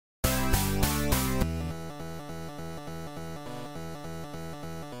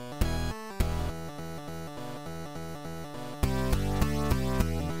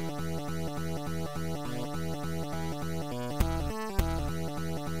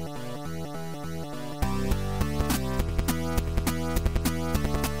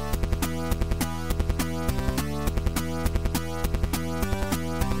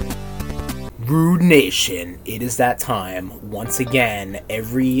Rude Nation, it is that time, once again,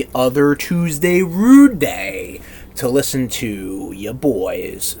 every other Tuesday Rude Day, to listen to your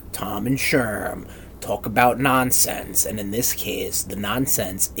boys, Tom and Sherm, talk about nonsense. And in this case, the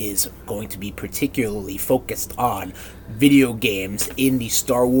nonsense is going to be particularly focused on video games in the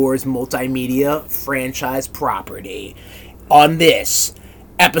Star Wars multimedia franchise property. On this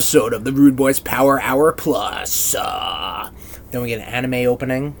episode of the Rude Boys Power Hour Plus, then we get an anime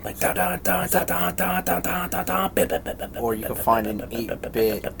opening, like da da da da da da da da da da. Or you can find an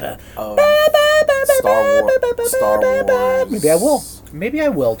 8-bit of Star Wars. Maybe I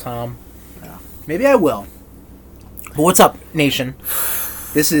will, Tom. Yeah. Maybe I will. But what's up, Nation?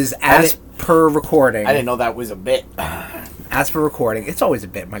 This is as per recording. I didn't know that was a bit. As per recording, it's always a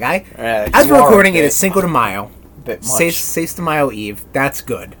bit, my guy. As per recording, it is Cinco de Mayo. Bit much. Seis de Mayo Eve. That's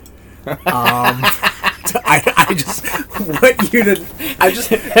good. I just want you to. I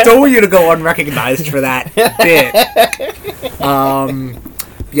just don't want you to go unrecognized for that bit.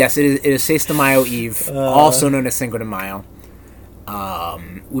 Yes, it is Seis de Mayo Eve, also known as Cinco de Mayo.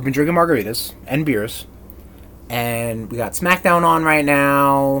 We've been drinking margaritas and beers, and we got SmackDown on right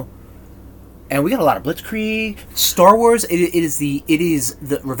now, and we got a lot of Blitzkrieg, Star Wars. It is the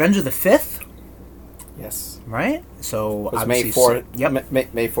Revenge of the Fifth. Yes. Right? So May 4th. Yep.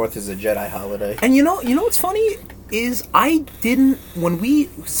 May 4th is a Jedi holiday. And you know what's funny is when we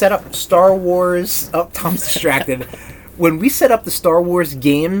set up Star Wars. Oh, Tom's distracted. When we set up the Star Wars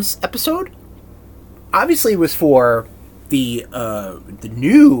games episode, obviously it was for the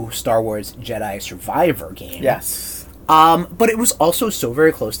new Star Wars Jedi Survivor game. Yes. But it was also so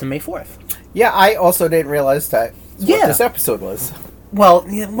very close to May 4th. Yeah, I also didn't realize that what this episode was. Well,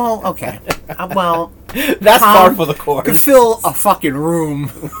 okay. That's par for the course. Could fill a fucking room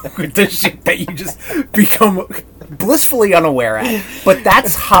with this shit that you just become blissfully unaware at. But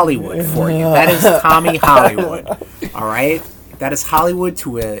that's Hollywood for you. That is Tommy Hollywood. All right? That is Hollywood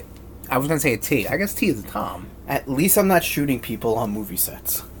to a... I was going to say a T. I guess T is a Tom. At least I'm not shooting people on movie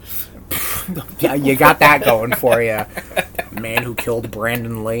sets. Yeah, you got that going for you. Man who killed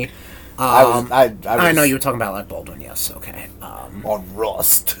Brandon Lee. I know you were talking about Alec Baldwin. Yes, okay. On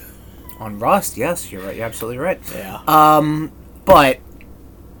Rust. On Rust, yes, you're right. You're absolutely right. Yeah. But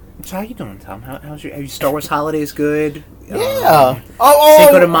so how you doing, Tom? How's your Star Wars holidays? Good. Yeah.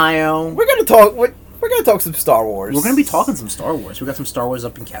 Cinco de Mayo. We're gonna talk. We're gonna talk some Star Wars. We're gonna be talking some Star Wars. We got some Star Wars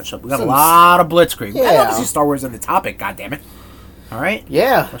up and catch up. We got a lot of Blitzkrieg. Yeah. I love to see Star Wars in the topic. God damn it. All right.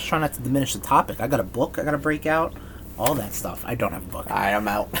 Yeah. Let's try not to diminish the topic. I got a book. I got to break out. All that stuff. I don't have a book. All right, I'm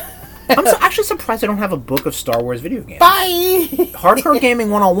out. I'm actually surprised I don't have a book of Star Wars video games. Bye. Hardcore Gaming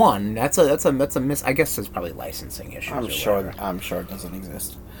 101. That's a miss. I guess there's probably licensing issues. I'm sure it doesn't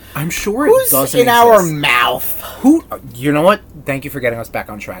exist. I'm sure Who's it doesn't in exist. our mouth? Who? You know what? Thank you for getting us back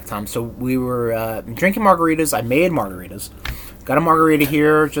on track, Tom. So we were drinking margaritas. I made margaritas. Got a margarita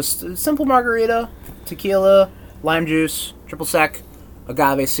here, just a simple margarita, tequila, lime juice, triple sec,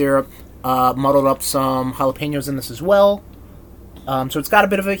 agave syrup. Muddled up some jalapenos in this as well. So it's got a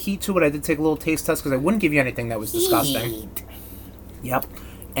bit of a heat to it. I did take a little taste test because I wouldn't give you anything that was disgusting. Yep.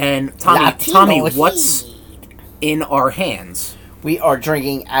 And Tommy, what's in our hands? We are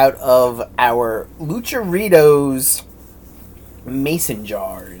drinking out of our Lucharitos mason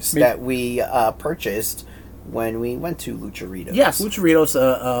jars that we purchased when we went to Lucharitos. Yes, Lucharitos,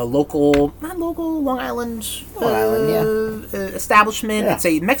 not local, Long Island, establishment. Yeah. It's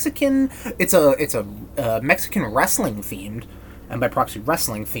a Mexican. It's a Mexican wrestling themed, and by proxy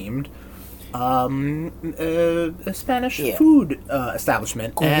wrestling themed, a Spanish food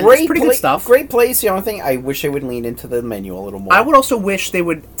establishment. And it's pretty good stuff. Great place. The only thing I wish they would lean into the menu a little more. I would also wish they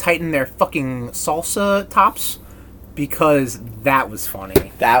would tighten their fucking salsa tops. Because that was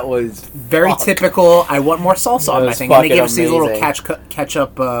funny. That was very typical. I want more salsa on my thing. And they gave us these little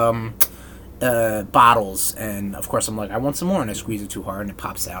ketchup bottles. And, of course, I'm like, I want some more. And I squeeze it too hard, and it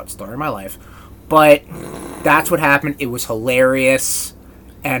pops out. Story of my life. But that's what happened. It was hilarious.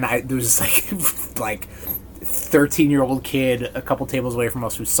 And there was, like 13-year-old kid a couple tables away from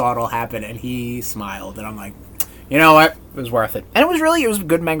us who saw it all happen. And he smiled. And I'm like... You know what? It was worth it, and it was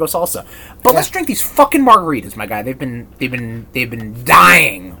good mango salsa. But let's drink these fucking margaritas, my guy. They've been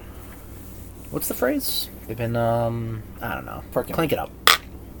dying. What's the phrase? They've been I don't know. Clink it up.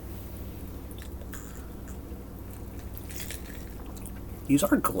 These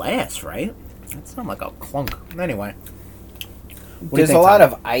are glass, right? That sounds like a clunk. Anyway, there's a lot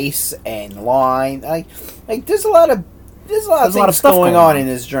of ice and lime. Like there's a lot of things going on in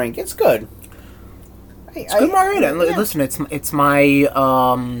this drink. It's good. It's good margarita. Yeah. Listen, it's my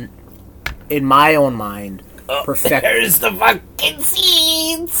in my own mind Perfect. There's the fucking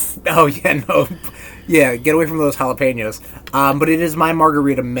seeds. Oh, yeah, no. Yeah, get away from those jalapenos. But it is my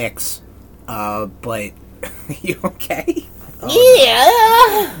margarita mix. But... you okay?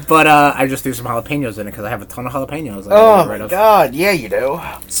 Yeah. But I just threw some jalapenos in it because I have a ton of jalapenos. Oh, my God. Yeah, you do.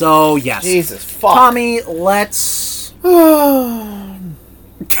 So, yes. Jesus, fuck. Tommy, let's...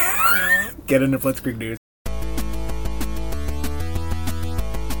 get into Blitzkrieg News.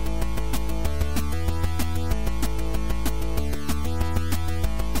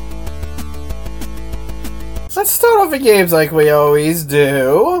 Let's start off with games like we always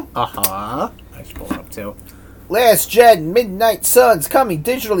do. I should pull it up too. Last Gen Midnight Suns coming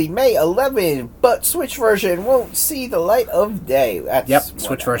digitally May 11, but Switch version won't see the light of day. That's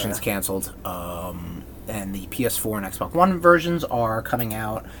Switch version's canceled. And the PS4 and Xbox One versions are coming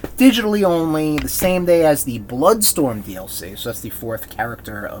out digitally only the same day as the Bloodstorm DLC. So that's the fourth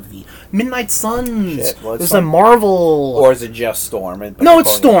character of the Midnight Suns. This is a Marvel... Or is it just Storm? No,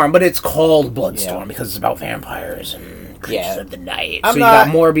 it's Storm, but it's called Bloodstorm because it's about vampires and creatures of the night. You got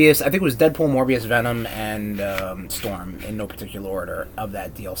Morbius, I think it was Deadpool, Morbius, Venom, and Storm in no particular order of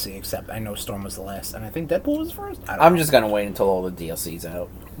that DLC, except I know Storm was the last, and I think Deadpool was the first? I'm just going to wait until all the DLC's out.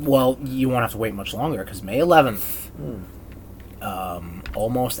 Well, you won't have to wait much longer, because May 11th,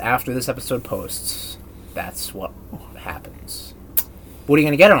 almost after this episode posts, that's what happens. What are you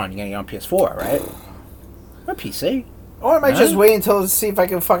going to get it on? You're going to get it on PS4, right? Or PC. Or I might just wait until to see if I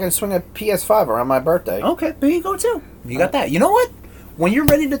can fucking swing a PS5 around my birthday. Okay, there you go, too. You got that. You know what? When you're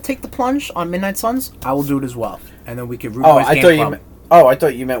ready to take the plunge on Midnight Suns, I will do it as well. And then we could I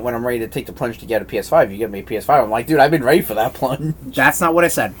thought you meant when I'm ready to take the plunge to get a PS5, you get me a PS5. I'm like, dude, I've been ready for that plunge. That's not what I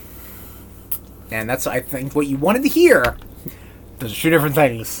said. And that's, I think, what you wanted to hear. Those are two different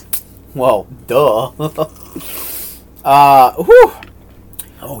things. Well, duh. Whew.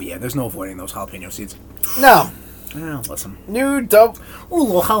 Oh, yeah, there's no avoiding those jalapeno seeds. No. Well, listen. New dope. Oh, a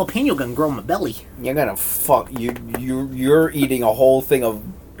little jalapeno gonna grow in my belly. You're gonna you're eating a whole thing of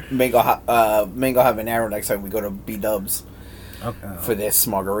mango habanero next time we go to B-Dubs. Okay. For this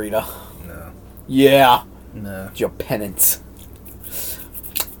margarita. No. Yeah. No. It's your penance.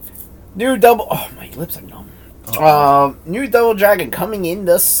 New double... Oh, my lips are numb. New Double Dragon coming in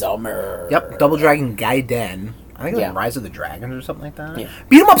the summer. Yep, Double Dragon Gaiden. I think it was Rise of the Dragons or something like that. Yeah.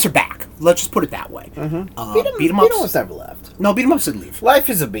 Beat 'em ups are back. Let's just put it that way. Mm-hmm. Beat 'em ups... Beat 'em ups never left. No, beat 'em ups did leave. Life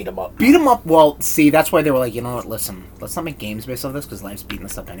is a beat 'em up. Beat 'em up, well, see, that's why they were like, you know what, listen, let's not make games based off this, because life's beating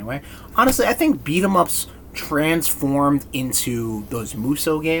us up anyway. Honestly, I think beat 'em ups transformed into those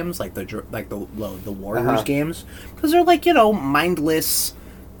Muso games, like the Warriors games, because they're like, you know, mindless.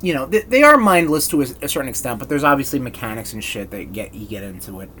 You know, they are mindless to a certain extent, but there's obviously mechanics and shit that you get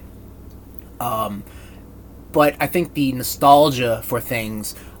into it. But I think the nostalgia for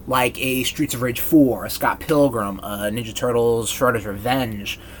things like a Streets of Rage 4, a Scott Pilgrim, Ninja Turtles, Shredder's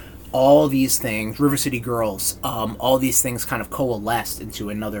Revenge, all these things, River City Girls, all these things kind of coalesced into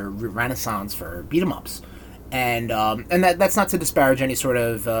another renaissance for beat 'em ups. And that's not to disparage any sort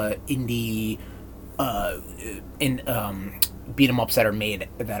of indie beat 'em ups that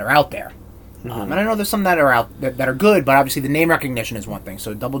are out there. And I know there's some that are out that are good, but obviously the name recognition is one thing.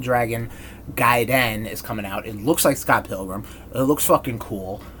 So Double Dragon Gaiden is coming out. It looks like Scott Pilgrim. It looks fucking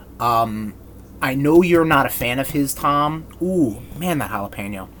cool. I know you're not a fan of his, Tom. Ooh, man, that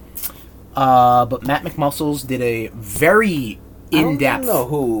jalapeno. But Matt McMuscles did a very in-depth... I don't know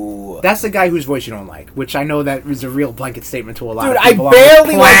who... That's the guy whose voice you don't like, which I know that is a real blanket statement to a lot Dude, of people. I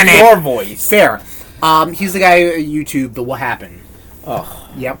barely like your voice. Fair. He's the guy at YouTube, the What Happened. Oh.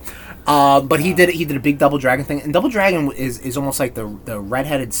 Yep. But he did a big Double Dragon thing, and Double Dragon is almost like the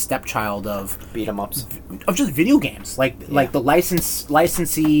redheaded stepchild of beat 'em ups, of just video games. Like the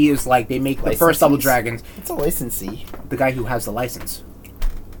licensee is like they make the first Double Dragons. It's a licensee. The guy who has the license.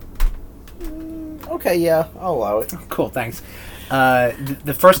 Okay, yeah, I'll allow it. Cool, thanks.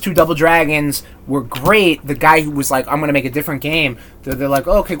 The first two Double Dragons were great. The guy who was like, I'm going to make a different game, they're like,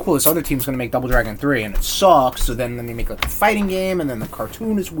 oh, okay, cool, this other team's going to make Double Dragon 3, and it sucks. So then they make like a fighting game, and then the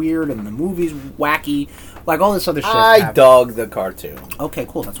cartoon is weird, and the movie's wacky. Like all this other shit. I dug the cartoon. Okay,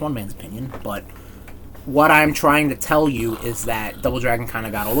 cool, that's one man's opinion. But what I'm trying to tell you is that Double Dragon kind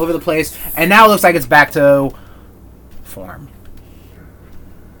of got all over the place, and now it looks like it's back to form.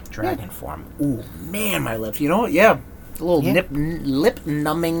 Dragon form. Ooh, man, my lips. You know what? Yeah. A little lip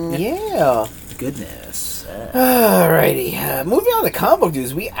numbing. Yeah. Goodness. Alrighty. Moving on to comic book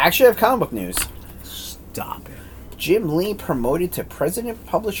news. We actually have comic book news. Stop it. Jim Lee promoted to president,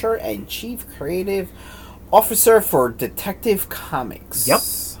 publisher, and chief creative officer for Detective Comics. Yep.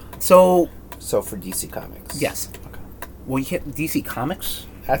 So for DC Comics. Yes. Okay. Well, you hit DC Comics?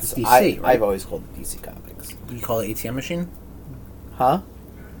 That's DC, right? right? I've always called it DC Comics. You call it ATM machine? Huh?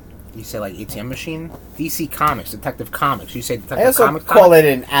 You say like ATM machine? DC Comics, Detective Comics. You say Detective I also Comics? call it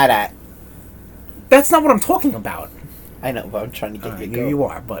an AT-AT. That's not what I'm talking about. I know, but I'm trying to get you to go. You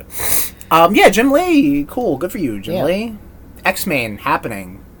are, but... yeah, Jim Lee. Cool. Good for you, Jim Yeah. Lee. X-Men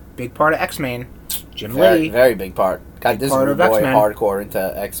happening. Big part of X-Men. Jim Very, Lee. very big part. God, this part is of boy X-Men. hardcore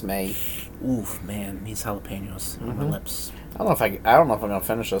into X-Men. Oof, man. These jalapenos on my lips. I don't know if I'm gonna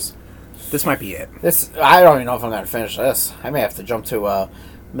finish this. This might be it. I don't even know if I'm gonna finish this. I may have to jump to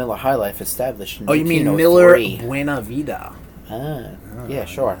Miller High Life established in Oh, you mean 1903. Miller Buena Vida? Yeah,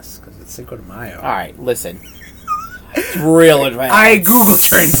 sure. Because it's Cinco de Mayo. All right, listen. It's real advanced. I Google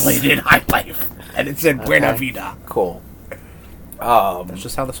translated High Life, and it said Buena Vida. Cool. That's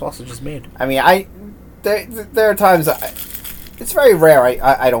just how the sausage is made. I mean, there are times it's very rare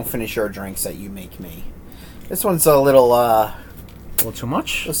I don't finish your drinks that you make me. This one's a little A little too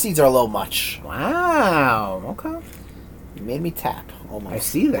much? those seeds are a little much. Wow. Okay. You made me tap almost. I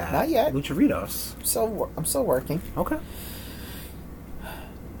see that. Not yet. Lucharitos. I'm still working. Okay.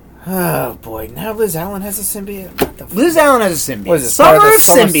 Oh boy! Now Liz Allen has a symbiote. What the Liz Allen has a symbiote. What is it? Summer Part of of the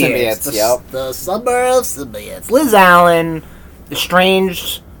Summer Symbiotes. Symbiotes, yep. The Summer of Symbiotes. Liz Allen,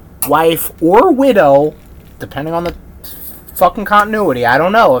 estranged wife or widow, depending on the fucking continuity. I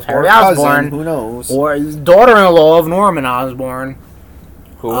don't know if Harry cousin, Osborn, who knows? or his daughter-in-law of Norman Osborn,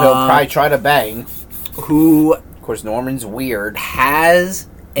 Who he'll probably try to bang. who Of course, Norman's weird. has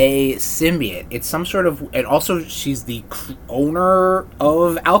a symbiote. It's some sort of, and also she's the owner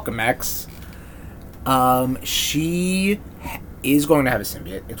of Alchemex. She is going to have a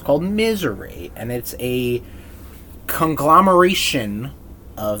symbiote. It's called Misery, and it's a conglomeration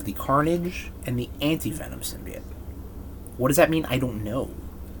of the Carnage and the Anti-Venom symbiote. What does that mean? I don't know,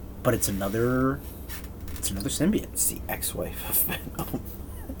 but it's another symbiote. It's the ex-wife of Venom.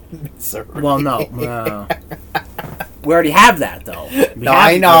 Misery. Well, no. We already have that, though.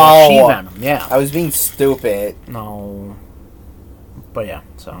 I know. She-Venom, yeah. I was being stupid. No. But yeah,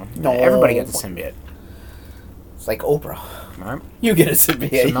 so No. everybody gets a symbiote. It's like Oprah. Right? You get a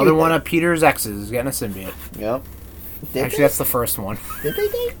symbiote. So another one of Peter's exes is getting a symbiote. Yep. Did Actually, they? that's the first one. Did they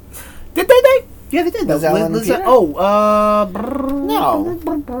date? Did they date? Yeah, they did. Liz Allen and Peter? No.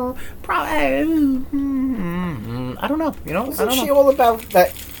 I don't know. You know, I Wasn't don't she know. all about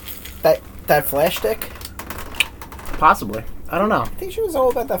that flash stick? Possibly. I don't know. I think she was all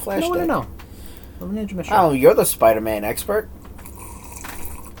about that flash I stick. don't know. Ninja Mission. Oh, you're the Spider-Man expert.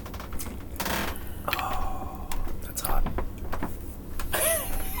 That's hot.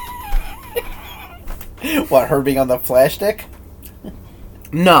 What, her being on the flash stick?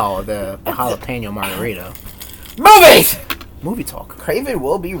 No, the jalapeno margarita. Movies! Movie talk. Craven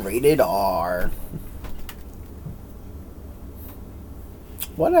will be rated R.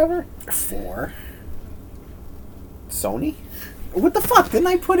 Whatever. 4. Sony? What the fuck? Didn't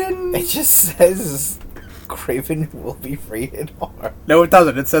I put in? It just says Craven will be rated R. No, it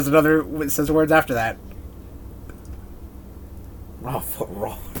doesn't. It says It says words after that. Oh, for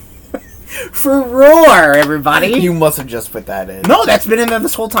Raw. For Roar, everybody. You must have just put that in. No, that's been in there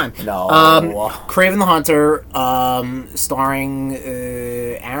this whole time. No. Craven the Hunter, starring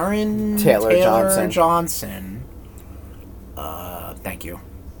Aaron Taylor Johnson. Thank you.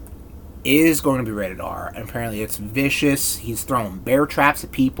 Is going to be rated R, and apparently it's vicious. He's throwing bear traps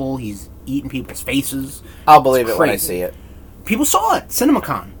at people. He's eating people's faces. I'll believe It's it when I crazy. see it. People saw it,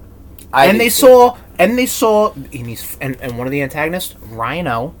 CinemaCon, I and didn't they see it. saw, and one of the antagonists,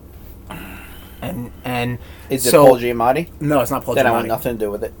 Rhino, and Is it so, Paul Giamatti? No, it's not Paul Then I Giamatti. want nothing to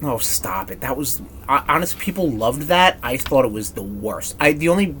do with it. Oh, stop it! That was honestly, people loved that. I thought it was the worst.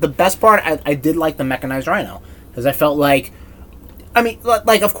 The best part, I did like the mechanized Rhino because I felt like, I mean,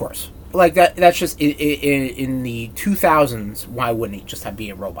 like of course, like that. That's just in the 2000s. Why wouldn't he just be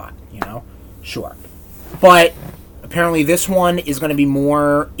a robot? You know, sure, but apparently this one is going to be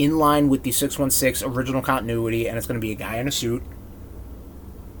more in line with the 616 original continuity, and it's going to be a guy in a suit.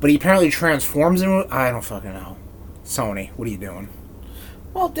 But he apparently transforms into... I don't fucking know. Sony, what are you doing?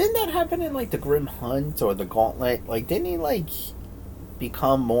 Well, didn't that happen in, like, the Grim Hunt or the Gauntlet? Like, didn't he, like,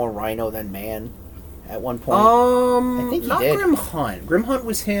 become more Rhino than man at one point? I think he not did. Grim Hunt. Grim Hunt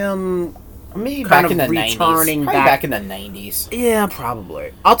was him... Maybe kind back of in the 90s. returning Probably back- back in the 90s. Yeah,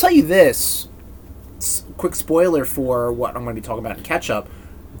 probably. I'll tell you this. Quick spoiler for what I'm going to be talking about in Catch-Up.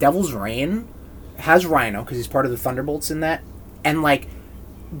 Devil's Reign has Rhino, because he's part of the Thunderbolts in that. And, like,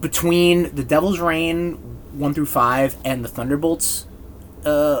 between the Devil's Reign 1 through 5 and the Thunderbolts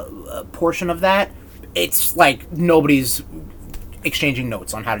portion of that, it's like nobody's exchanging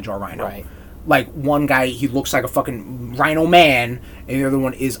notes on how to draw Rhino. Right. Like, one guy, he looks like a fucking rhino man, and the other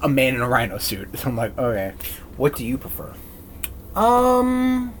one is a man in a rhino suit. So I'm like, okay. What do you prefer?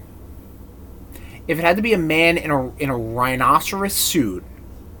 If it had to be a man in a rhinoceros suit,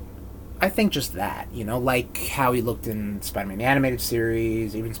 I think just that, you know, like how he looked in Spider-Man the Animated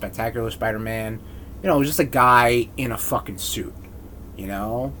Series, even Spectacular Spider-Man. You know, it was just a guy in a fucking suit, you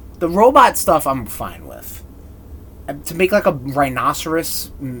know? The robot stuff I'm fine with. To make like a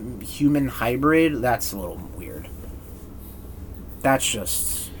rhinoceros human hybrid, that's a little weird. That's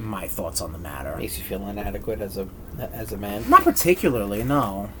just my thoughts on the matter. Makes you feel inadequate as a man? Not particularly,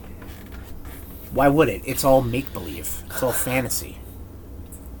 no. Why would it? It's all make-believe. It's all fantasy.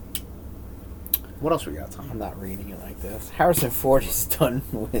 What else we got, Tom? I'm not reading it like this. Harrison Ford is done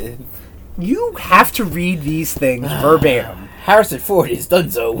with... You have to read these things verbatim. Harrison Ford is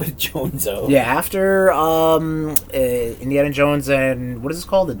donezo with Joneso. Yeah, after Indiana Jones and... What is this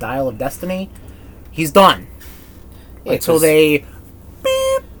called? The Dial of Destiny? He's done. Yeah, Until they...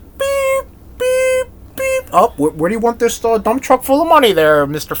 Beep, beep, beep, beep. Oh, where do you want this dump truck full of money there,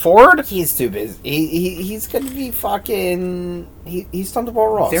 Mr. Ford? He's too busy. He's gonna be fucking... He's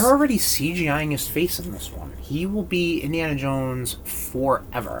Thunderbolt Ross. They're already CGIing his face in this one. He will be Indiana Jones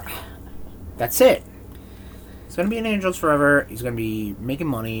forever. That's it. He's gonna be Indiana Jones forever. He's gonna be making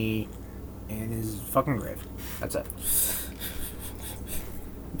money in his fucking grave. That's it.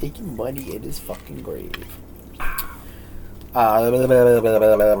 Making money in his fucking grave. Outer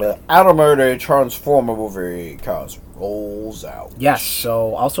Murder Transformer movie cast rolls out. Yes,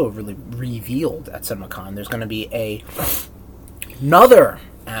 so also really revealed at CinemaCon, there's going to be another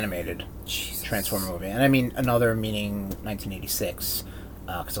animated Transformer movie. And I mean another meaning 1986,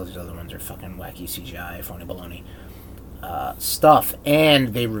 because all these other ones are fucking wacky CGI, phony baloney stuff. And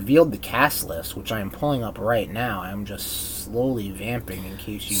they revealed the cast list, which I am pulling up right now. I'm just slowly vamping in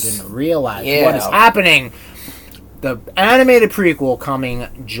case you didn't realize what is happening. The animated prequel coming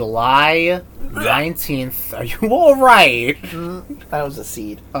July 19th. Are you all right? That was a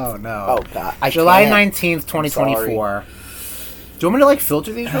seed. Oh, no. Oh, God. July 19th, 2024. Do you want me to, like,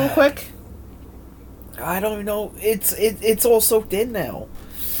 filter these real quick? I don't even know. It's all soaked in now.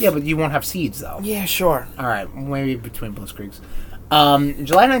 Yeah, but you won't have seeds, though. Yeah, sure. All right, maybe between Blitzkrieg's.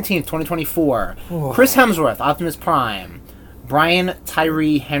 July 19th, 2024. Oh. Chris Hemsworth, Optimus Prime. Brian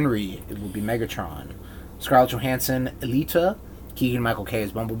Tyree Henry, it will be Megatron. Scarlett Johansson, Alita. Keegan-Michael Kay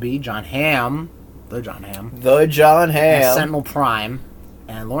as Bumblebee. John Hamm, the John Hamm, as Sentinel Prime.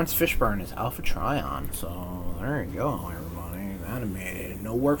 And Lawrence Fishburne is Alpha Trion. So, there you go, everybody. Animated.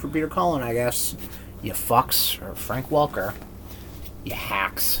 No work for Peter Cullen, I guess. You fucks. Or Frank Welker. You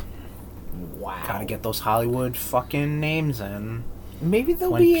hacks. Wow. Gotta get those Hollywood fucking names in. Maybe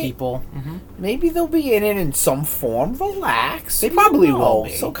they'll when be people. Maybe they'll be in it in some form. Relax. They probably will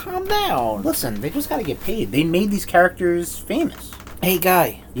be. So calm down. Listen, they just gotta get paid. They made these characters famous. Hey,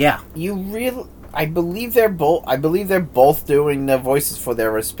 guy. Yeah. I believe they're both doing the voices for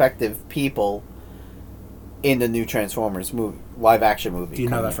their respective people in the new Transformers movie, live action movie. Do you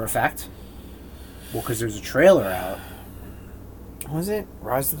know that for a fact? Well, because there's a trailer out. Was it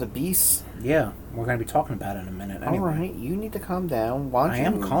Rise of the Beasts? Yeah, we're going to be talking about it in a minute. Anyway. All right, you need to calm down. I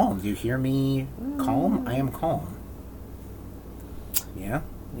am calm. Do you hear me calm? I am calm. Yeah?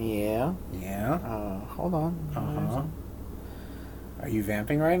 Yeah. Yeah? Hold on. Uh-huh. Are you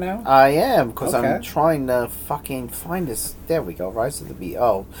vamping right now? I am, because Okay. I'm trying to fucking find this. There we go, Rise of the Beast.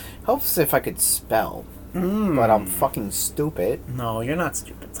 Oh, helps if I could spell. But I'm fucking stupid. No, you're not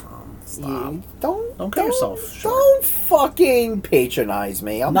stupid, Tom. Stop. Yeah, don't cut yourself short. Don't fucking patronize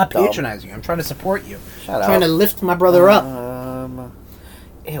me. I'm not dumb. patronizing you. I'm trying to support you. Shut up. Trying to lift my brother up.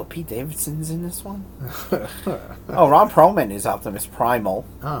 Ew, Pete Davidson's in this one? Oh, Ron Perlman is Optimus Primal.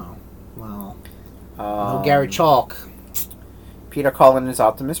 Oh, well. No Gary Chalk. Peter Cullen is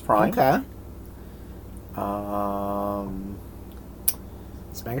Optimus Prime. Okay.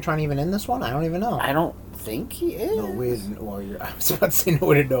 Is Megatron even in this one? I don't even know. I don't think he is. No, wait. Well, I was about to say no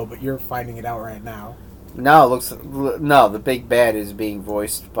way to know, but you're finding it out right now. No, the big bad is being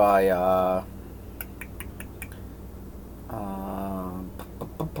voiced by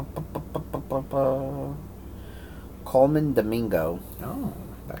Coleman Domingo. Oh,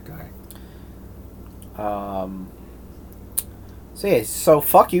 that guy. So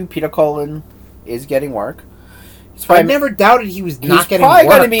fuck you, Peter Cullen is getting work. I never doubted he was not getting work. He's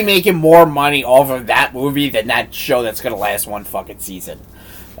probably going to be making more money off of that movie than that show that's going to last one fucking season.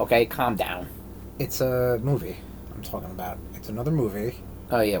 Okay, calm down. It's a movie I'm talking about. It's another movie.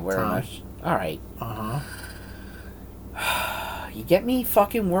 Oh, yeah, very much. All right. Uh-huh. You get me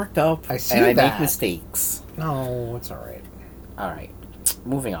fucking worked up. I see and that. I make mistakes. No, it's all right. All right.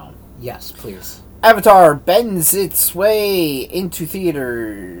 Moving on. Yes, please. Avatar bends its way into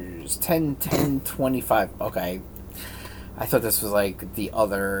theaters. 10/10/25. Okay. I thought this was like the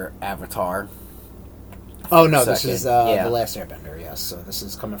other Avatar. Oh no, this Second. is Yeah. the Last Airbender. Yes, so this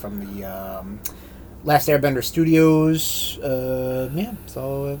is coming from the Last Airbender Studios. Yeah,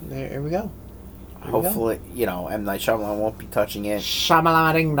 so here we go. Hopefully, M. Night Shyamalan won't be touching it.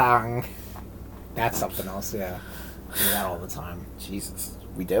 Shamalama ding dong. That's something else. Yeah, do that all the time. Jesus.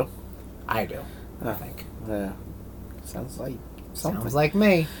 We do? I do. I think. Yeah. Sounds like something. Sounds like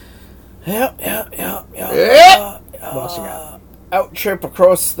me. Yeah. What else you got? Out trip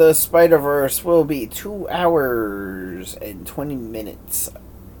across the Spider-Verse will be 2 hours and 20 minutes.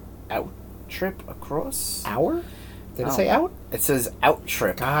 Out trip across? Hour? Did it Oh. say out? It says out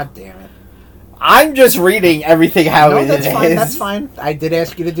trip. God damn it. I'm just reading everything how No, it that's is. fine. That's fine. I did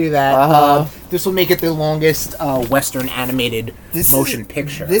ask you to do that. Uh-huh. This will make it the longest Western animated This motion is,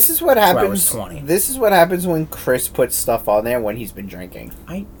 picture. This is what 2 hours happens. 20. This is what happens when Chris puts stuff on there when he's been drinking.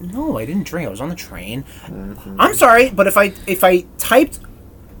 I didn't drink. I was on the train. Mm-hmm. I'm sorry, but if I typed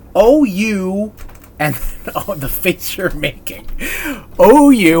OU and the face you're making,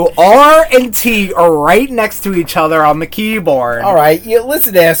 OU, R and T are right next to each other on the keyboard. All right, you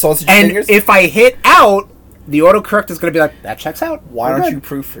listen, assholes. And Fingers. if I hit out, the autocorrect is going to be like, that checks out. Why We're don't good. you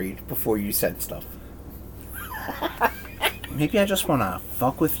proofread before you send stuff? Maybe I just want to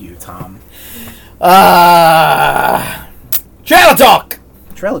fuck with you, Tom. Trailer talk.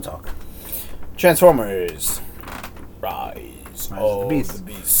 Trailer talk. Transformers. Rise of of the the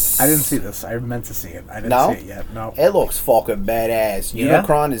Beast. I didn't see this. I meant to see it. I didn't No? see it yet. No. It looks fucking badass. Yeah?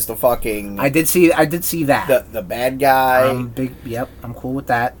 Unicron is the fucking I did see that. the bad guy. Yep, I'm cool with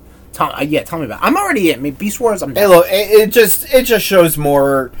that. Tell me about it. I'm already in. I mean, Beast Wars, I'm Hey, down. look, it just shows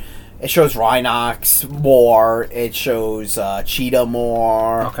more. It shows Rhinox more. It shows Cheetah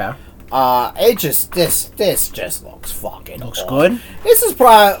more. Okay. This just looks fucking. Looks awesome. good? This is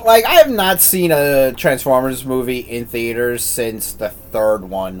probably like I have not seen a Transformers movie in theaters since the third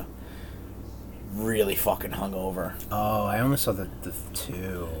one. Really fucking hungover. Oh, I only saw the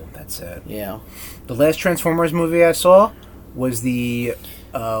 2. That's it. Yeah. The last Transformers movie I saw was the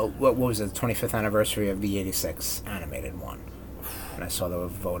what was it? 25th anniversary of the '86 animated one, and I saw the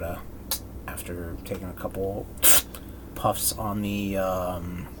Voda after taking a couple puffs on the.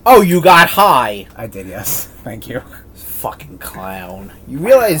 Oh, you got high. I did, yes. Thank you. Fucking clown. You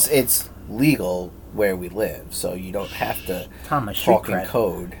realize it's legal where we live, so you don't have to Tom, my street talk in cred.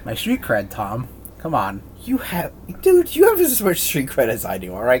 code. My street cred, Tom. Come on. You have as much street cred as I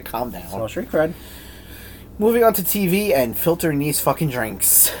do, alright? Calm down. So street cred. Moving on to TV and filtering these fucking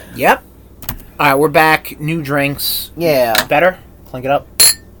drinks. Yep. All right, we're back. New drinks. Yeah. Better. Clink it up.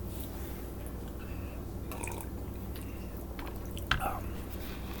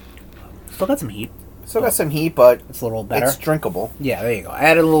 Still got some heat. Still got some heat, but It's a little better. it's drinkable. Yeah, there you go. I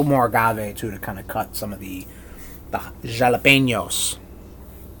added a little more agave too to kind of cut some of the jalapenos.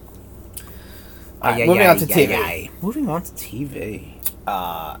 Alright, moving on to TV. Moving on to TV.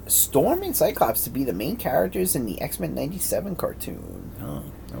 Storm and Cyclops to be the main characters in the X-Men 97 cartoon. Oh,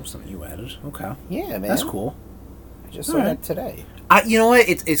 that was something you added. Okay, Yeah, man. that's cool. I just saw Alright. that today. You know what?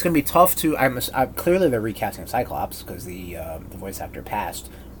 It's gonna be tough to. Clearly they're recasting Cyclops because the voice actor passed.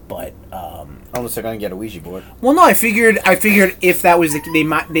 But Unless they're gonna get a Ouija board. well, no, I figured if that was they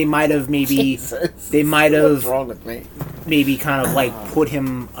might have maybe they might What's have wrong with me? maybe kind of like put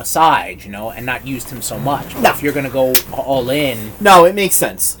him aside, and not used him so much. But if you're gonna go all in, No, it makes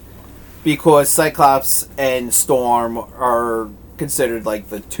sense. Because Cyclops and Storm are considered like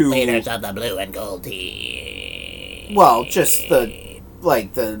the two... leaders of the blue and gold team. Well, just the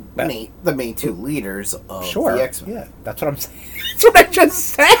main two leaders of Sure, the X-Men. yeah, that's what I'm saying. That's what I just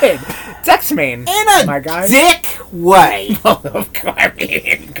said. It's X-Men, In a my guy. dick way. Of course, I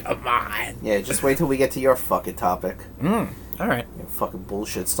mean, come on. Yeah, just wait till we get to your fucking topic. All right. Your fucking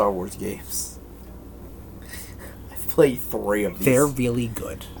bullshit Star Wars games. I've played 3 of these. They're really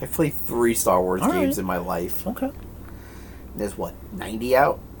good. I've played 3 Star Wars All games right. in my life. Okay. There's what, 90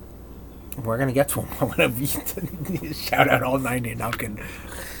 out? We're going to get to them. I'm going to shout out all 90 Duncan.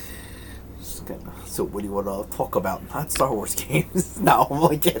 So what do you want to talk about? Not Star Wars games. No, I'm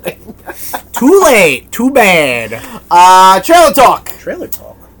only kidding. Too late. Too bad. Trailer talk. Trailer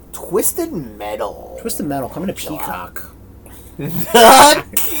talk. Twisted Metal. Twisted Metal coming to Peacock. Yeah.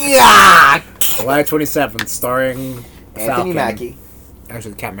 July 27th, starring Anthony Falcon. Mackie.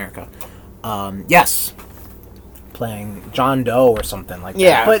 Actually, Captain America. Yes. Playing John Doe or something like that.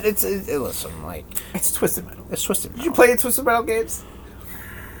 Yeah. But listen, like, It's Twisted Metal. it's Twisted Did you Metal. play Twisted Metal games?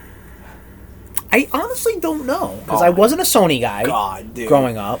 I honestly don't know. Because Oh I my wasn't a Sony guy God, dude.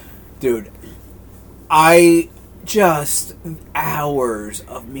 growing up. Dude, I just hours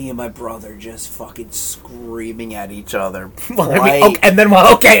of me and my brother just fucking screaming at each other. Playing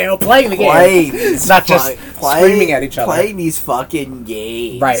the game. It's not just screaming at each other. Playing these fucking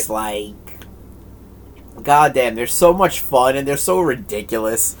games. Right. Like, goddamn, they're so much fun and they're so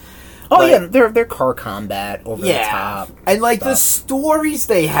ridiculous. Oh, like, yeah, they're car combat over the top. And, like, stuff. the stories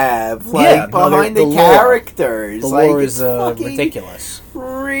they have, like, behind the lore. characters. The like, lore is fucking ridiculous.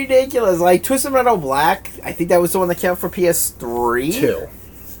 Ridiculous. Like, Twisted Metal Black, I think that was the one that came out for PS3. 2.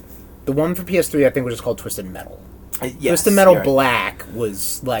 The one for PS3, I think, was just called Twisted Metal. Yes, Twisted Metal right. Black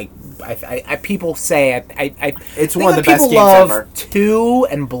was, like, people say, it's one of the best people games love ever. 2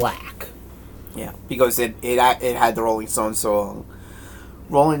 and Black. Yeah, because it had the Rolling Stones song,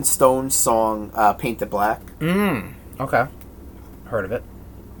 Paint It Black. Okay. Heard of it.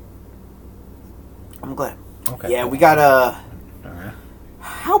 I'm glad. Okay. Yeah, we got Alright.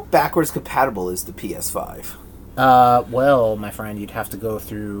 How backwards compatible is the PS5? Well, my friend, you'd have to go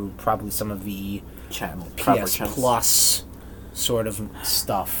through probably some of the Proper PS channels. Plus sort of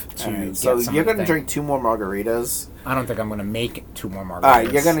stuff to Alright, get so some you're of the going to thing. drink 2 more margaritas. I don't think I'm going to make 2 more margaritas.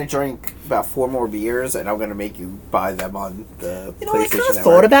 Alright, you're going to drink about 4 more beers, and I'm going to make you buy them on the You know, I PlayStation kind of Network.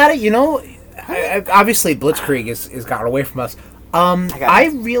 thought about it. You know, obviously Blitzkrieg is got away from us.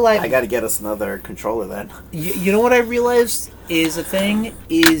 I realized I got to get us another controller then. You know what I realized is a thing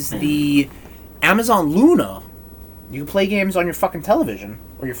is the Amazon Luna. You can play games on your fucking television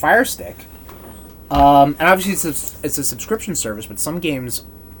or your Fire Stick. And obviously it's a subscription service, but some games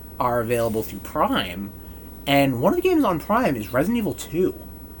are available through Prime. And one of the games on Prime is Resident Evil 2,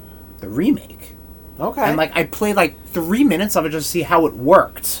 the remake. Okay. And like I played like 3 minutes of it just to see how it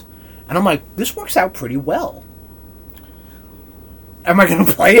worked. And I'm like, this works out pretty well. Am I going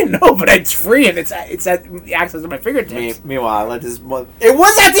to play it? No, but it's free and it's at the access of my fingertips. Meanwhile, I let this it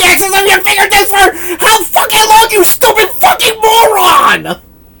was at the access of your fingertips for how fucking long, you stupid fucking moron!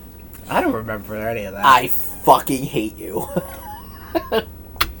 I don't remember any of that. I fucking hate you.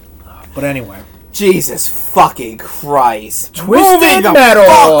 But anyway. Jesus fucking Christ. Twisted Moving the Metal!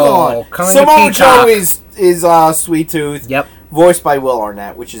 fuck on. Coming to Samoa Peacock. Joe is Sweet Tooth. Yep. Voiced by Will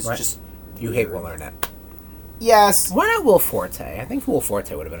Arnett, which is Right. just... You hate Will Arnett. Yes. Why not Will Forte? I think Will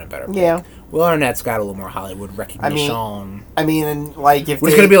Forte would have been a better pick. Yeah. Will Arnett's got a little more Hollywood recognition. I mean, and like if He's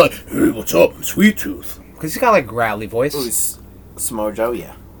they... going to be like, hey, what's up? I'm Sweet Tooth. Because he's got like a growly voice. Who's Samoa Joe?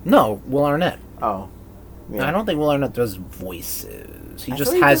 Yeah. No, Will Arnett. Oh. Yeah. I don't think Will Arnett does voices. He I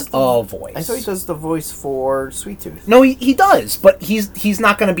just thought he has does the- a voice. I thought he does the voice for Sweet Tooth. No, he does, but he's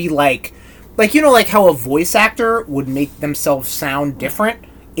not going to be like you know, like how a voice actor would make themselves sound different.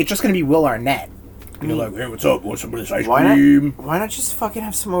 It's just going to be Will Arnett. You're like, hey, what's up? Want some of this ice cream? Why not just fucking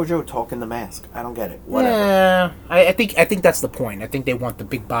have Samoa Joe talk in the mask? I don't get it. Whatever. Yeah, I think that's the point. I think they want the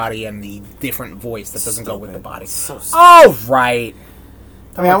big body and the different voice that doesn't go with the body. So stupid. All right.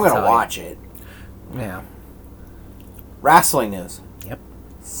 I mean, I'm What to gonna tell you. watch it. Yeah. Wrestling news. Yep.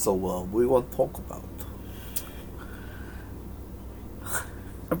 So, we want to talk about.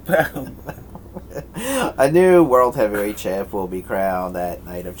 A new World Heavyweight Champ will be crowned at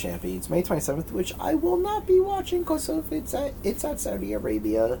Night of Champions, May 27th, which I will not be watching because it's at Saudi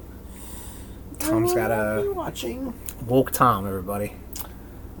Arabia. Tom's got be a watching. woke Tom, everybody.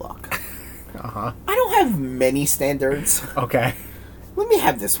 Look, Uh-huh. I don't have many standards. Okay. Let me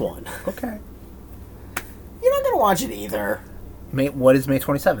have this one. Okay. You're not gonna watch it either. What is May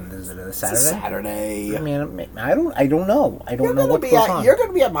 27th? Is it a Saturday? It's a Saturday. I mean, I don't know. I don't You're know gonna what be goes at on. You're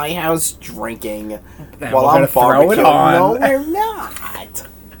gonna be at my house drinking And while we're I'm gonna throw it barbecuing. on. No, we're not.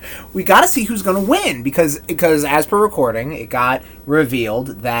 We got to see who's going to win because as per recording, it got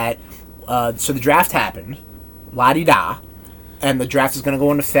revealed that so the draft happened, la-di-da, and the draft is going to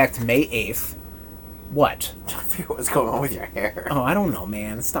go into effect May 8th. What? I forget what's going on with your hair. Oh, I don't know,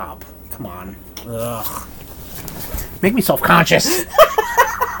 man. Stop. Come on. Ugh. Make me self-conscious.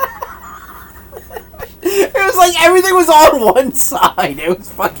 It was like everything was on one side. It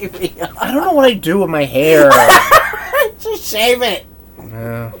was fucking me up. I don't know what I do with my hair. Just shave it.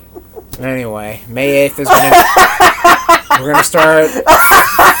 Anyway, May 8th is going to... We're going to start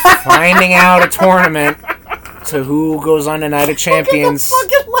finding out a tournament to who goes on the Night of Champions.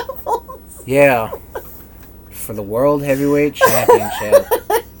 Fucking levels. Yeah. For the World Heavyweight Championship.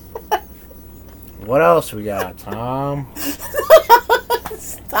 What else we got, Tom?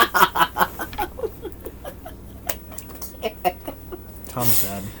 Stop. Tom's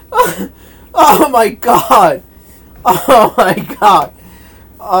dead. Oh my god. Oh my god.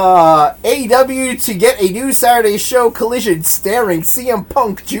 AEW to get a new Saturday show, Collision, starring CM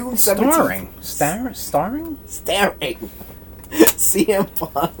Punk, June 17th. Starring? Starring? Staring. CM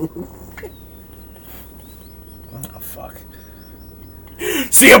Punk. Oh, fuck.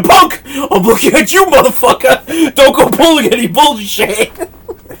 CM Punk! I'm looking at you, motherfucker! Don't go pulling any bullshit!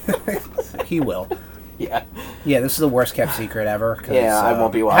 He will. Yeah. Yeah, this is the worst kept secret ever. Yeah, I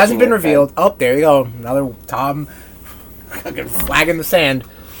won't be watching Hasn't been it, revealed. Oh, there you go. Another Tom fucking flag in the sand.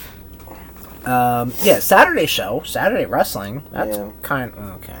 Yeah, Saturday show, Saturday wrestling. That's kind of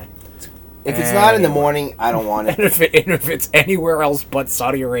okay. If it's not in the morning, I don't want it. And if it's anywhere else but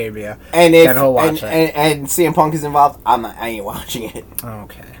Saudi Arabia, and if then he'll watch it. And CM Punk is involved, I ain't watching it.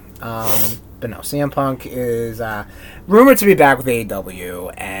 Okay. But no, CM Punk is rumored to be back with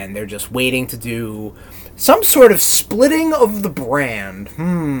AEW, and they're just waiting to do some sort of splitting of the brand.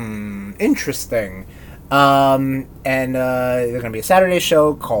 Interesting. And there's going to be a Saturday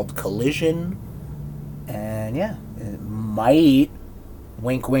show called Collision. And yeah, it might,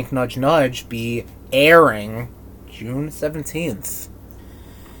 wink wink nudge nudge, be airing June 17th.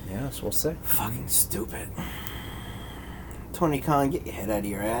 Yeah, so we'll see. Fucking stupid. Tony Khan, get your head out of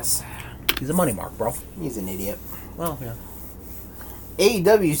your ass. He's a money mark, bro. He's an idiot. Well, yeah.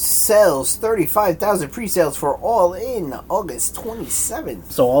 AEW sells 35,000 pre-sales for All In August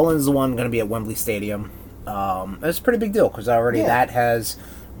 27th. So All In is the one going to be at Wembley Stadium. It's a pretty big deal because already that has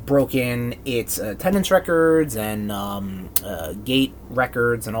broken its attendance records and gate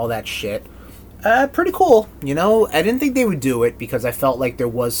records and all that shit. Pretty cool. You know, I didn't think they would do it because I felt like there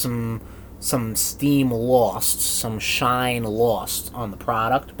was some steam lost, some shine lost on the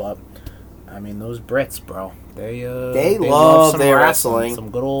product, but I mean, those Brits, bro, they love their wrestling.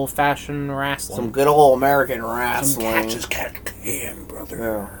 Some good old fashioned wrestling. Some good old American wrestling. Some catch as catch can, brother.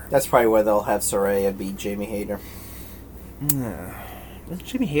 Yeah. That's probably where they'll have Saraya beat Jamie Hayter. Is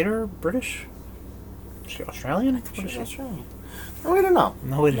Jamie Hayter British? Is she Australian? She's Australian. No way to know.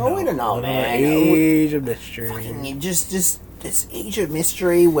 No way to know, man. Age of mystery. Fucking just this age of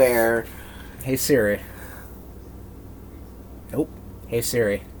mystery where. Hey Siri. Nope. Hey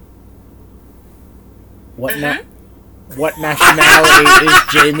Siri. What nationality is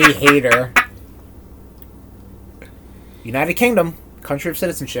Jamie Hayter? United Kingdom, country of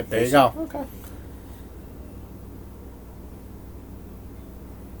citizenship. There you go. Okay.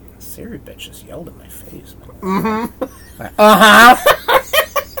 Siri bitch just yelled in my face.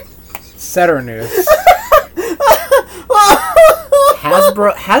 Setter news.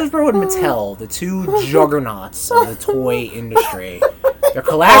 Hasbro and Mattel, the two juggernauts of the toy industry, they're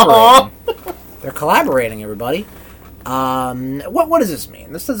collaborating. They're collaborating, everybody. What does this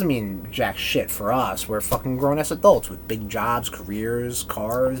mean? This doesn't mean jack shit for us. We're fucking grown-ass adults with big jobs, careers,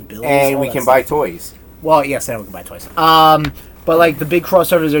 cars, bills, and we can buy toys. Well, yes, I know we can buy toys. But like the big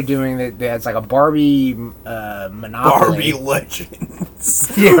crossovers they're doing, it's like a Barbie Monopoly. Barbie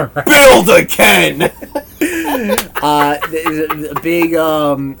Legends. Yeah, right. Build a Ken. A big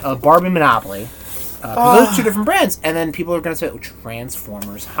a Barbie Monopoly. Those are two different brands, and then people are going to say,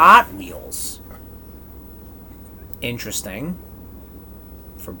 Transformers, Hot Wheels. Interesting.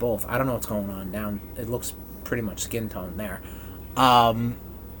 For both. I don't know what's going on down. It looks pretty much skin tone there. Tom's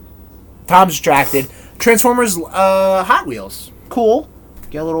distracted. Transformers, Hot Wheels. Cool.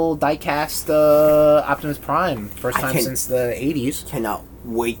 Get a little die-cast Optimus Prime. First time since the 80s. Cannot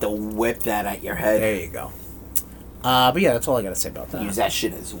wait to whip that at your head. There you go. But yeah, that's all I got to say about that. Use that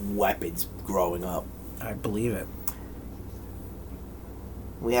shit as weapons growing up. I believe it.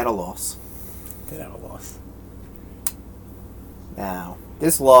 We had a loss. Did have a loss. Now,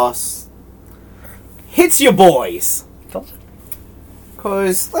 this loss hits your boys.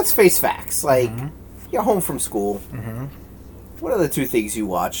 Because, let's face facts. Like, you're home from school. Mm-hmm. What are the two things you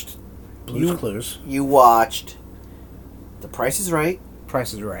watched? Blue's Clues. You watched The Price is Right.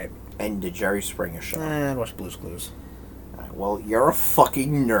 Price is Right. And The Jerry Springer Show. I watched Blue's Clues. Well, you're a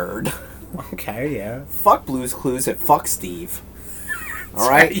fucking nerd. Okay, yeah. Fuck Blue's Clues and fuck Steve.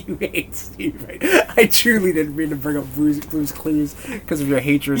 Alright? You hate Steve, right? I truly didn't mean to bring up Blue's Clues because of your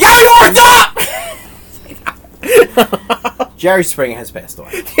hatred. Yeah, you worked up! Jerry Springer has passed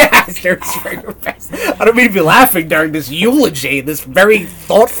away. Yeah, Jerry Springer passed. I don't mean to be laughing during this eulogy, this very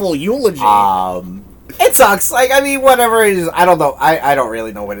thoughtful eulogy. It sucks. Like, I mean, whatever it is, I don't know. I don't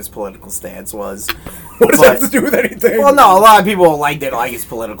really know what his political stance was. What does that have to do with anything? Well, no, a lot of people didn't like his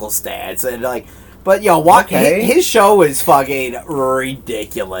political stance, and but his show is fucking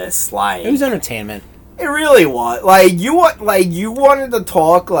ridiculous. Like, it was entertainment. It really was. You wanted to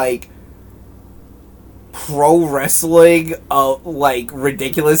talk pro wrestling,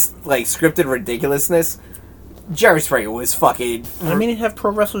 ridiculous, scripted ridiculousness. Jerry Springer was fucking. I mean, he'd have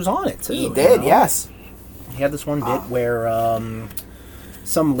pro wrestlers on it too. He did, yes. He had this one bit where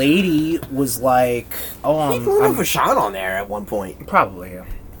some lady was like, "Oh, I'm for Sean on there at one point. Probably, yeah.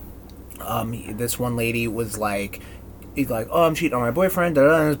 This one lady was like, he's like, "Oh, I'm cheating on my boyfriend,"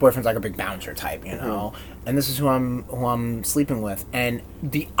 and his boyfriend's like a big bouncer type, you know. And this is who I'm sleeping with, and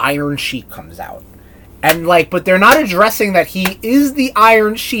the Iron Sheik comes out, and like, but they're not addressing that he is the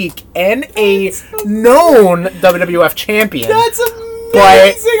Iron Sheik and a known WWF champion. That's amazing.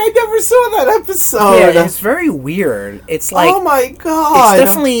 I never saw that episode. Yeah, it's very weird. It's like, oh my god, it's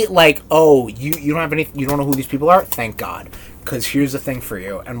definitely like, oh, you don't have any, you don't know who these people are. Thank God. Because here's the thing for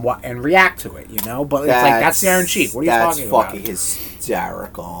you, and react to it, you know. But it's like, that's the Iron Sheik. What are you talking about? That's fucking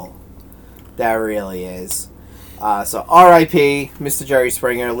hysterical. That really is. So R.I.P. Mr. Jerry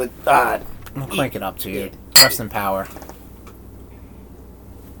Springer. I'll crank it up to you. Rest in power.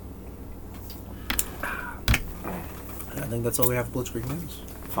 I think that's all we have for Blitzkrieg News.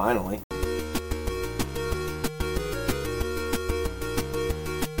 Finally.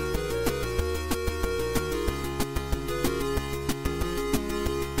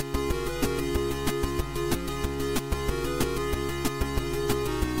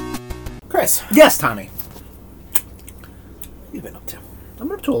 Chris. Yes, Tommy. What have you been up to? I've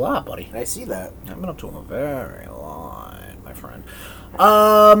been up to a lot, buddy. I see that. I've been up to a very lot, my friend.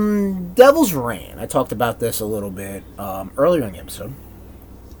 Devil's Reign. I talked about this a little bit earlier in the episode.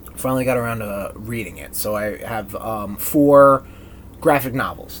 Finally got around to reading it. So I have 4 graphic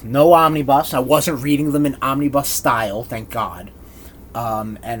novels. No omnibus. I wasn't reading them in omnibus style, thank God.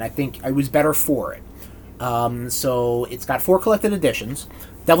 And I think I was better for it. So it's got 4 collected editions.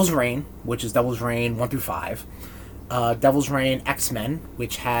 Devil's Reign, which is Devil's Reign 1 through 5. Devil's Reign X-Men,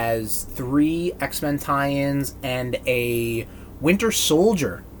 which has 3 X-Men tie-ins and a Winter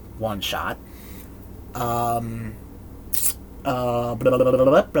Soldier one-shot. A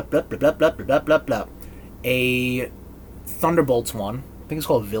Thunderbolts one. I think it's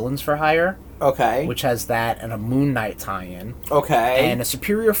called Villains for Hire. Okay. Which has that and a Moon Knight tie-in. Okay. And a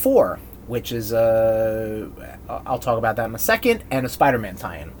Superior 4, which is I'll talk about that in a second, and a Spider-Man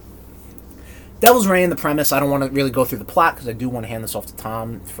tie-in. Devil's Reign, the premise, I don't want to really go through the plot, because I do want to hand this off to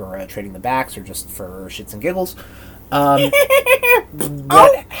Tom for trading the backs, or just for shits and giggles.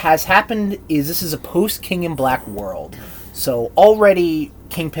 What has happened is this is a post-King in Black world. So already,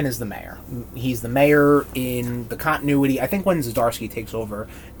 Kingpin is the mayor. He's the mayor in the continuity. I think when Zdarsky takes over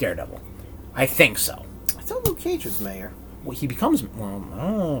Daredevil. I think so. I thought Luke Cage was mayor. Well, he becomes...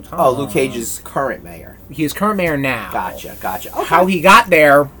 Well, Luke Cage's current mayor. He is current mayor now. Gotcha. Okay. How he got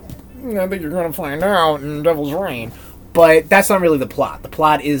there, I think you're going to find out in Devil's Reign. But that's not really the plot. The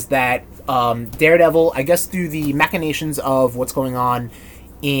plot is that Daredevil, I guess through the machinations of what's going on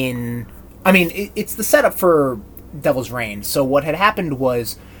in... I mean, it's the setup for Devil's Reign. So what had happened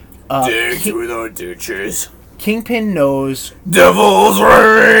was... through the ditches. Kingpin knows... Devil's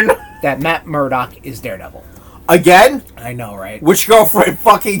Reign! That Matt Murdock is Daredevil. Again? I know, right? Which girlfriend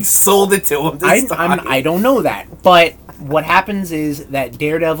fucking sold it to him this time? I don't know that. But what happens is that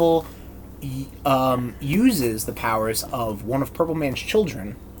Daredevil uses the powers of one of Purple Man's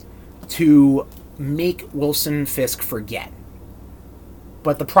children to make Wilson Fisk forget.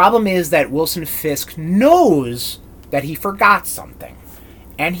 But the problem is that Wilson Fisk knows that he forgot something.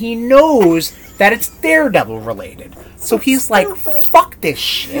 And he knows that it's Daredevil related. So he's like, fuck this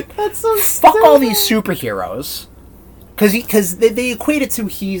shit. That's so fuck stupid. all these superheroes. Because they equate it to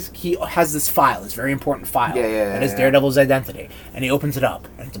he has this file, this very important file. That is Daredevil's identity. And he opens it up,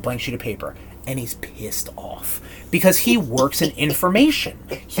 and it's a blank sheet of paper. And he's pissed off. Because he works in information.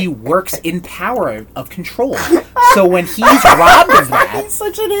 He works in power of control. So when he's robbed of that... He's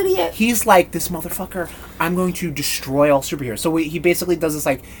such an idiot. He's like, this motherfucker, I'm going to destroy all superheroes. So he basically does this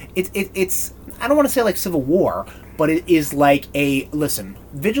like... It's I don't want to say like Civil War, but it is like a... Listen,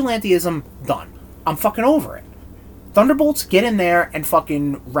 vigilanteism, done. I'm fucking over it. Thunderbolts, get in there and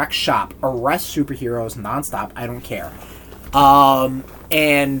fucking wreck shop. Arrest superheroes nonstop. I don't care.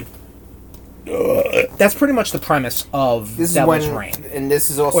 And... that's pretty much the premise of Devil's Reign. And this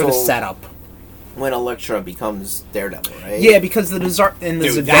is also... Or the setup. When Elektra becomes Daredevil, right? Yeah, because the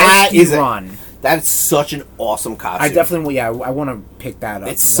Zdarsky run... That's such an awesome costume. I definitely... Yeah, I want to pick that up.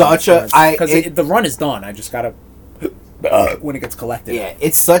 It's such a... Because the run is done. I just gotta... when it gets collected. Yeah,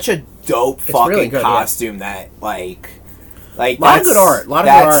 it's such a dope fucking really good, costume that, like a lot of good art. A lot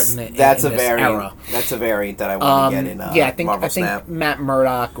of good art in this era. That's a variant that I want to get in Marvel Snap. Matt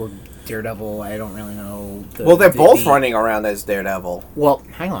Murdock or Daredevil, I don't really know. They're both running around as Daredevil. Well,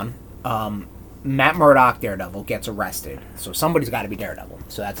 hang on. Matt Murdock, Daredevil, gets arrested. So somebody's got to be Daredevil.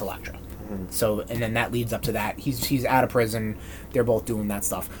 So that's Elektra. Mm-hmm. So, and then that leads up to that. He's out of prison. They're both doing that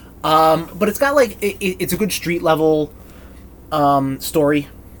stuff. But it's got, like, it's a good street level story,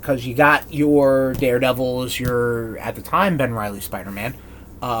 because you got your Daredevils, your, at the time, Ben Reilly Spider-Man.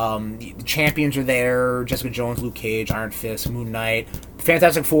 The champions are there: Jessica Jones, Luke Cage, Iron Fist, Moon Knight. The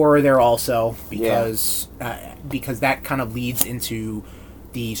Fantastic Four are there also, because that kind of leads into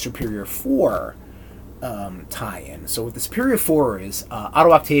the Superior Four tie-in. So what the Superior Four is,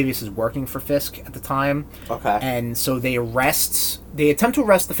 Otto Octavius is working for Fisk at the time. Okay. And so they attempt to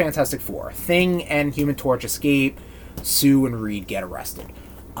arrest the Fantastic Four. Thing and Human Torch escape. Sue and Reed get arrested.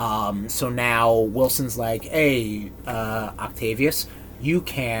 So now Wilson's like, hey, Octavius, you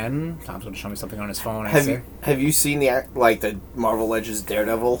can... Tom's going to show me something on his phone. Have you seen the Marvel Legends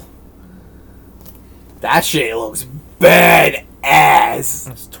Daredevil? That shit looks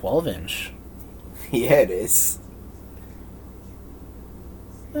badass. It's 12-inch. Yeah, it is.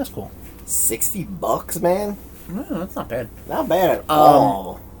 That's cool. $60, man. No, that's not bad. Not bad at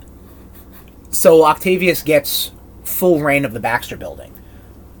all. So Octavius gets full reign of the Baxter Building.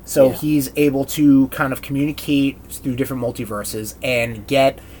 So he's able to kind of communicate through different multiverses and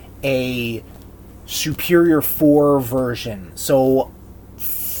get a Superior Four version. So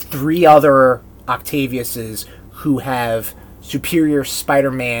 3 other Octaviuses who have Superior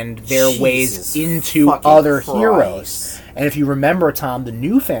Spider-Man their ways into other heroes. And if you remember, Tom, the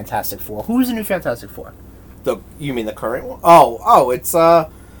new Fantastic Four, who's the new Fantastic Four? You mean the current one? Oh, it's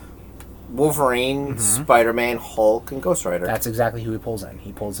Wolverine, Spider-Man, Hulk, and Ghost Rider. That's exactly who he pulls in.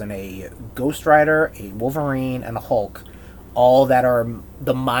 He pulls in a Ghost Rider, a Wolverine, and a Hulk, all that are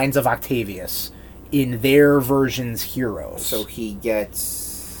the minds of Octavius in their version's heroes. So he gets...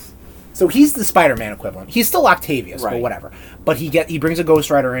 So he's the Spider-Man equivalent. He's still Octavius, right, but whatever. But he brings a Ghost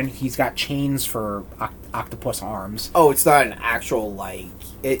Rider in. He's got chains for octopus arms. Oh, it's not an actual,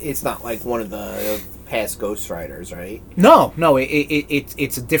 it's not like one of the past Ghost Riders, right? No,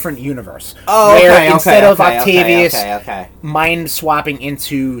 it's a different universe. Oh, okay, instead of Octavius okay. mind swapping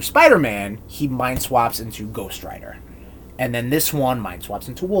into Spider-Man, he mind swaps into Ghost Rider. And then this one mind swaps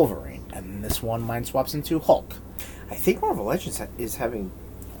into Wolverine. And this one mind swaps into Hulk. I think Marvel Legends is having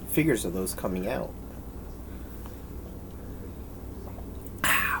figures of those coming out.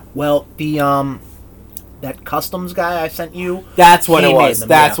 Well, the that customs guy I sent you. That's what it was.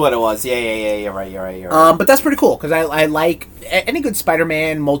 What it was. Yeah. You're right. But that's pretty cool because I like any good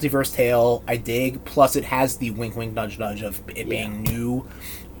Spider-Man multiverse tale. I dig. Plus, it has the wink, wink, nudge, nudge of it being new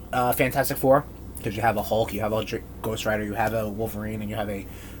Fantastic Four, because you have a Hulk, you have a Ghost Rider, you have a Wolverine, and you have a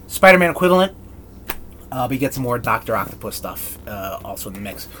Spider-Man equivalent. But you get some more Dr. Octopus stuff also in the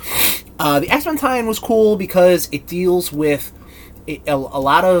mix. The X-Men tie-in was cool because it deals with a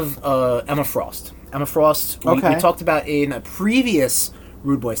lot of Emma Frost. Emma Frost, we talked about in a previous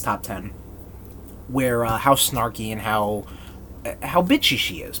Rude Boys Top 10, where how snarky and how bitchy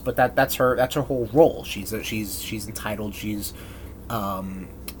she is. But that's her whole role. She's entitled. She's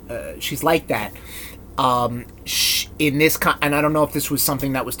like that. In this and I don't know if this was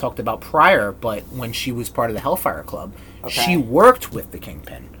something that was talked about prior, but when she was part of the Hellfire Club, she worked with the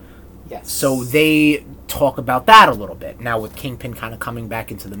Kingpin. Yes. So they talk about that a little bit. Now with Kingpin kind of coming back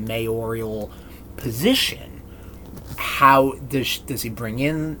into the mayoral position, how does he bring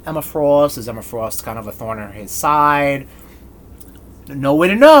in Emma Frost? Is Emma Frost kind of a thorn on his side? No way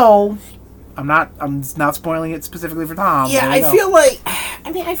to know. I'm not spoiling it specifically for Tom. Yeah, I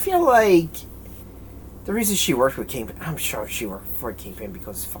feel like the reason she worked with Kingpin, I'm sure she worked for Kingpin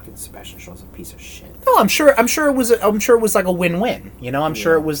because fucking Sebastian Shaw's a piece of shit. No, I'm sure it was like a win-win. You know, I'm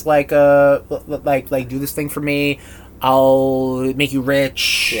sure it was like like do this thing for me, I'll make you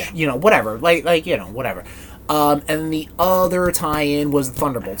rich. Yeah. You know, whatever. Like you know, whatever. And the other tie-in was the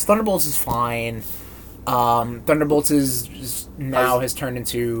Thunderbolts. Thunderbolts is fine. Thunderbolts has turned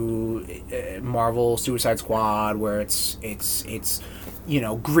into Marvel Suicide Squad, where it's you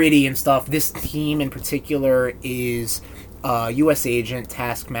know, gritty and stuff. This team in particular is U.S. Agent,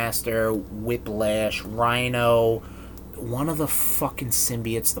 Taskmaster, Whiplash, Rhino, one of the fucking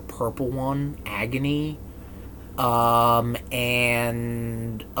symbiotes, the purple one, Agony, and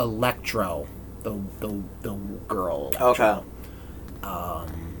Electro, the girl. Electro.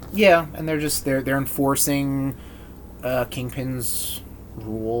 Okay. Yeah, and they're enforcing Kingpin's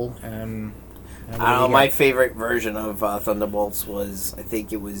rule, and I don't know. My favorite version of Thunderbolts was, I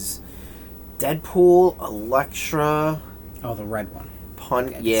think it was Deadpool, Elektra. Oh, the red one.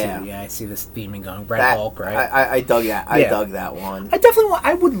 I see this theming going. Red Hulk, right? I dug that. I dug that one.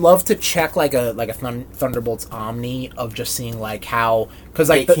 I would love to check like a Thunderbolts Omni of just seeing like how, because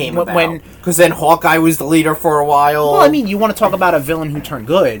like because then Hawkeye was the leader for a while. Well, I mean, you want to talk about a villain who turned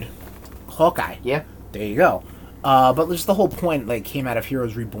good, Hawkeye. Yeah, there you go. But just the whole point like came out of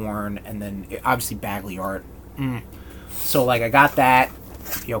Heroes Reborn, and then obviously Bagley art. So, like, I got that.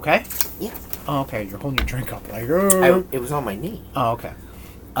 You okay? Yeah. Oh, okay. You're holding your drink up. Like, oh. It was on my knee. Oh, okay.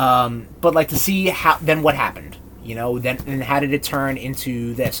 But, like, to see then what happened. You know, then and how did it turn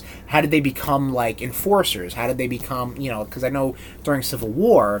into this? How did they become like enforcers? How did they become, you know? Because I know during Civil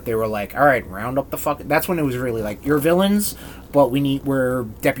War they were like, all right, round up the fuck. That's when it was really like, you're villains, but we're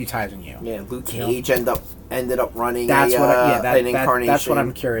deputizing you. Yeah, Luke Cage ended up running. That's an incarnation. That's what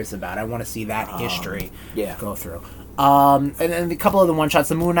I'm curious about. I want to see that history go through. And a couple of the one shots.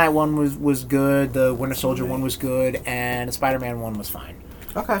 The Moon Knight one was good. The Winter Soldier one was good, and the Spider-Man one was fine.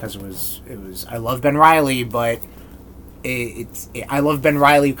 Okay. Because it was. I love Ben Reilly, but I love Ben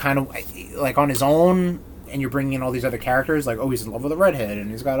Reilly kind of like on his own, and you're bringing in all these other characters. Like, oh, he's in love with a redhead,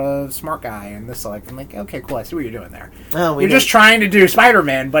 and he's got a smart guy, and this. Like, I'm like, okay, cool. I see what you're doing there. Oh, you're just trying to do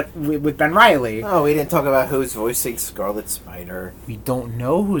Spider-Man, but with Ben Reilly. Oh, we didn't talk about who's voicing Scarlet Spider. We don't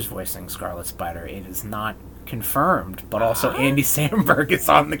know who's voicing Scarlet Spider. It is not confirmed, but also Andy Samberg is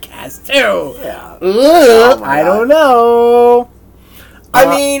on the cast too. Yeah. I don't know. I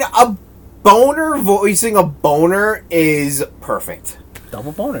mean, a boner voicing a boner is perfect.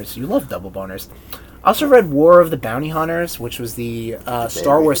 Double boners. You love double boners. I also read War of the Bounty Hunters, which was the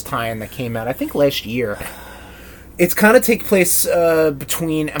Star Wars tie-in that came out, I think, last year. It's kind of take place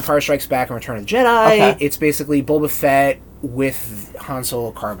between Empire Strikes Back and Return of the Jedi. Okay. It's basically Boba Fett with Han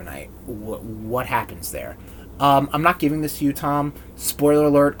Solo Carbonite. What happens there? I'm not giving this to you, Tom. Spoiler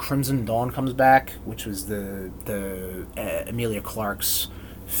alert, Crimson Dawn comes back, which was the Emilia Clarke's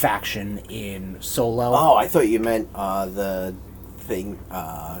faction in Solo. Oh, I thought you meant the thing,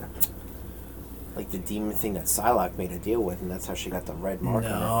 like the demon thing that Psylocke made a deal with, and that's how she got the red mark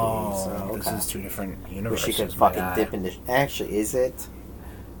on her face. So, this is two different universes. Where she could fucking dip into... Actually, is it?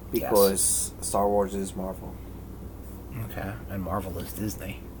 Because Star Wars is Marvel. Okay, and Marvel is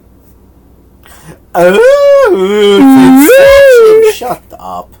Disney. Oh, shut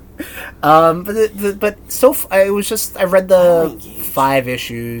up. But I was just, I read the 5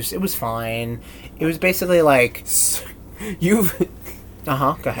 issues. It was fine. It was basically like go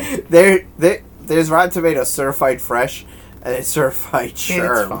ahead. There's Rotten Tomatoes certified fresh and it's certified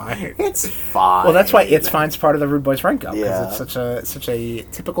sure. It's fine. Well, that's why It's Fine's part of the Rude Boys Rank Up, because it's such a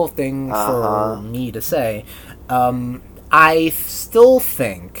typical thing for me to say. I still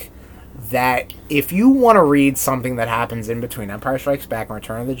think that if you want to read something that happens in between Empire Strikes Back and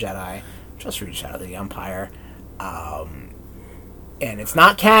Return of the Jedi, just read Shadow of the Empire. And it's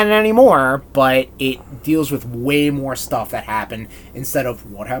not canon anymore, but it deals with way more stuff that happened instead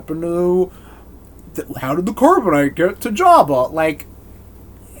of what happened to... how did the Carbonite get to Jabba? Like,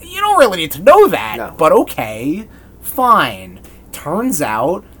 you don't really need to know that, but okay, fine. Turns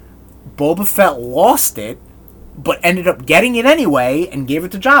out, Boba Fett lost it, but ended up getting it anyway and gave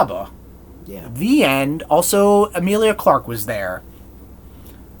it to Jabba. Yeah. The end. Also, Emilia Clarke was there.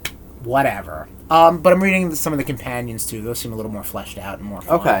 Whatever. But I'm reading some of the companions, too. Those seem a little more fleshed out and more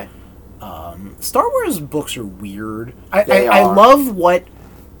fun. Okay. Star Wars books are weird. I love what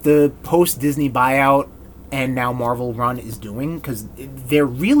the post-Disney buyout and now Marvel run is doing, because they're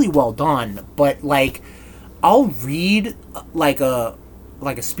really well done. But, like, I'll read, like a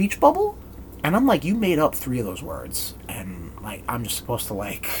speech bubble, and I'm like, you made up 3 of those words. And, like, I'm just supposed to,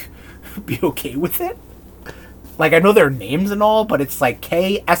 like... be okay with it. Like, I know their names and all, but it's like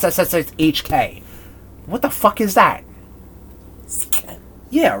KSSSHK. What the fuck is that?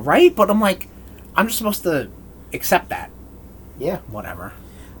 Yeah, right? But I'm like, I'm just supposed to accept that. Yeah. Whatever.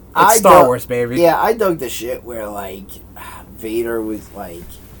 It's Star Wars, baby. Yeah, I dug the shit where, like, Vader was like...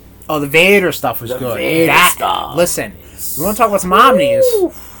 Oh, the Vader stuff was good. Vader stuff. Listen, we want to talk about some omnis.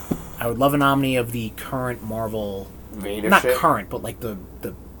 I would love an omni of the current Marvel... Vader not shit? Current, but like the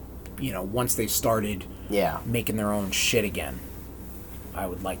you know, once they started making their own shit again. I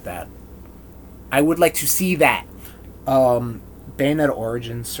would like that. I would like to see that. Bayonetta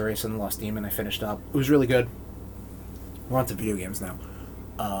Origins, Sirius and the Lost Demon, I finished up. It was really good. We're on to video games now.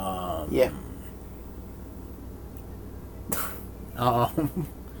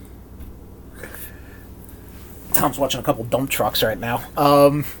 Tom's watching a couple dump trucks right now.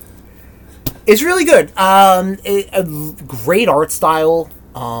 It's really good. A great art style.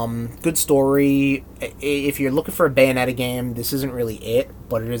 Good story. If you're looking for a Bayonetta game, this isn't really it,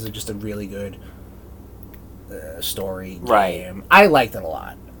 but it is just a really good story game. Right. I liked it a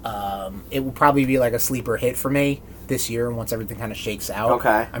lot. It will probably be like a sleeper hit for me this year once everything kind of shakes out.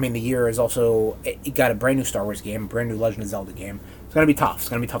 Okay. I mean, the year is also... It got a brand new Star Wars game, brand new Legend of Zelda game. It's going to be tough. It's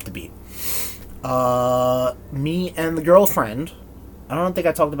going to be tough to beat. Me and the girlfriend... I don't think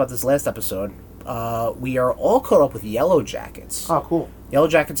I talked about this last episode. We are all caught up with Yellow Jackets. Oh, cool. Yellow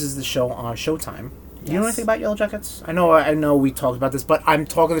Jackets is the show on Showtime. Do you know anything about Yellow Jackets? I know we talked about this, but I'm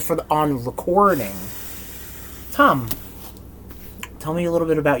talking on recording. Tom, tell me a little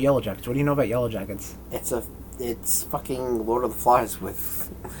bit about Yellow Jackets. What do you know about Yellow Jackets? It's fucking Lord of the Flies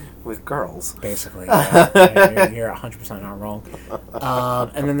with girls. Basically, yeah. you're 100% not wrong.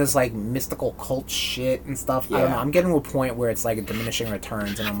 And then there's like mystical cult shit and stuff. Yeah. I don't know. I'm getting to a point where it's like a diminishing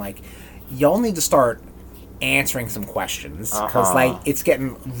returns, and I'm like, y'all need to start answering some questions because like it's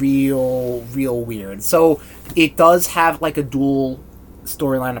getting real weird. So it does have like a dual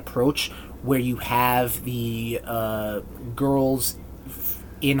storyline approach where you have the girls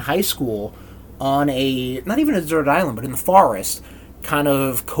in high school on not even a deserted island, but in the forest, kind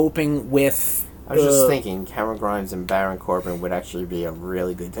of coping with... I was just thinking, Cameron Grimes and Baron Corbin would actually be a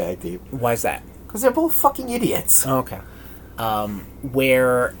really good tag team. Why is that? Because they're both fucking idiots. Okay.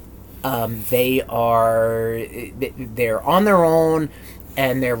 Where they're on their own,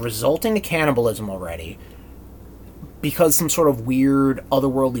 and they're resulting to cannibalism already, because some sort of weird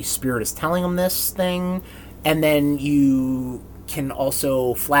otherworldly spirit is telling them this thing, and then you can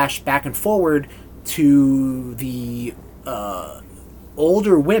also flash back and forward to the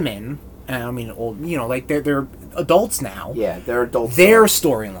older women. And I mean, old, like they're adults now. Yeah, they're adults. Their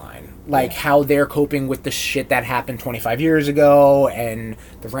storyline, like how they're coping with the shit that happened 25 years ago, and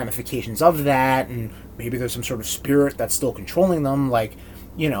the ramifications of that, and maybe there's some sort of spirit that's still controlling them. Like,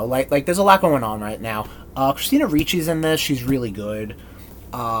 like there's a lot going on right now. Christina Ricci's in this; she's really good.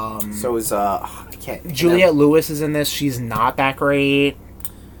 So is Juliette Lewis is in this. She's not that great.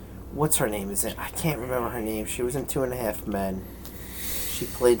 What's her name? I can't remember her name. She was in 2.5 Men. She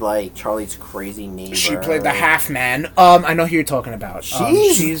played like Charlie's crazy neighbor. She played the half man. I know who you're talking about.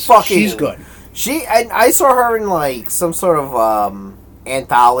 She's good. I saw her in like some sort of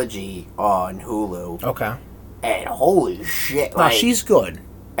anthology on Hulu. Okay. And holy shit! No, she's good.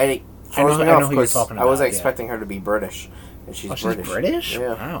 And it I know who you're talking about. I wasn't expecting her to be British, and she's British. She's British?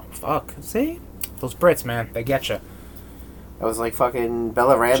 Yeah. Wow. Fuck. See, those Brits, man, they get you. I was like fucking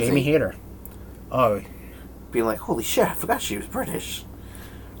Bella Ramsey. Jamie Hayter. Oh. Being like, holy shit! I forgot she was British.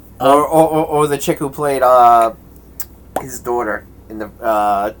 Or the chick who played his daughter in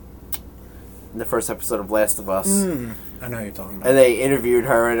the first episode of Last of Us. I know who you're talking about. And they interviewed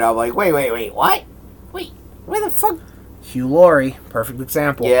her, and I'm like, wait, what? Wait, where the fuck? Hugh Laurie, perfect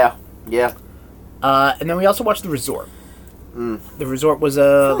example. Yeah. And then we also watched The Resort. The Resort was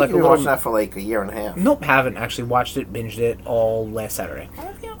I like a you little... watched that for like a year and a half. Nope, haven't actually watched it, binged it all last Saturday.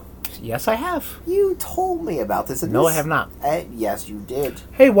 Have you? Yes, I have. You told me about this. No, I have not. Yes, you did.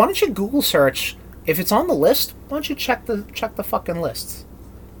 Hey, why don't you Google search if it's on the list? Why don't you check the fucking lists?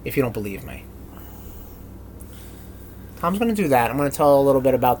 If you don't believe me, Tom's going to do that. I'm going to tell a little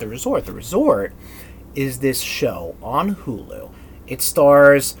bit about The Resort. The Resort is this show on Hulu. It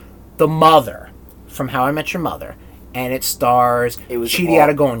stars the mother from How I Met Your Mother, and it stars Chidi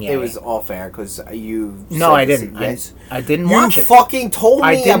Aragonye. It was all fair because you. No, I didn't. I didn't watch it. You fucking told me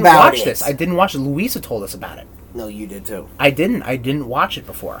about it. I didn't watch this. I didn't watch it. Louisa told us about it. No, you did too. I didn't watch it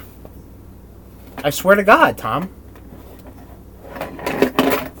before. I swear to God, Tom.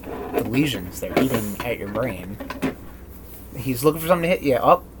 The lesions, they're eating at your brain. He's looking for something to hit you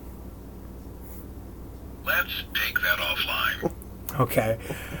up. Let's take that offline. Okay.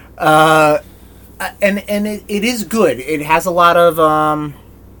 And it is good. It has a lot of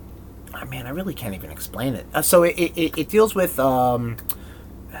man, I really can't even explain it. So it deals with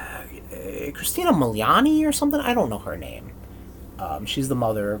Christina Miliani or something. I don't know her name. She's the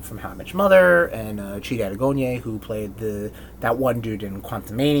mother from How I Met Your Mother, and Chidi Aragonye, who played that one dude in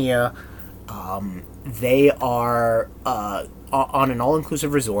Quantumania. They are on an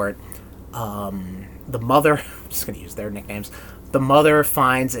all-inclusive resort. The mother, I'm just going to use their nicknames. The mother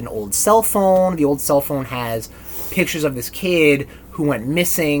finds an old cell phone. The old cell phone has pictures of this kid who went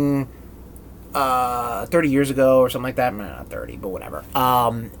missing 30 years ago or something like that. Not 30, but whatever.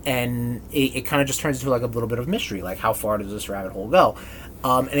 And it kind of just turns into like a little bit of mystery. Like, how far does this rabbit hole go?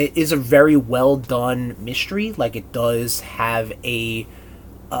 And it is a very well done mystery. Like, it does have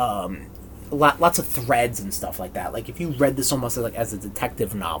lots of threads and stuff like that. Like, if you read this almost like as a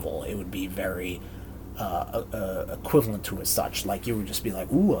detective novel, it would be very equivalent to as such. Like, you would just be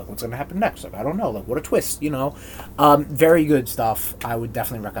like, ooh, what's going to happen next? Like, I don't know. Like, what a twist, Very good stuff. I would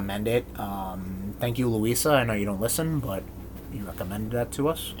definitely recommend it. Thank you, Louisa. I know you don't listen, but you recommended that to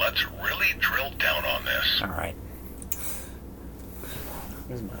us. Let's really drill down on this. All right.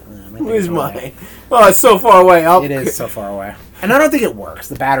 Where's mine? Oh, it's so far away. It is so far away. And I don't think it works.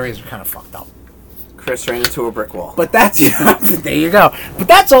 The batteries are kind of fucked up. Chris ran into a brick wall. But that's... there you go. But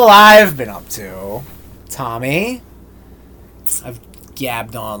that's all I've been up to. Tommy, I've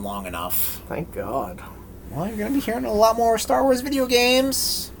gabbed on long enough. Thank God. Well, you're going to be hearing a lot more Star Wars video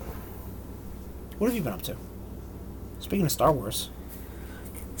games. What have you been up to? Speaking of Star Wars.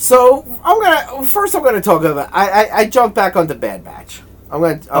 So I'm gonna talk about. I jumped back onto Bad Batch. I'm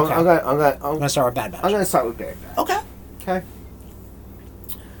gonna start with Bad Batch. I'm gonna start with Bad Batch. Okay. Okay.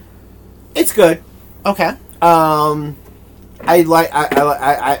 It's good. Okay. I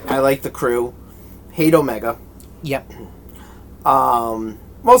like the crew. Hate Omega. Yep.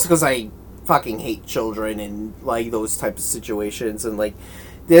 Mostly because I fucking hate children and like those types of situations, and like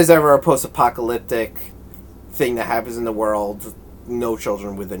there's ever a post-apocalyptic thing that happens in the world, no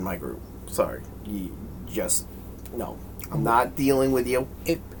children within my group. Sorry, you just no. I'm not dealing with you.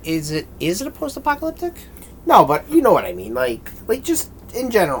 Is it a post-apocalyptic? No, but you know what I mean. Like just in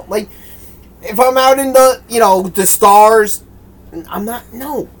general. Like if I'm out in the stars, I'm not.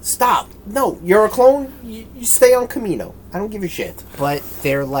 No, stop. No, you're a clone. You stay on Camino. I don't give a shit. But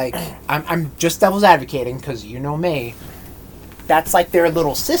they're like, I'm just devil's advocating because you know me. That's like their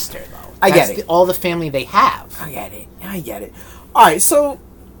little sister, though. I get it. All the family they have. I get it. All right, so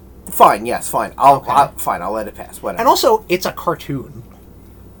fine. Yes, fine. I'll let it pass. Whatever. And also, it's a cartoon.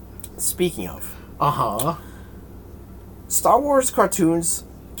 Speaking of, Star Wars cartoons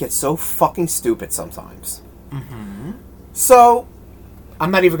get so fucking stupid sometimes. Mm-hmm. So,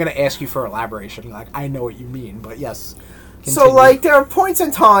 I'm not even going to ask you for elaboration. Like, I know what you mean, but yes. Continue. So, like, there are points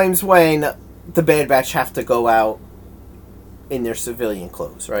and times when the Bad Batch have to go out in their civilian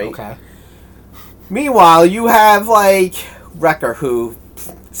clothes, right? Okay. Meanwhile, you have, like, Wrecker, who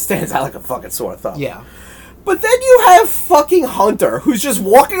stands out like a fucking sore thumb. Yeah. But then you have fucking Hunter, who's just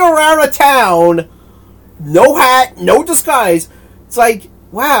walking around a town, no hat, no disguise. It's like,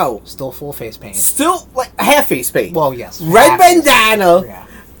 wow. Still full face paint. Still, like, half face paint. Well, yes. Red bandana. Yeah.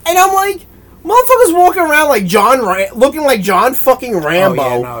 And I'm like, motherfuckers walking around like looking like John fucking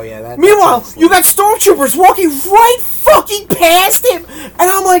Rambo. Oh, yeah, Meanwhile, you got stormtroopers walking right fucking past him. And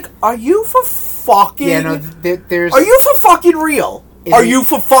I'm like, are you for fucking... Yeah, no, there's... Are you for fucking real? Are you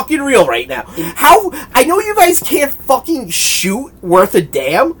for fucking real right now? How... I know you guys can't fucking shoot worth a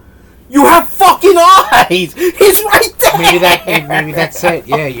damn. You have fucking eyes! It's right there! Maybe that's it,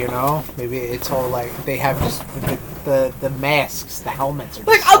 yeah, you know? Maybe it's all like, they have just the masks, the helmets. Are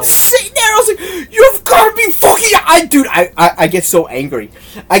like, I'm sitting there, I was like, you've got to be fucking... I get so angry.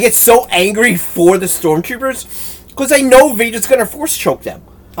 I get so angry for the stormtroopers, because I know Vader's gonna force choke them.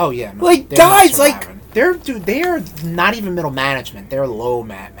 Oh, yeah. No, like, guys, like... They're not even middle management. They're low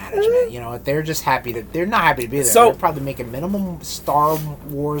management. You know, they're just they're not happy to be there. So, they're probably making minimum Star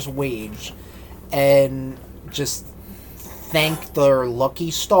Wars wage and just thank their lucky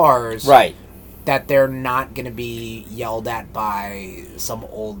stars. Right. That they're not going to be yelled at by some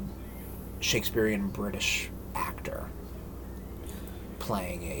old Shakespearean British actor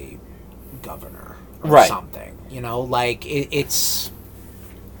playing a governor or something. You know, like, it's...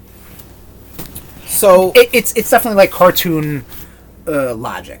 So it's definitely like cartoon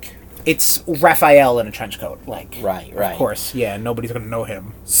logic. It's Raphael in a trench coat, like right. Of course, yeah. Nobody's gonna know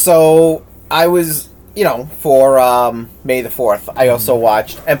him. So I was, for May the 4th, I also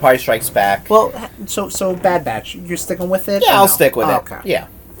watched Empire Strikes Back. Well, so Bad Batch, you're sticking with it? Yeah, I'll stick with it. Okay. Yeah,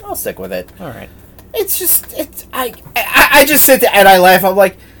 I'll stick with it. All right. It's just I just sit there and I laugh. I'm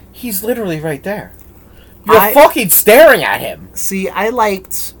like, he's literally right there. You're fucking staring at him. See, I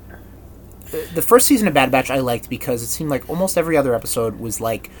liked. The first season of Bad Batch I liked because it seemed like almost every other episode was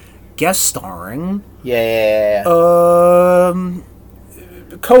like guest starring. Yeah.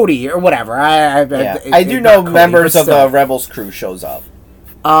 Cody or whatever. I do know Cody, members of the Rebels crew shows up.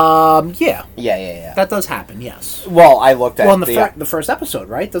 Yeah. Yeah. That does happen. Yes. Well, I looked at the first episode,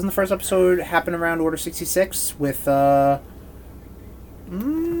 right? Doesn't the first episode happen around Order 66 with how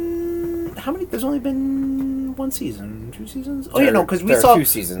many? There's only been one season, 2 seasons. Oh yeah, no, because we saw 2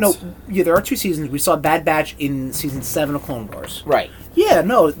 seasons. No, yeah, there are 2 seasons. We saw Bad Batch in season 7 of Clone Wars. Right. Yeah,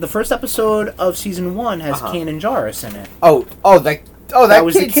 no, the first episode of season 1 has Kanan Jarrus in it. That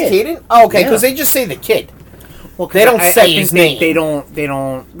was kid's the kid. Kanan? Oh, okay, because they just say the kid. Well, they don't say his name. They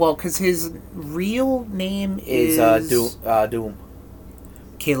don't. Well, because his real name is Doom.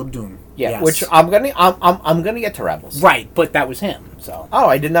 Caleb Doom. Yeah, yes. which I'm gonna get to Rebels. Right, but that was him. So. Oh,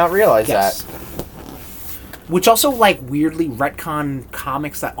 I did not realize that. Which also, like, weirdly retcon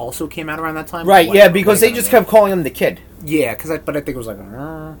comics that also came out around that time. Right, yeah, because they just kept calling him the kid. Yeah, but I think it was like,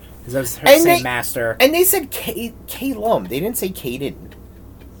 because that was her same master. And they said Calum. They didn't say Caden.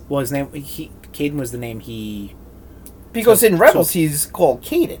 Well, his name, Caden was the name he... Because in Rebels, he's called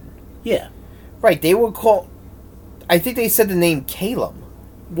Caden. Yeah. Right, they would call... I think they said the name Calum.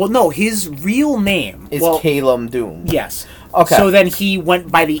 Well, no, his real name is well, Calum Doom. Yes. Okay. So then he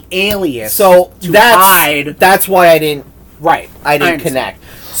went by the alias. So to hide. that's why I didn't Right. connect.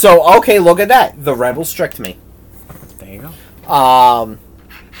 So okay, look at that. The rebels tricked me. There you go.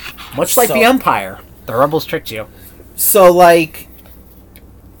 Much Like the Empire, the rebels tricked you. So like,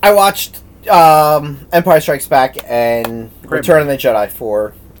 I watched Empire Strikes Back and Great Return of the Jedi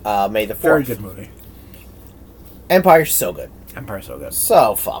for May the 4th. Very good movie. Empire's so good. Empire's so good.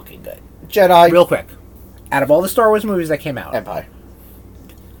 So fucking good. Jedi. Real quick, out of all the Star Wars movies that came out, Empire.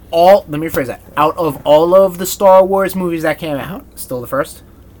 let me rephrase that. Out of all of the Star Wars movies that came out, still the first?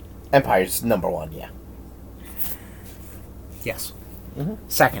 Empire's number 1, yeah. Yes.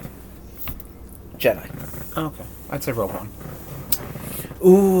 Second. Jedi. Okay. I'd say Rogue One.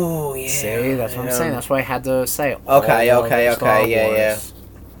 Ooh, yeah. See, that's what I'm saying. That's why I had to say it. Okay, All of okay, the Star okay, yeah, Wars.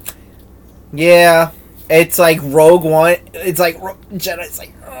 Yeah. It's like Rogue One. It's like Jedi's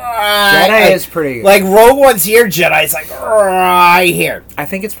like. Jedi is pretty good. Like Rogue One's here, Jedi's like right here. I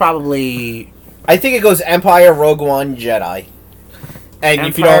think it's probably I think it goes Empire, Rogue One, Jedi, and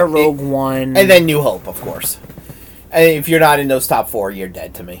if you Empire, don't, Rogue One, and then New Hope, of course. And if you're not in those top 4, you're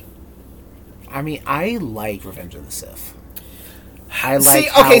dead to me. I mean, I like Revenge of the Sith. I like. See,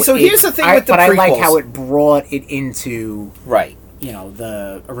 okay, how so here's the thing with the but prequels. I like how it brought it into Right.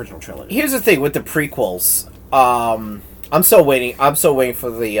 The original trilogy. Here's the thing with the prequels. I'm still waiting. I'm still waiting for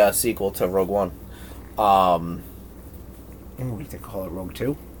the sequel to Rogue One. We could call it Rogue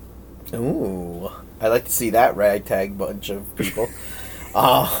 2. Ooh, I like to see that ragtag bunch of people.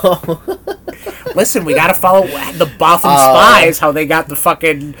 Listen, we gotta follow the Botham spies. How they got the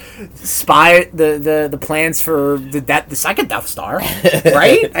fucking spy, the plans for the second Death Star,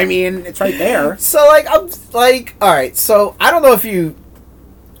 right? I mean, it's right there. So like, I'm like, all right. So I don't know if you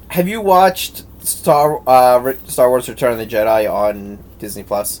have you watched Star Wars: Return of the Jedi on Disney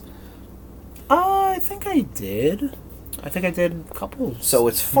Plus. I think I did. I think I did a couple. So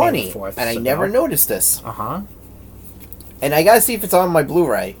it's funny, and I never noticed this. Uh-huh. And I gotta see if it's on my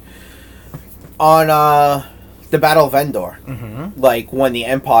Blu-ray. On the Battle of Endor, like when the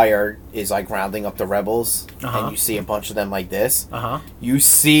Empire is like rounding up the rebels, and you see a bunch of them like this. You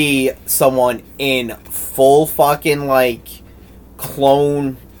see someone in full fucking like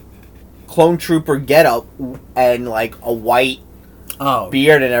clone trooper getup and like a white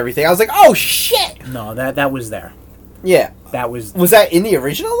beard and everything. I was like, oh shit! No, that was there. Yeah, that was. Was that in the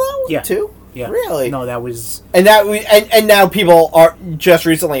original though? Yeah. Too. Yeah. Really? No, that was. And and now people are just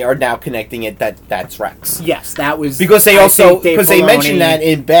recently are now connecting it that's Rex. Yes, that was because they they mentioned that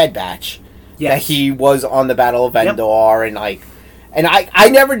in Bad Batch that he was on the Battle of Endor and I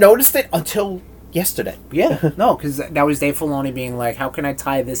never noticed it until yesterday. Yeah, no, because that was Dave Filoni being like, how can I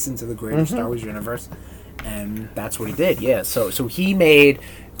tie this into the greater Star Wars universe? And that's what he did. Yeah, so he made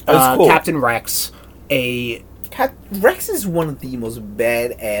cool. Captain Rex a. Rex is one of the most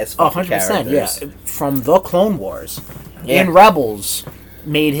badass fucking 100%, characters. Yeah. From the Clone Wars. In Rebels,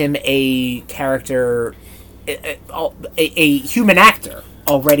 made him a character, a human actor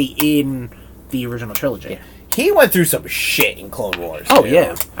already in the original trilogy. Yeah. He went through some shit in Clone Wars. Oh,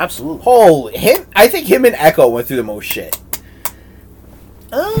 yeah. Absolutely. I think him and Echo went through the most shit.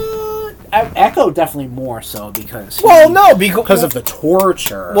 Echo definitely more so because... because of the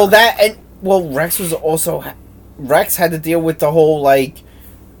torture. Rex had to deal with the whole, like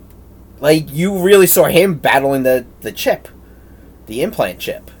you really saw him battling the chip. The implant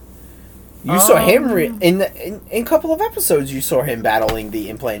chip. You saw him, in a couple of episodes, you saw him battling the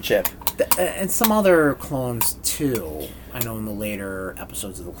implant chip. And some other clones, too. I know in the later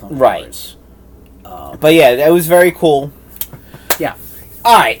episodes of the Clone Right. Wars. But yeah, that was very cool. Yeah.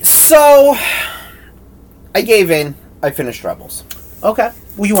 Alright, so... I gave in. I finished Rebels. Okay.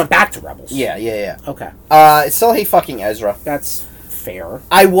 Well, you went back to Rebels. Yeah. Okay. Still hate fucking Ezra. That's fair.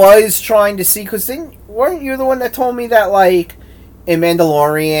 I was trying to see, because weren't you the one that told me that, like, in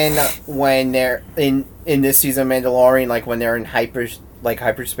Mandalorian, when they're, in this season of Mandalorian, like, when they're in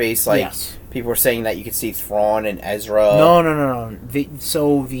hyperspace, like, yes. People were saying that you could see Thrawn and Ezra. No.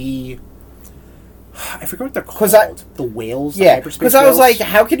 I forget what they're called. The whales? Yeah, because I was like,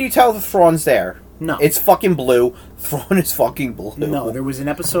 how can you tell the Thrawn's there? No. It's fucking blue. Thrawn is fucking blue. No, there was an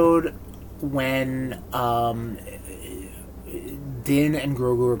episode when Din and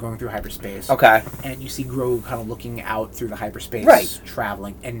Grogu were going through hyperspace. Okay. And you see Grogu kind of looking out through the hyperspace, right,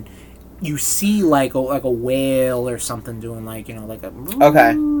 traveling, and you see like a whale or something doing like like a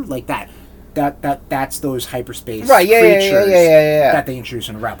like that. That's those hyperspace creatures that they introduced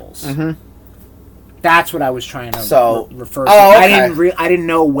in Rebels. Mm-hmm. That's what I was trying to refer to. Okay. I didn't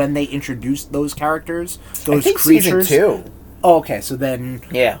know when they introduced those characters, those creatures. Season 2. Oh, okay, so then...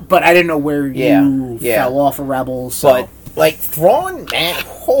 Yeah. But I didn't know where you Yeah. fell off of Rebels, so... But, like, Thrawn, man,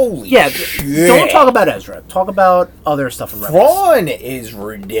 holy Yeah, shit. don't talk about Ezra. Talk about other stuff of Rebels. Thrawn is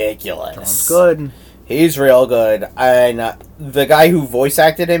ridiculous. Thrawn's good. He's real good. And the guy who voice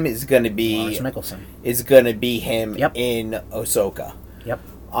acted him is going to be... Lars Mikkelsen. Is going to be him Yep. in Ahsoka. Yep.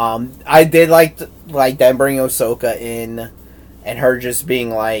 I did like them bringing Ahsoka in, and her just being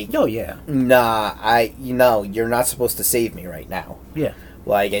like, Oh, yeah. "Nah, you're not supposed to save me right now." Yeah.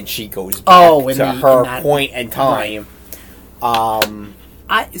 Like, and she goes back Oh, to in her that- point in time.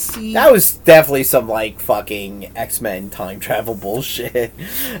 I see... That was definitely some like fucking X-Men time travel bullshit. It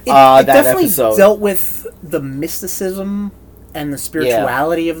That definitely episode dealt with the mysticism and the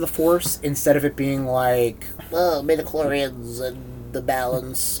spirituality of the Force instead of it being like, oh, midichlorians and the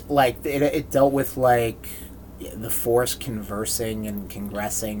balance. Like, it dealt with, like, the Force conversing and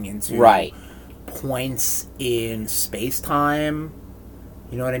congressing into right. points in space-time.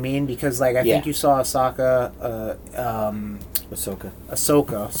 You know what I mean? Because, like, I Yeah. think you saw Ahsoka,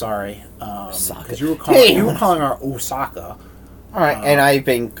 Ahsoka. sorry. Ahsoka. Because you were Hey. calling her Osaka. All right, and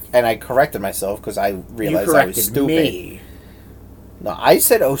I corrected myself because I You realized I corrected was stupid. me. No, I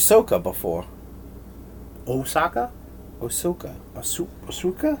said Ahsoka before. Osaka? Ahsoka.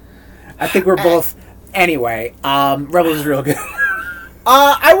 Asuka? I think we're both... Anyway, Rebels is real good.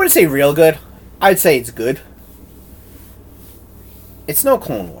 I wouldn't say real good. I'd say it's good. It's no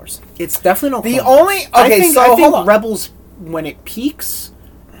Clone Wars. It's definitely no... The Clone only... Wars. I think hold on. Rebels, when it peaks,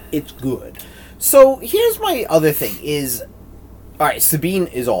 it's good. So, here's my other thing is... Alright, Sabine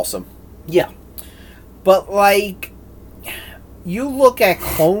is awesome. Yeah. But, like... You look at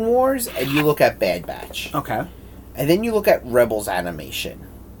Clone Wars and you look at Bad Batch. Okay. And then you look at Rebels animation.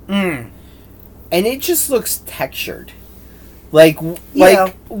 Mm. And it just looks textured. Like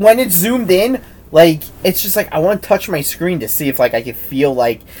Yeah. when it's zoomed in, like, it's just like, I want to touch my screen to see if, like, I can feel,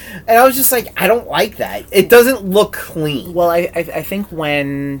 like... And I was just like, I don't like that. It doesn't look clean. Well, I think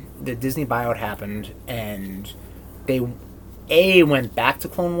when the Disney buyout happened and they went back to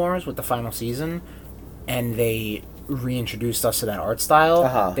Clone Wars with the final season and they reintroduced us to that art style,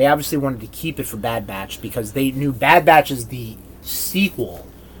 Uh-huh. they obviously wanted to keep it for Bad Batch because they knew Bad Batch is the sequel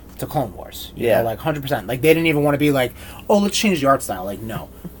to Clone Wars. You know, like 100%. Like, they didn't even want to be like, oh, let's change the art style. Like, no.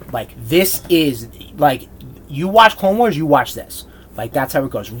 Like, this is, like, you watch Clone Wars, you watch this. Like, that's how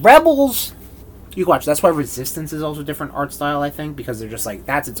it goes. Rebels, you watch. That's why Resistance is also a different art style, I think, because they're just like,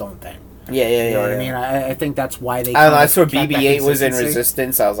 that's its own thing. Yeah, You know what I mean? I think that's why they... I don't know, I kind saw of kept that BB-8 was in consistency.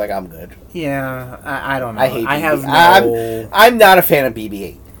 Resistance. I was like, I'm good. Yeah, I don't know. I hate BB-8. I have no... I'm not a fan of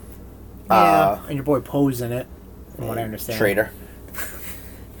BB-8. Yeah, and your boy Poe's in it, from what I understand. Traitor.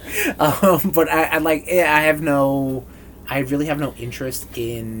 But I like... I have no... I really have no interest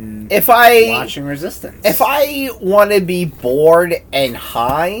in watching Resistance. If I want to be bored and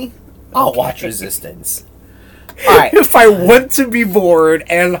high, I'll watch Resistance. Alright. If I want to be bored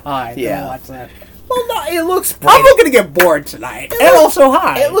and high, then I'll watch that. Well, no, it looks bright. I'm looking to get bored tonight, and also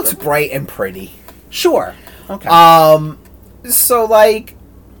high. It looks bright and pretty. Sure. Okay. So, like,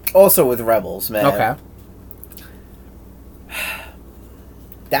 also with Rebels, man. Okay.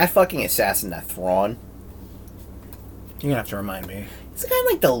 That fucking assassin, that Thrawn. You're gonna have to remind me. It's kind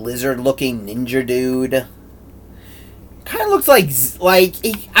of like the lizard-looking ninja dude. Kind of looks like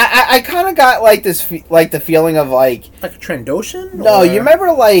I kind of got like this the feeling of like a Trandoshan? No, you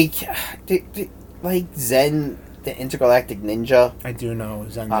remember like like Zen, the Intergalactic Ninja? I do know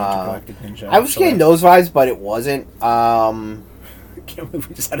Zen, the Intergalactic Ninja. I was getting those vibes, but it wasn't. I can't believe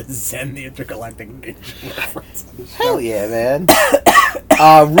we just had a Zen, the Intergalactic Ninja reference. Hell yeah, man.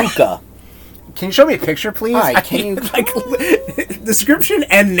 Ruka. Can you show me a picture, please? All right, I can you- like description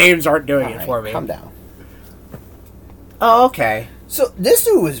and names aren't doing it for me. Calm down. Oh, okay. So this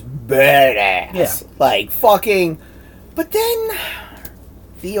dude was badass. Yeah. Like fucking. But then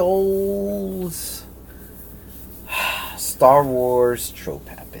the old Star Wars trope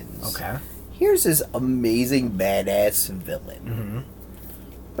happens. Okay. Here's this amazing badass villain. Mm-hmm.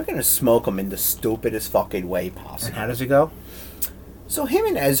 We're gonna smoke him in the stupidest fucking way And possible. how does it go? So him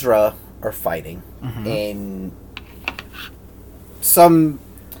and Ezra are fighting Mm-hmm. in some.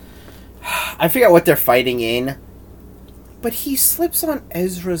 I forget what they're fighting in, but he slips on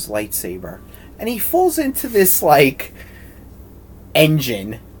Ezra's lightsaber and he falls into this like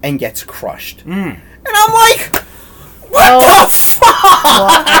engine and gets crushed. And I'm like, what the fuck? Well,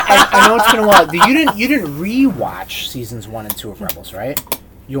 I know it's been a while. You didn't rewatch seasons 1 and 2 of Rebels, right?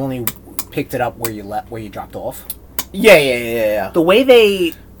 You only picked it up where you dropped off. Yeah. The way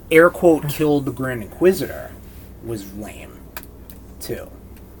they air quote killed the Grand Inquisitor was lame, too.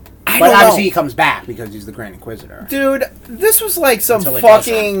 I But don't obviously know. he comes back because he's the Grand Inquisitor. Dude, this was like some Until it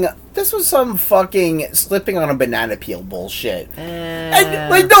doesn't. fucking. This was some fucking slipping on a banana peel bullshit. Eh. And,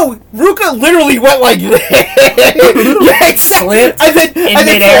 like, no, Ruka literally went like this. Yeah, exactly. Slipped and then, in and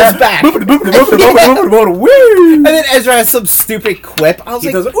then midair. falls back. Woo! And then Ezra has some stupid quip. I was He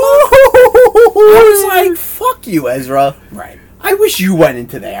like, does it. I was like, fuck you, Ezra. Right. I wish you went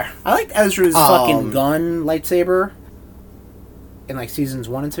into there. I liked Ezra's fucking gun lightsaber in like seasons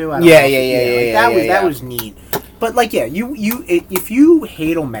 1 and 2. I don't Yeah, know if- yeah, yeah, like, yeah, that yeah, was yeah. that was neat. But like, yeah, if you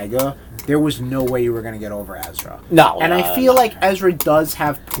hate Omega, there was no way you were gonna get over Ezra. No, and I feel like Ezra does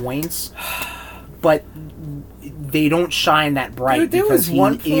have points, but they don't shine that bright Dude, there because was he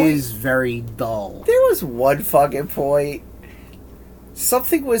one point- is very dull. there was one fucking point.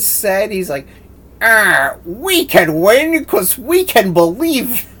 Something was said. He's like, we can win because we can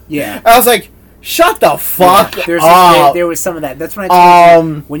believe. Yeah. I was like, shut the fuck There's up. there was some of that. That's when I told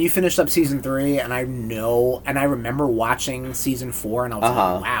you, when you finished up season 3, and I remember watching season 4, and I was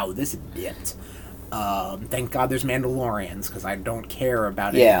like, wow, this dipped. Thank God there's Mandalorians, because I don't care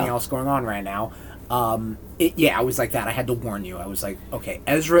about anything else going on right now. I was like that. I had to warn you. I was like, okay,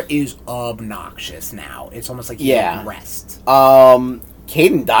 Ezra is obnoxious now. It's almost like he regressed.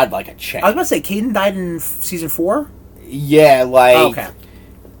 Caden died like a chick. I was about to say, Caden died in season 4? Yeah, like Okay.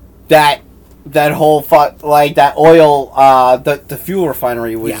 that whole like that oil, the fuel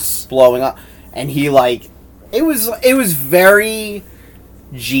refinery was blowing up, and he like it was very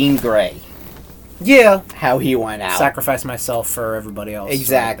Jean Grey. Yeah. How he went out. Sacrifice myself for everybody else.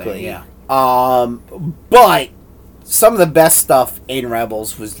 Exactly. Yeah. But some of the best stuff in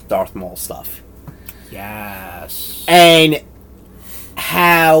Rebels was the Darth Maul stuff. Yes. And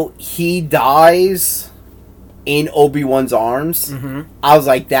how he dies in Obi-Wan's arms. Mm-hmm. I was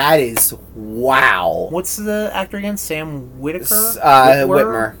like, that is wow. What's the actor again? Sam Whitaker?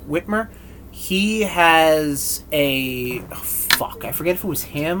 Whitmer. He has a... I forget if it was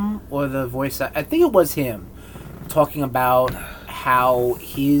him or the voice... I think it was him talking about how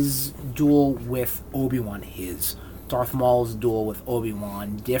his duel with Obi-Wan, Darth Maul's duel with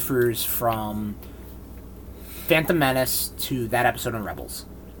Obi-Wan, differs from Phantom Menace to that episode in Rebels.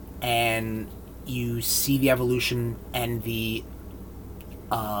 And you see the evolution and the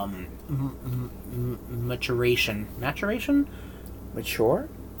maturation? Mature?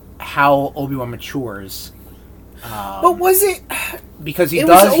 How Obi-Wan matures. But was it... Because he It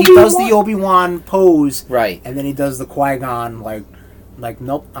does was the Obi-Wan pose, Right. and then he does the Qui-Gon like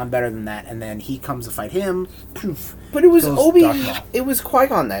nope, I'm better than that, and then he comes to fight him. Poof. But it was goes Darth Maul. It was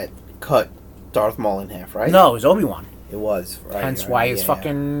Qui-Gon that cut Darth Maul in half, right? No, it was Obi-Wan. It was, right. Hence right, why his yeah.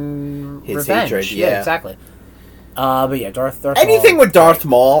 fucking His revenge. hatred, yeah, yeah. exactly. But yeah, Darth Anything Maul, with Darth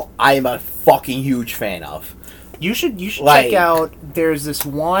Maul, I am a fucking huge fan of. You should like- check out. There's this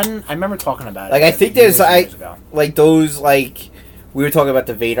one. I remember talking about it. Like, I think years there's, and years ago. like, those, like... We were talking about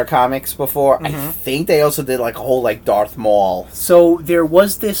the Vader comics before. I think they also did, like, a whole, like, Darth Maul. So there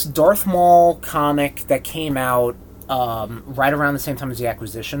was this Darth Maul comic that came out right around the same time as the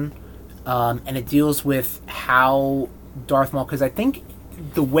Acquisition, and it deals with how Darth Maul. Because I think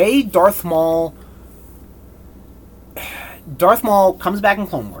the way Darth Maul comes back in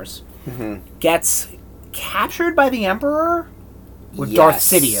Clone Wars, gets captured by the Emperor, or Darth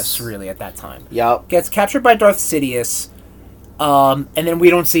Yes. Sidious, really at that time. Yup. Gets captured by Darth Sidious, and then we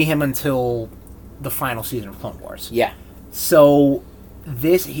don't see him until the final season of Clone Wars. Yeah. So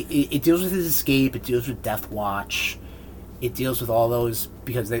it deals with his escape. It deals with Death Watch. It deals with all those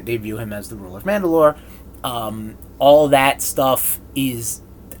because they view him as the ruler of Mandalore. All that stuff is,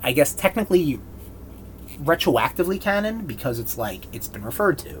 I guess, technically retroactively canon because it's like it's been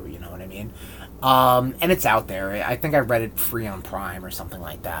referred to. You know what I mean? And it's out there. I think I read it free on Prime or something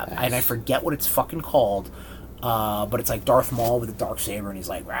like that. Nice. And I forget what it's fucking called. But it's like Darth Maul with a darksaber, and he's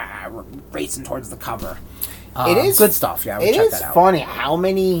like racing towards the cover. It is good stuff. Yeah, I would It check is that out. funny how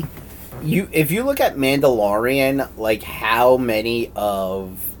many... If you look at Mandalorian, like, how many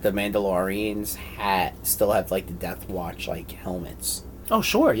of the Mandalorians still have, like, the Death Watch, like, helmets. Oh,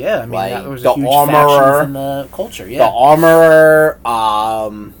 sure, yeah. I mean, Like, that was the a huge armorer, faction from the culture, The yeah. armorer,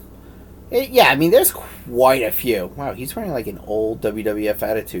 yeah, I mean, there's quite a few. Wow, he's wearing, like, an old WWF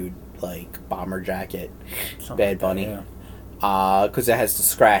Attitude, like, bomber jacket. Something Bad like that, Bunny. yeah. Because it has the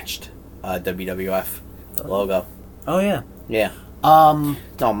scratched WWF logo. Oh, yeah. Yeah. No,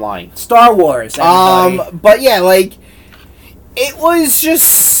 I'm lying. Star Wars, everybody. But yeah, like, it was just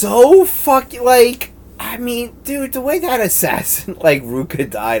so fucking, like, I mean, dude, the way that assassin, like, Ruka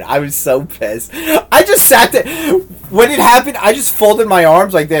died, I was so pissed. I just sat there. When it happened, I just folded my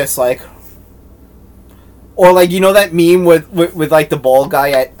arms like this, like, Or like, you know that meme with like the bald guy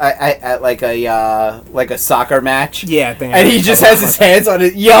at like a soccer match? Yeah, and he just has his hands on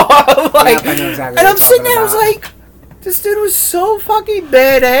it. Yo, like, I know exactly and what I'm you're sitting there, I was talking like, this dude was so fucking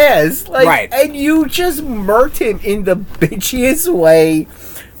badass. Like, Right. and you just murked him in the bitchiest way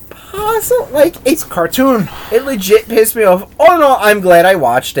possible. Like, it's cartoon. it legit pissed me off. Oh no, I'm glad I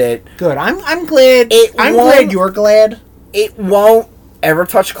watched it. Good. I'm glad. I'm won't- glad you're glad. It won't ever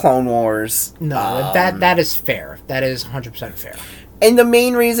touch Clone Wars. No, that is fair. That is 100% fair. And the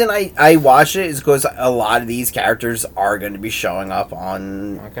main reason I watched it is because a lot of these characters are going to be showing up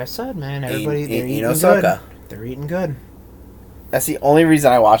on. Like I said, man, everybody they're in eating Ahsoka. good. They're eating good. That's the only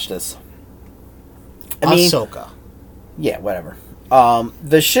reason I watched this. I mean, Ahsoka. yeah, whatever.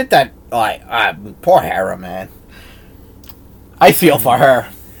 The shit that like poor Hera, man. I feel for her.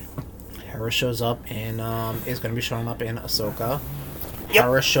 Hera shows up and is going to be showing up in Ahsoka. Yep.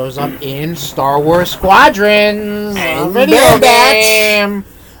 Hera shows up in Star Wars Squadrons, And a video Bad Batch. game.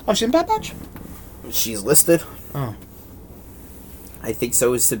 Oh, she's in Bad Batch. She's listed. Oh, I think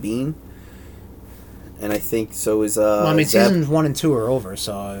so is Sabine. And I think so is well, I mean, Zeb. seasons 1 and 2 are over,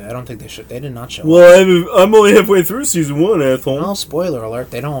 so I don't think they should. They did not show. up. Well, I'm only halfway through season 1, asshole. Well, spoiler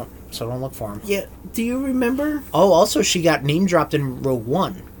alert, they don't. So don't look for them. Yeah, do you remember? Oh, also she got name dropped in Rogue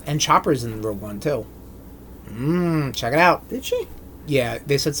One, and Chopper's in Rogue One too. Check it out. Did she? Yeah,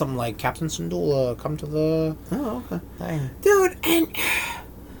 they said something like Captain Syndulla, come to the Oh, okay. thing. Dude, and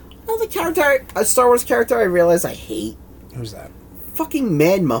another character, a Star Wars character I realize I hate. Who's that? Fucking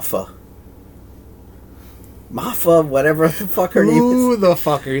Mad Muffa. Muffa, whatever the fuck her name Who is. the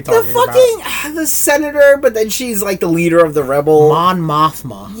fuck are you The talking fucking, the senator, but then she's like the leader of the rebel. about? Mon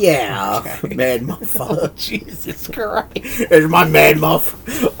Mothma. Yeah, Okay. Mad Oh, Muffa. Jesus Christ. It's my Mad Muff.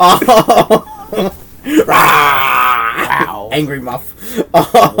 Oh. Wow. Angry Muff.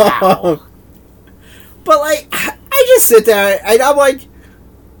 Wow. But like, I just sit there and I'm like,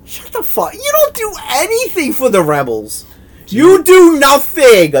 shut the fuck. You don't do anything for the rebels. You do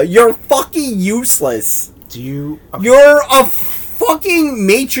nothing. You're fucking useless. Do you... Okay. You're a fucking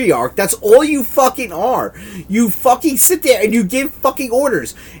matriarch. That's all you fucking are. You fucking sit there and you give fucking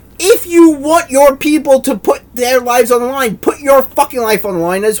orders. If you want your people to put their lives on the line, put your fucking life on the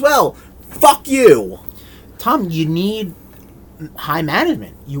line as well. Fuck you. Tom, you need high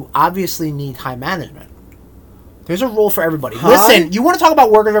management. You obviously need high management. There's a role for everybody. Huh? Listen, you want to talk about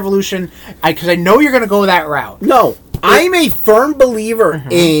workers' revolution? Because I know you're going to go that route. No, I'm a firm believer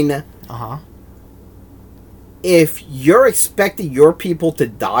in Uh-huh. if you're expecting your people to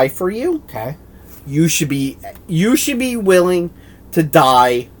die for you, Okay. you should be willing to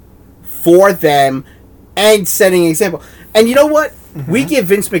die for them and setting an example. And you know what? We give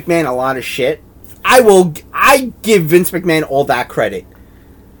Vince McMahon a lot of shit. I give Vince McMahon all that credit.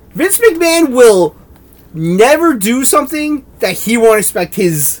 Vince McMahon will never do something that he won't expect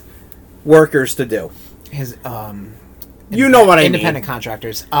his workers to do. His, You know what I mean. independent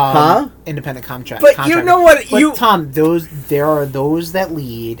contractors. Huh? Independent contract. But you know what? But Tom, there are those that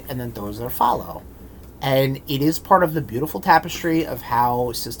lead and then those that follow. And it is part of the beautiful tapestry of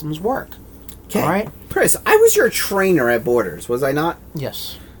how systems work. Okay. All right? Chris, I was your trainer at Borders, was I not?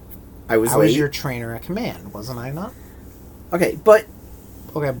 Yes. I was I late. was your trainer at command, wasn't I not? Okay, but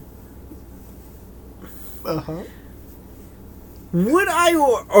Okay. Uh-huh. would I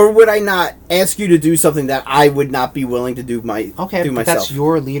or would I not ask you to do something that I would not be willing to do Okay, do but myself? that's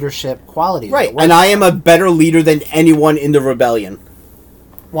your leadership qualities. Right, that work. and I am a better leader than anyone in the rebellion.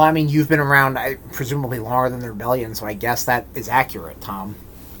 Well, I mean, you've been around presumably longer than the rebellion, so I guess that is accurate, Tom.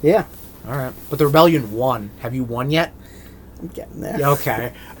 Yeah, All right. But the rebellion won. Have you won yet? I'm getting there.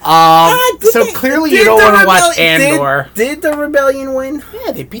 Okay. Did So they- clearly did you don't the want to watch rebellion- Andor. Did the rebellion win?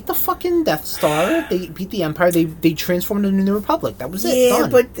 Yeah, they beat the fucking Death Star. They beat the Empire. They transformed into the New Republic. That was it. Yeah,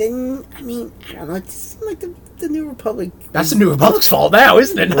 Done. but then I mean I don't know. It seemed like the New Republic. That's the New Republic's fault now,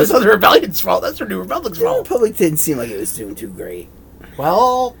 isn't it? That's not the Rebellion's fault. That's the New Republic's The New fault. Republic didn't seem like it was doing too great.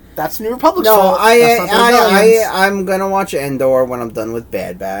 Well, that's the New Republic's No, fault. That's not the Rebellion's. I'm gonna watch Endor when I'm done with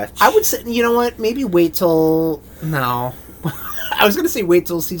Bad Batch. I would say, you know what? Maybe wait till... No. I was going to say wait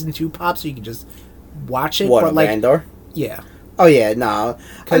till season 2 pops so you can just watch it. What, but of like, Andor? yeah. Oh yeah, no.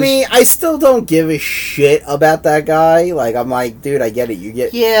 I 'Cause- mean, I still don't give a shit about that guy. Like, I'm like, dude, I get it. You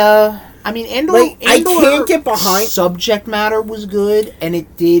get. Yeah. I mean, Andor... Like, I Andor can't get behind- subject matter was good, and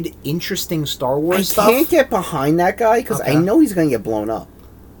it did interesting Star Wars I stuff. can't get behind that guy because I Okay. know he's gonna get blown up.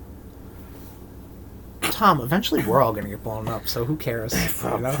 Tom, eventually we're all going to get blown up, so who cares?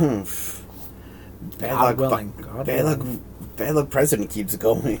 You know? Bad God luck, willing. God bad luck. willing. Bad luck. President keeps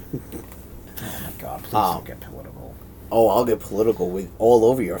going. Oh my God! Please Oh. don't get political. Oh, I'll get political with all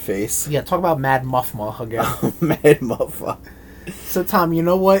over your face. Yeah, talk about Mad Muffma again. Mad motherfucker. So, Tom, you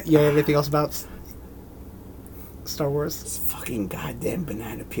know what? You have anything else about Star Wars? It's fucking goddamn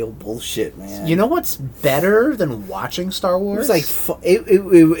banana peel bullshit, man. You know what's better than watching Star It Wars? was like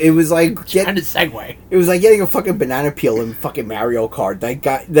it was like Trying to segue. it was like getting a fucking banana peel in fucking Mario Kart. That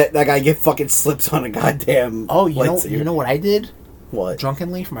guy get fucking slips on a goddamn. Oh, you lightsaber. know what I did? What?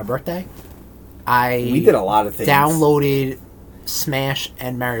 Drunkenly for my birthday? We did a lot of things. Downloaded Smash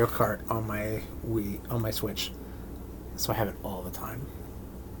and Mario Kart on my on my Switch, so I have it all the time.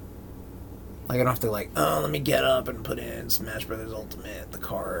 Like I don't have to let me get up and put in Smash Brothers Ultimate, the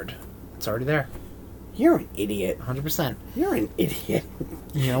card. It's already there, You're an idiot. 100%. You're an idiot.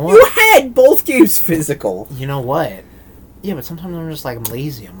 You know what? You had both games physical. You know what? Yeah, but sometimes I'm just I'm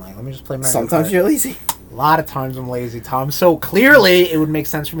lazy. I'm like, let me just play Mario Sometimes Kart. you're lazy. A lot of times I'm lazy, Tom. So clearly, it would make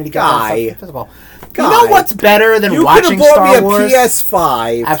sense for me to get that Guy. fucking physical. Guy. You know what's better than You could watching have bought Star me a Wars?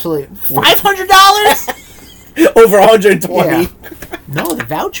 PS5 Absolutely, $500. over 120. Yeah. No, the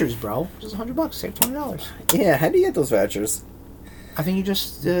vouchers, bro. Just $100. Save $20. Yeah, how do you get those vouchers? I think you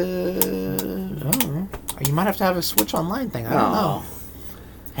just, I don't know. You might have to have a Switch Online thing. I don't know.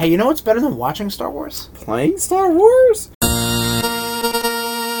 Hey, you know what's better than watching Star Wars? Playing Star Wars?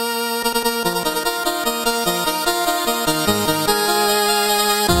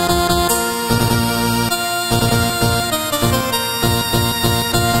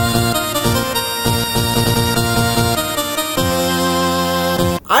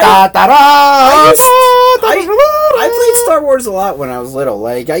 I played Star Wars a lot when I was little.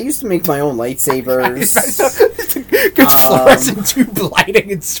 Like, I used to make my own lightsabers. Good fluorescent tube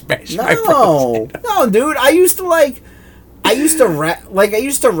lighting and Smash my No, no, dude. I used to wrap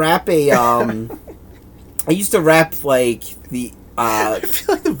a the I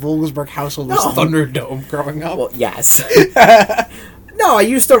feel like the Volksberg household was No. Thunderdome growing up. well, yes. No, I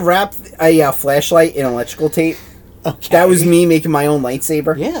used to wrap a flashlight in electrical tape. Okay. That was me making my own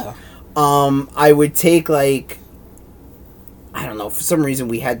lightsaber. Yeah. I would take I don't know, for some reason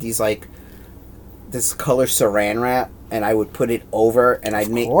we had these this color saran wrap, and I would put it over, and I'd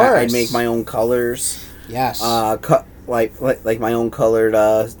make my own colors. Yes. Cut like my own colored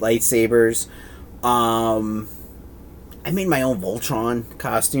lightsabers. I made my own Voltron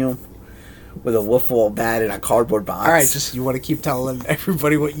costume with a wiffle bat in a cardboard box. All right, just you want to keep telling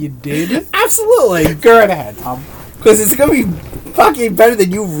everybody what you did? Absolutely, Go right ahead, Tom. because it's gonna be fucking better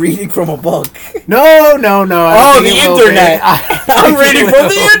than you reading from a book. No. Oh, the internet! I'm reading from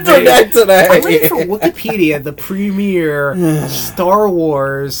the internet today. I'm reading from Wikipedia, the premier Star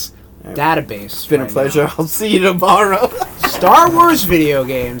Wars database. It's been a pleasure. I'll see you tomorrow. Star Wars video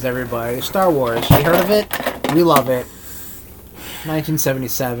games, everybody. Star Wars. You heard of it? We love it.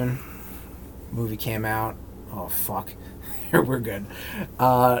 1977. Movie came out. Oh, fuck. We're good.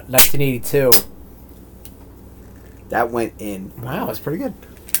 1982. That went in. Wow, that's pretty good.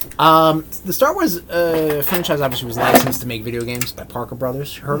 The Star Wars franchise obviously was licensed to make video games by Parker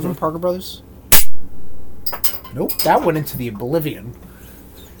Brothers. Heard of them, Parker Brothers? Nope. That went into the oblivion.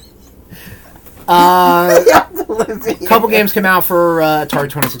 A couple games came out for Atari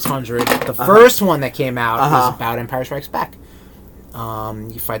 2600. The first one that came out was about Empire Strikes Back.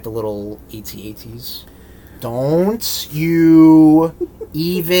 You fight the little AT-ATs. Don't you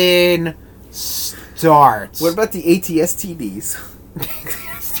even start. What about the ATSTDs?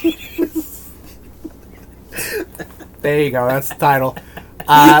 There you go. That's the title.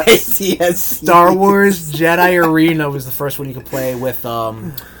 ATSTDs. Star Wars Jedi Arena was the first one you could play with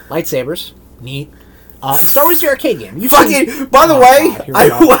lightsabers. Neat. Star Wars the arcade game. You Fucking, by the way, God, here we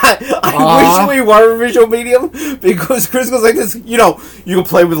go. I wish we were a visual medium, because Chris goes like this, you can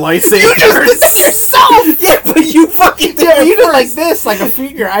play with lightsabers. You just did yourself! Yeah, but you fucking did Yeah, you did it like this, like a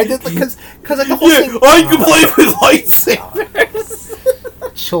figure. I did because like the whole thing. I can play with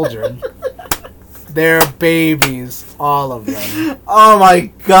lightsabers. Children, they're babies, all of them. Oh my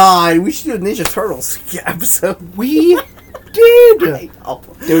god, we should do a Ninja Turtles episode. We did. I know.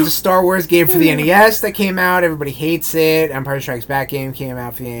 There was a Star Wars game for the NES that came out. Everybody hates it. Empire Strikes Back game came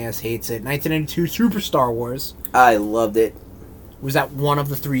out for the NES. Hates it. 1992 Super Star Wars. I loved it. Was that one of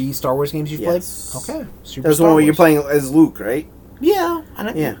the 3 Star Wars games you've Yes. played? Okay. Super There's Star one where you're Wars. playing as Luke, right? Yeah.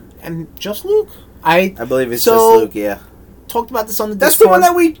 And just Luke. I believe it's So- just Luke, yeah. Talked about this on the That's the Discord.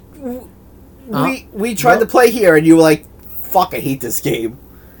 one that we tried to play here, and you were like, fuck, I hate this game.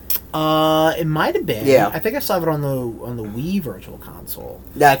 It might have been. Yeah. I think I saw it on the Wii Virtual Console.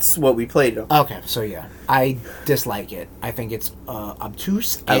 That's what we played. Okay, so yeah, I dislike it. I think it's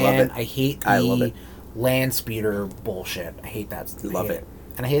obtuse, I love and it. I hate I love the it. land speeder bullshit. I hate that. Love hate it.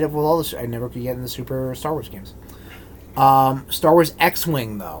 and I hate it with all this. I never could get in the Super Star Wars games. Star Wars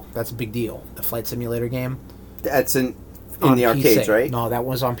X-Wing, though, that's a big deal. The flight simulator game. That's in On the arcades, PC. right? No, that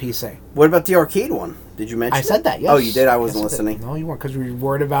was on PC. What about the arcade one? Did you mention I said that, yes. Oh, you did? I wasn't Yes, I did. listening. No, you weren't, because we were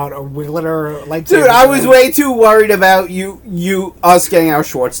worried about a wiggler or lightsaber. Dude, I was way too worried about us getting our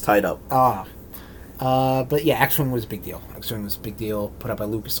Schwartz tied up. But yeah, X-Wing was a big deal. X-Wing was a big deal, put out by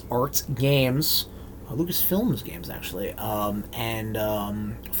LucasArts Games. Lucasfilms Games, actually.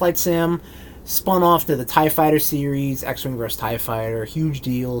 Flight Sim spun off to the TIE Fighter series, X-Wing vs. TIE Fighter. Huge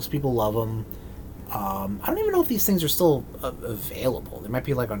deals. People love them. I don't even know if these things are still available. They might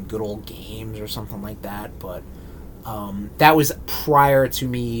be like on Good Old Games or something like that, but that was prior to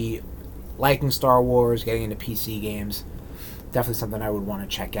me liking Star Wars, getting into PC games. Definitely something I would want to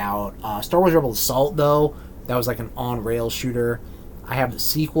check out. Star Wars Rebel Assault, though, that was like an on-rails shooter. I have the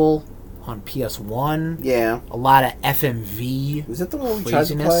sequel on PS1. Yeah. A lot of FMV. Was that the one we tried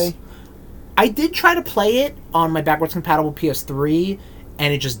to craziness. play? I did try to play it on my backwards compatible PS3,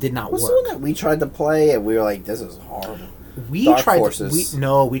 and it just did not What's work. the one that we tried to play and we were like, this is horrible? We Dark tried Forces.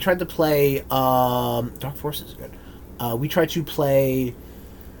 we tried to play Dark Forces is good. We tried to play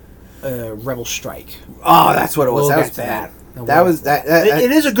Rebel Strike. Oh, that's what it was. We'll That get was to bad. No, That we'll was get to that.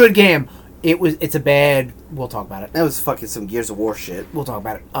 It is a good game. It's a bad. We'll talk about it. That was fucking some Gears of War shit. We'll talk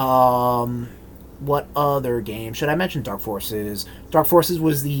about it. What other game should I mention? Dark Forces. Dark Forces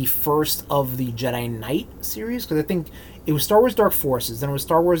was the first of the Jedi Knight series, because I think it was Star Wars Dark Forces, then it was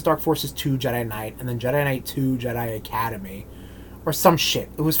Star Wars Dark Forces 2 Jedi Knight, and then Jedi Knight 2 Jedi Academy, or some shit.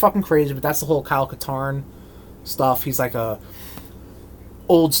 It was fucking crazy, but that's the whole Kyle Katarn stuff. He's like a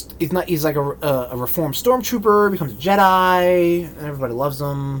he's like a reformed stormtrooper, becomes a Jedi, and everybody loves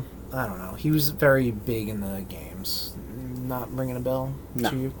him. I don't know. He was very big in the games. Not ringing a bell No.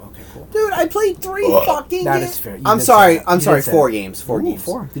 to you? Okay, cool. Dude, I played 3 fucking That games. is fair. You I'm did sorry. say that. I'm You sorry. did say 4 that. games. 4 Ooh, games.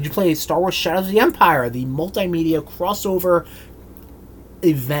 4. Did you play Star Wars Shadows of the Empire, the multimedia crossover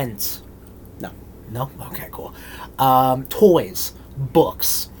event? No. No? Okay, cool. Toys,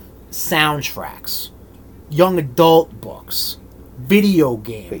 books, soundtracks, young adult books, video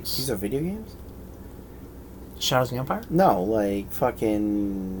games. Wait, these are video games? Shadows of the Empire? No, like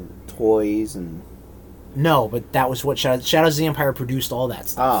fucking toys and. No, but that was what Shadows of the Empire produced all that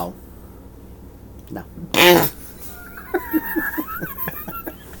stuff. Oh. No.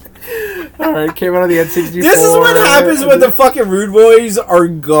 Alright, came out of the N64. This is what happens when the fucking Rude Boys are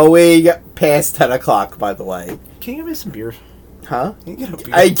going past 10 o'clock, by the way. Can you give me some beer? Huh? Can you get a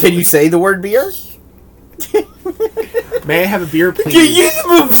beer? Can you say the word beer? May I have a beer, please? Can you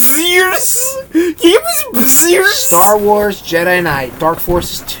some beers? Can you give me some beers? Star Wars Jedi Knight Dark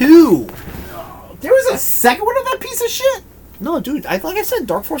Forces 2. There was a second one of that piece of shit? No, dude. Like I said,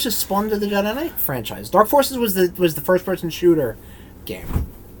 Dark Forces spun to the Jedi Knight franchise. Dark Forces was the first person shooter game.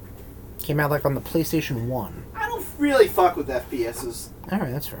 Came out like on the PlayStation 1. I don't really fuck with FPSs. All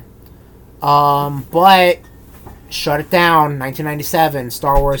right, that's fair. But shut it down. 1997,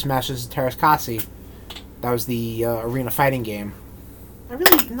 Star Wars Masters of Terras Kasi. That was the arena fighting game.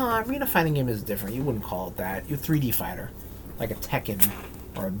 Arena fighting game is different. You wouldn't call it that. You 3D fighter, like a Tekken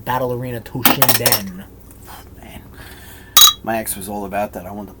or a Battle Arena Toshinden. Man, my ex was all about that.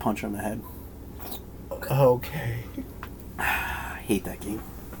 I wanted to punch her in the head. Okay. I hate that game.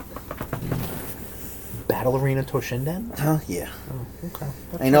 Battle Arena Toshinden? Huh? Yeah. Oh, okay.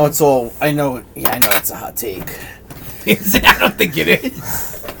 I know it's all. I know. Yeah, I know it's a hot take. I don't think it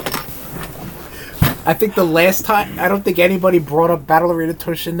is. I think the last time... I don't think anybody brought up Battle Arena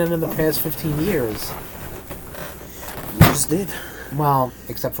Toshinden in the past 15 years. You just did. Well,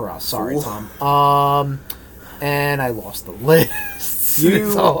 except for us. Sorry, Fool. Tom. And I lost the list. You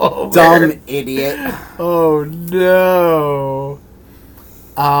It's over. dumb idiot. Oh, no.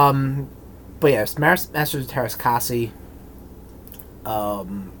 But yes, Masters of Terras Kasi.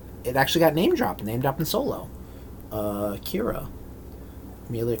 It actually got named dropped in Solo. Kira,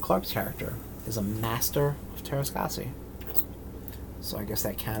 Emilia Clarke's character, is a master of Terras Kasi. So I guess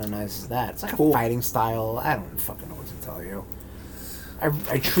that canonizes that. It's like Cool. a fighting style. I don't fucking know what to tell you.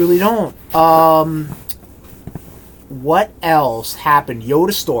 I truly don't. What else happened?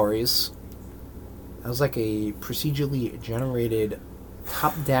 Yoda Stories. That was like a procedurally generated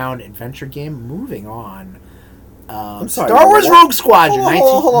top-down adventure game. Moving on. I'm sorry. Star Wars what? Rogue Squadron.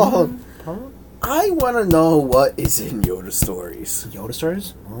 Hold on. Huh? I want to know what is in Yoda Stories. Yoda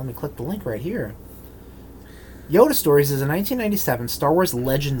Stories? Well, let me click the link right here. Yoda Stories is a 1997 Star Wars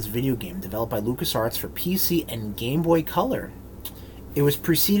Legends video game developed by LucasArts for PC and Game Boy Color. It was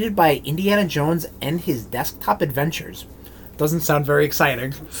preceded by Indiana Jones and His Desktop Adventures. Doesn't sound very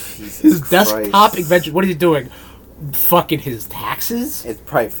exciting. Jesus His Christ. Desktop Adventures. What are you doing? Fucking his taxes? It's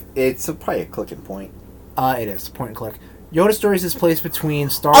probably a clicking point. It is point and click. Yoda Stories is placed between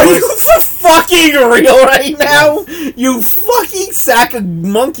Star Are Wars. you for fucking real right now? You fucking sack of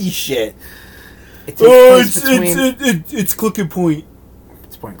monkey shit. It takes place between. It's click and point.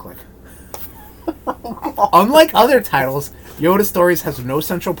 It's point and click. Unlike other titles, Yoda Stories has no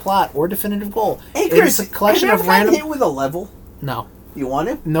central plot or definitive goal. Hey, It Chris, is a collection have of you ever random. hit with a level? No. You want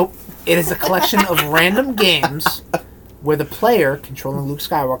it? Nope. It is a collection of random games where the player, controlling Luke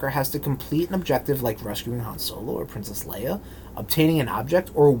Skywalker, has to complete an objective like rescuing Han Solo or Princess Leia, obtaining an object,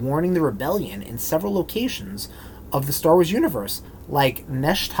 or warning the rebellion in several locations of the Star Wars universe, like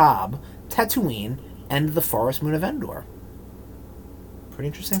Nesh Tab, Tatooine, and the Forest Moon of Endor. Pretty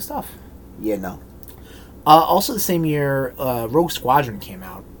interesting stuff. Yeah, no. Also, the same year, Rogue Squadron came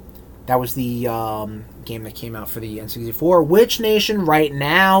out. That was the game that came out for the N64. Witch Nation right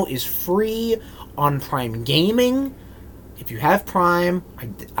now is free on Prime Gaming. If you have Prime,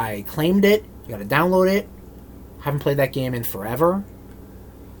 I claimed it. You gotta download it. Haven't played that game in forever.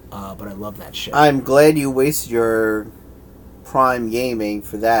 But I love that shit. I'm glad you wasted your Prime Gaming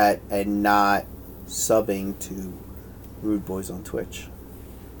for that and not subbing to Rude Boys on Twitch.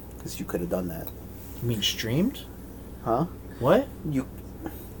 Because you could have done that. You mean streamed? Huh? What? You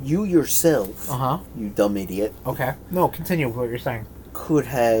yourself, Uh-huh. you dumb idiot, Okay. No, continue with what you're saying. could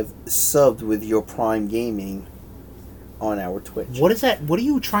have subbed with your Prime Gaming on our Twitch. What is that? What are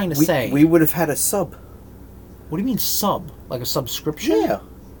you trying to say? We would have had a sub. What do you mean sub? Like a subscription? Yeah.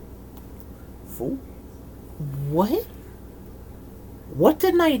 Fool. What? What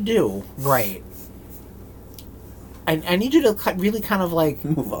didn't I do? Right. I need you to really kind of like...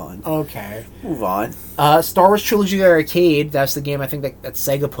 Move on. Okay. Move on. Star Wars Trilogy the Arcade, that's the game I think that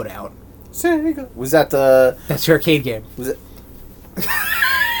Sega put out. Sega. Was that the... That's your arcade game. Was it...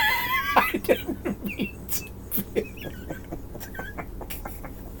 I didn't mean to.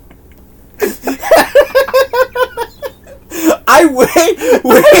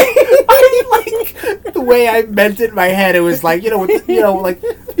 The way I meant it in my head, it was like, like with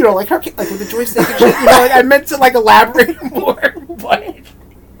the joystick and shit. Like I meant to like elaborate more, but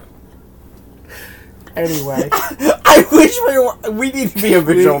anyway, I wish we need to be a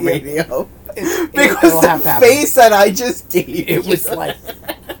visual video because it'll the have to happen. face that I just gave, It was like,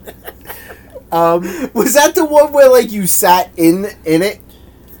 was that the one where like you sat in it,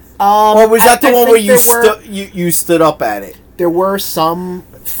 or was that the I one think where you there were- you stood up at it? There were some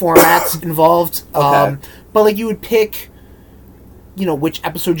formats involved, Okay. but like you would pick, which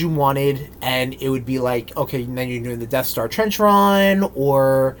episode you wanted, and it would be like, okay, then you're doing the Death Star trench run,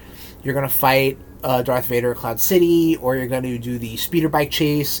 or you're gonna fight Darth Vader at Cloud City, or you're gonna do the speeder bike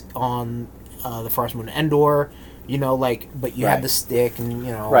chase on the Forest Moon Endor. But you Right. had the stick, and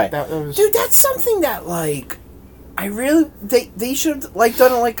Right. that was, Dude, that's something that like I really they should have like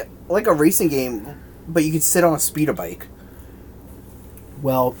done it like a racing game, but you could sit on a speeder bike.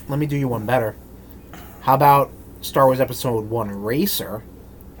 Well, let me do you one better. How about Star Wars Episode 1 Racer,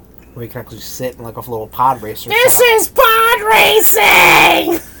 where you can actually sit in like a little pod racer. is pod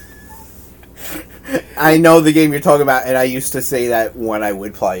racing! I know the game you're talking about, and I used to say that when I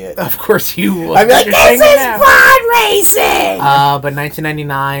would play it. Of course you would. I'm like, You're this saying is it now. pod racing! But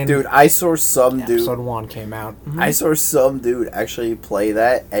 1999, Dude, I saw some Episode dude. 1 came out. I saw some dude actually play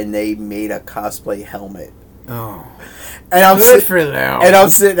that, and they made a cosplay helmet. Oh, And I'm good for them. And I'm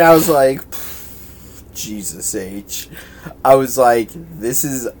sitting, I was like, Jesus H. I was like, this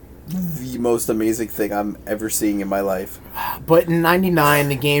is the most amazing thing I'm ever seeing in my life. But in 99,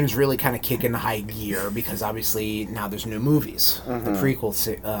 the games really kind of kick into high gear because obviously now there's new movies. The prequel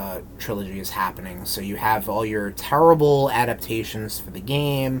trilogy is happening. So you have all your terrible adaptations for the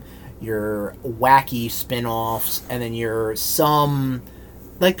game, your wacky spin-offs, and then some...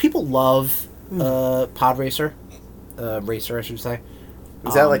 Like, people love Pod Racer. Racer, I should say.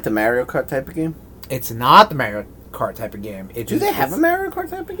 Is that like the Mario Kart type of game? It's not the Mario Kart type of game. Do they have a Mario Kart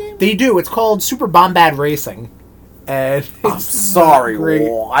type of game? They do. It's called Super Bombad Racing. And I'm it's sorry, not great.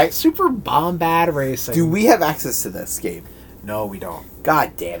 what? Super Bombad Racing. Do we have access to this game? No, we don't.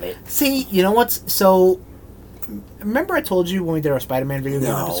 God damn it. See, you know what's... So, remember I told you when we did our Spider-Man video game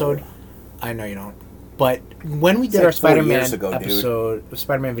No. episode? I know you don't. But when we did like our 4 Spider-Man years ago, dude. episode,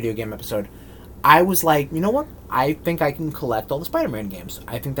 Spider-Man video game episode, I was like, you know what? I think I can collect all the Spider-Man games.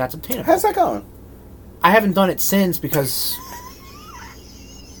 I think that's obtainable. How's that going? I haven't done it since because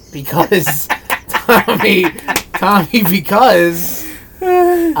Tommy, because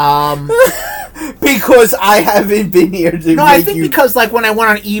Because I haven't been here to no, I make think you... because like when I went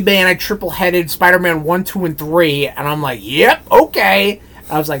on eBay and I triple-headed Spider-Man 1, 2, and 3, and I'm like, yep, okay.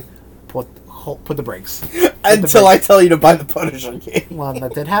 I was like, put the brakes. Until I tell you to buy the Punisher game. Well,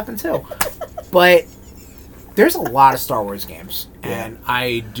 that did happen too. But There's a lot of Star Wars games, Yeah. and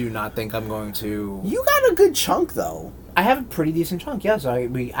I do not think I'm going to. You got a good chunk though. I have a pretty decent chunk. Yes, I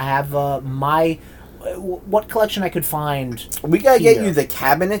have my what collection I could find. We gotta get here. you the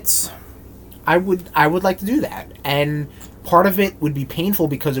cabinets. I would like to do that, and part of it would be painful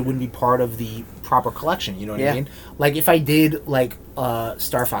because it wouldn't be part of the proper collection. You know what Yeah. I mean? Like if I did like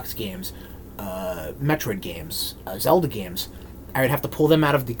Star Fox games, Metroid games, Zelda games, I would have to pull them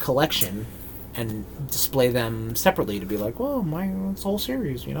out of the collection and display them separately to be like, well, it's a whole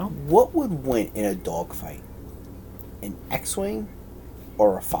series, you know? What would win in a dogfight? An X-wing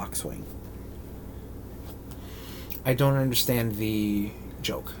or a Fox-wing? I don't understand the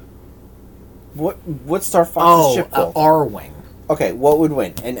joke. What Star Fox's ship called? R-Wing. Okay, what would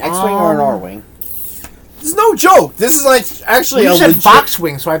win? An X-wing or an R-wing? There's no joke. This is like actually You a said legit...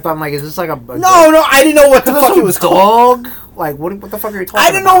 Fox-Wing, so I thought, like, is this like a No, I didn't know what the fuck it was called. dog? Like, what the fuck are you talking about?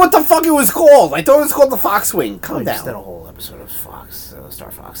 I didn't know what the fuck it was called. I thought it was called the Fox-wing. Oh, Calm we just did a down. whole episode of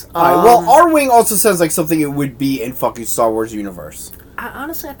Star Fox. Alright, well, R-wing also sounds like something it would be in fucking Star Wars universe.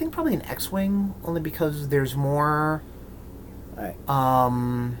 Honestly, I think probably an X-Wing, only because there's more...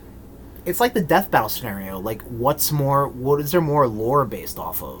 Alright. It's like the death battle scenario. Like, what is there more lore based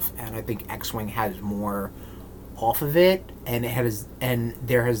off of? And I think X-Wing has more off of it, and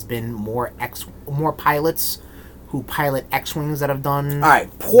there has been more pilots who pilot X-Wings that have done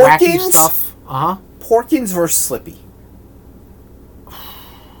Alright, wacky Porkins? stuff. Porkins versus Slippy.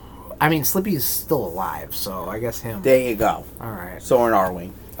 I mean, Slippy is still alive, so I guess him. There you go. All right. So an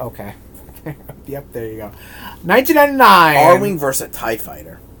R-wing. Okay. Yep, there you go. 1999. R-wing versus a TIE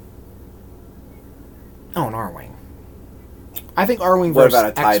fighter. Oh, an R-wing. I think R-wing What versus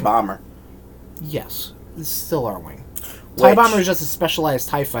about a TIE X-Wing. bomber? Yes. It's still R-wing. TIE Which- bomber is just a specialized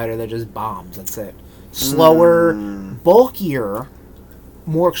TIE fighter that just bombs. That's it. Slower, bulkier,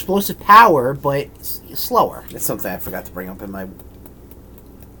 more explosive power, but slower. It's something I forgot to bring up in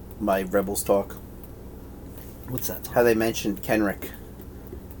my Rebels talk. What's that? How they mentioned Kenrick.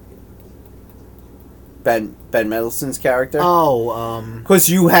 Ben Mendelsohn's character. Oh, Because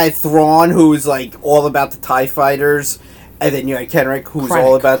you had Thrawn, who was like all about the TIE fighters, and then you had Kenrick, who's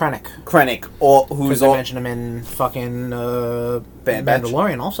all about Krennic. Krennic, who's Because they all mentioned him in fucking Bad Batch.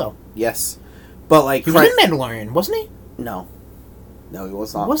 Mandalorian also. yes, but like He was in Mandalorian, wasn't he? no, he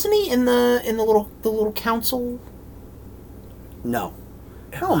was not. Wasn't he in the little council? No,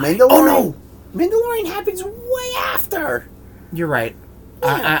 Mandalorian. Oh, no! Mandalorian happens way after. You're right.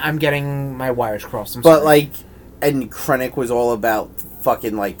 I'm getting my wires crossed. I'm But sorry. like, and Krennic was all about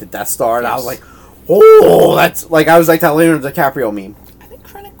fucking like the Death Star, and I was Yes. like, oh, that's like I was like that Leonardo DiCaprio meme. I think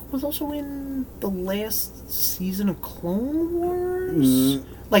Krennic was also in the last season of Clone Wars, Mm.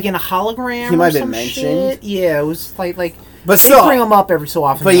 like in a hologram. He or might have been some mentioned. shit. Yeah, it was like But they still, bring him up every so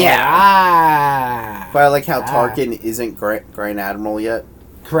often. But They're yeah. like, but I like how Ah. Tarkin isn't Grand Admiral yet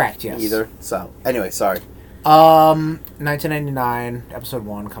correct. Yes. either. So anyway, sorry. 1999, episode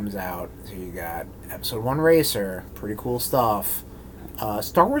 1 comes out. So you got episode 1 Racer, pretty cool stuff.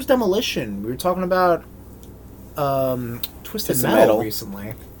 Star Wars Demolition. We were talking about Twisted Metal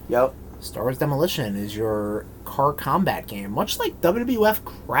recently. Yep. Star Wars Demolition is your car combat game, much like WWF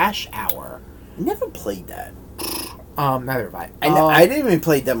Crash Hour. Never played that. Neither have I. I didn't even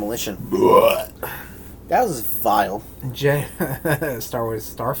play Demolition. That was vile. Star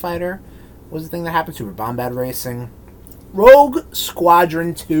Wars Starfighter was the thing that happened to her. Bombad Racing. Rogue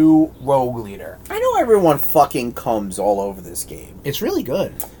Squadron 2 Rogue Leader. I know everyone fucking comes all over this game. It's really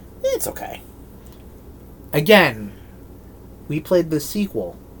good. It's okay. Again, we played the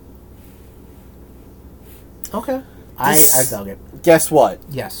sequel. Okay. I dug it. Guess what?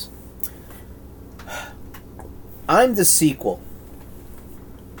 Yes. I'm the sequel.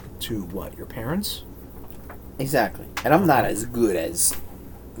 To what? Your parents? Exactly. And I'm not as good as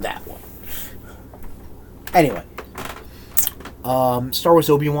that one. Anyway. Star Wars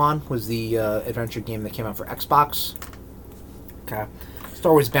Obi-Wan was the adventure game that came out for Xbox. Okay.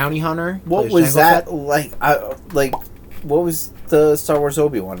 Star Wars Bounty Hunter. What plays was Jango that Fett. like? What was the Star Wars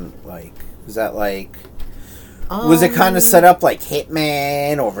Obi-Wan like? Was that like? Was it kind of set up like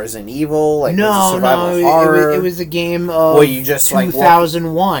Hitman or Resident Evil? Like was it survival horror? It was a game of Where you just, like,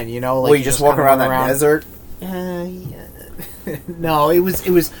 2001. You know, like where you just walk kinda around run that desert. Yeah. No, it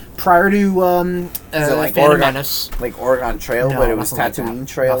was prior to Is it like Phantom Oregon, Menace. like Oregon Trail, No, but it was nothing like Tatooine that.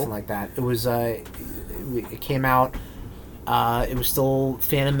 Trail. Nothing like that. It was. It came out. It was still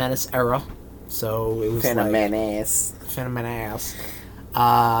Phantom Menace era, so it was Phantom like Menace. Phantom Menace.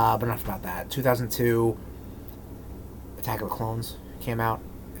 But enough about that. 2002, Attack of the Clones came out.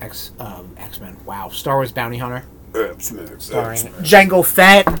 X-Men. Wow. Star Wars Bounty Hunter, starring Jango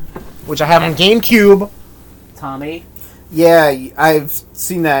Fett, which I have on GameCube. Tommy. Yeah, I've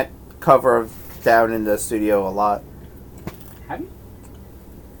seen that cover down in the studio a lot. Have you?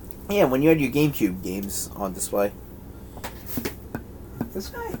 Yeah, when you had your GameCube games on display. This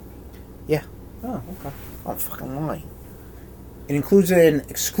guy? Yeah. Oh, okay. I'm fucking lying. It includes an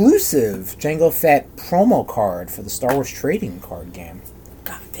exclusive Jango Fett promo card for the Star Wars trading card game.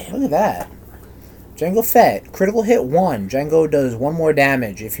 God damn. Look at that. Jango Fett, critical hit 1. Jango does 1 more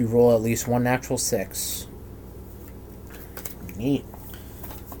damage if you roll at least 1 natural 6. Neat.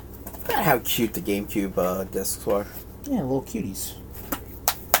 Forgot how cute the GameCube discs were. Yeah, little cuties.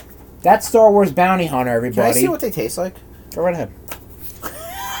 That's Star Wars Bounty Hunter, Can I everybody. see what they taste like? Go right ahead.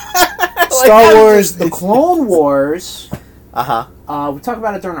 Like, Star how Wars, does The this- Clone Wars. Uh-huh. We talked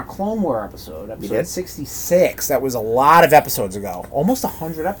about it during our Clone War episode, We episode did? 66. That was a lot of episodes ago. Almost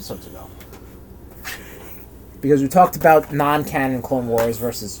 100 episodes ago. Because we talked about non-canon Clone Wars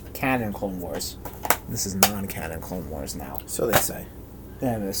versus canon Clone Wars. This is non-canon Clone Wars now. So they say.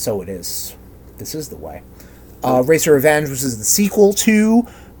 And so it is. This is the way. Racer Revenge, which is the sequel to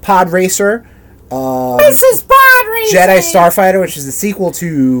Pod Racer. This is Pod Racing! Jedi Starfighter, which is the sequel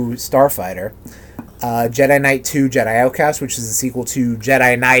to Starfighter. Jedi Knight 2 Jedi Outcast, which is the sequel to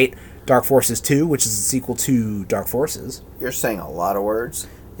Jedi Knight Dark Forces 2, which is the sequel to Dark Forces. You're saying a lot of words.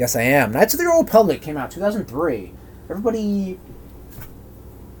 Yes, I am. Knights of the Old Republic came out 2003. Everybody...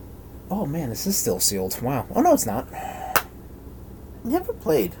 Oh, man, this is still sealed. Wow. Oh, no, it's not. Never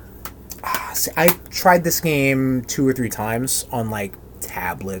played. See, I tried this game 2 or 3 times on, like,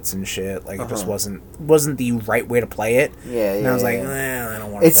 tablets and shit. Like, it just wasn't the right way to play it. Yeah, And yeah. I was like, yeah. I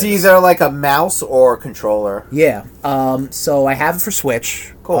don't want to It's play this. either like a mouse or a controller. Yeah. So I have it for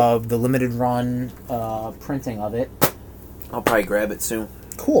Switch. Cool. Of the limited run printing of it. I'll probably grab it soon.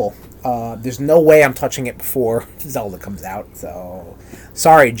 Cool. There's no way I'm touching it before Zelda comes out. So,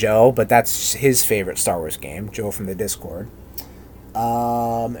 sorry, Joe, but that's his favorite Star Wars game. Joe from the Discord.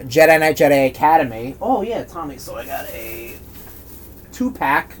 Jedi Knight Jedi Academy. Oh, yeah, Tommy. So I got a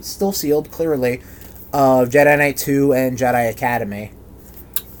 2-pack, still sealed, clearly, of Jedi Knight 2 and Jedi Academy.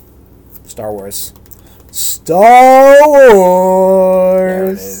 Star Wars. Star There it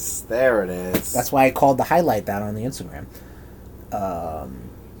Wars! is. There it is. That's why I called the highlight that on the Instagram.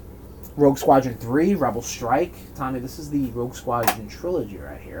 Rogue Squadron 3, Rebel Strike. Tommy, this is the Rogue Squadron trilogy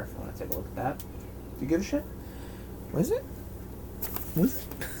right here, if you want to take a look at that. Do you give a shit? What is it?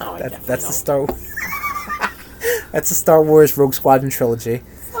 Oh, That's the Star That's the Star Wars Rogue Squadron trilogy.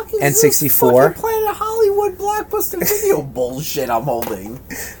 N64. Planet Hollywood blockbuster video bullshit I'm holding.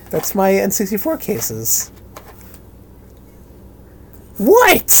 That's my N64 cases.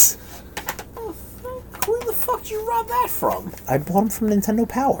 What? Where the fuck did you rob that from? I bought them from Nintendo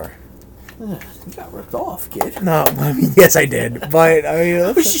Power. You got ripped off, kid. No, I mean, yes, I did. But, I mean,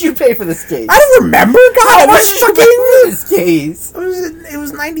 How much did you pay for this case? I don't remember. God, How I much was did you pay fucking... for this case? It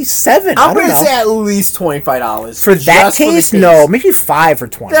was 97. I I'm don't gonna know. say at least $25 For that just for case, the no. Maybe 5 for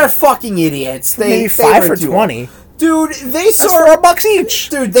 20. They're fucking idiots. Maybe They 5 for ripped you off. 20. Dude, they That's saw $4 each.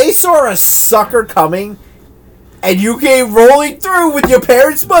 Dude, they saw a sucker coming, and you came rolling through with your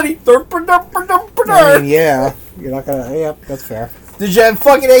parents' money. I mean, yeah. You're not gonna... Yep, that's fair. Did you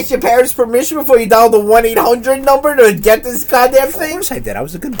fucking ask your parents' permission before you dialed the 1-800 number to get this goddamn Of thing? course I did. I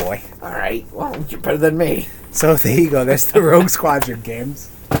was a good boy. Alright, well, you're better than me. So there you go. There's the Rogue Squadron games.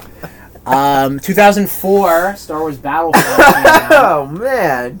 2004, Star Wars Battlefront came out. Oh,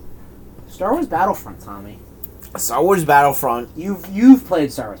 man. Star Wars Battlefront, Tommy. Star Wars Battlefront. You've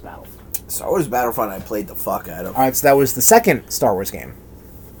played Star Wars Battlefront. Star Wars Battlefront I played the fuck out of. Alright, so that was the second Star Wars game.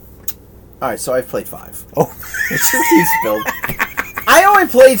 Alright, so I've played 5. Oh. It just keeps building. I only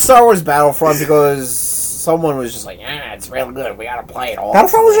played Star Wars Battlefront because someone was just like, yeah, it's real good. We gotta play it all.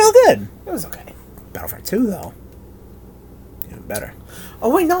 Battlefront was real good. It was okay. Battlefront 2, though. Even better.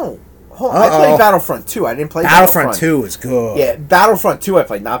 Oh, wait, no. Hold on. I played Battlefront 2. I didn't play Battlefront 2 is good. Yeah, Battlefront 2 I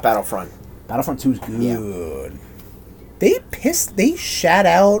played, not Battlefront. Battlefront 2 is good. They shat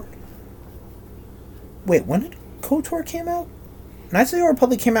out... Wait, when did KOTOR came out? Knights of the Old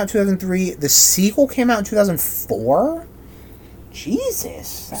Republic came out in 2003. The sequel came out in 2004?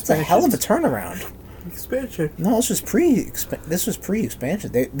 Jesus. That's a hell of a turnaround. Expansion. No, this was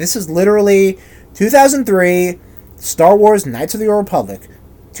pre-expansion. This is literally 2003, Star Wars Knights of the Old Republic.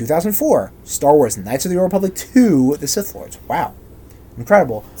 2004, Star Wars Knights of the Old Republic 2, The Sith Lords. Wow.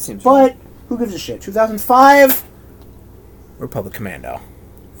 Incredible. Seems But, who gives a shit? 2005, Republic Commando.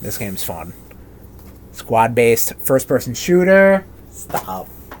 This game's fun. Squad-based, first-person shooter. Stop.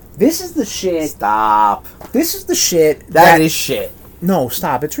 This is the shit. Stop. This is the shit. That is shit. No,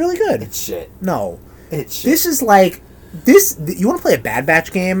 stop. It's really good. It's shit. No. It's shit. This is like You want to play a Bad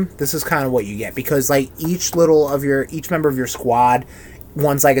Batch game? This is kind of what you get, because like each member of your squad,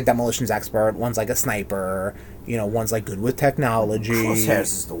 one's like a demolitions expert, one's like a sniper, one's like good with technology. Crosshairs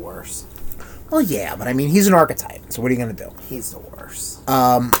is the worst. Well, yeah, but I mean, he's an archetype, so what are you gonna do? He's the worst.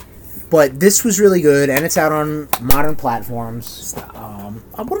 But this was really good, and it's out on modern platforms. Stop.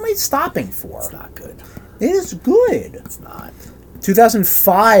 What am I stopping for? It's not good. It is good. It's not.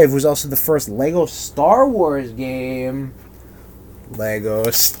 2005 was also the first Lego Star Wars game. Lego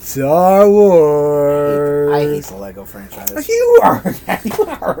Star Wars. I hate the Lego franchise. You are. You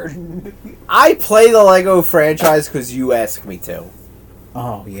are. I play the Lego franchise because you asked me to.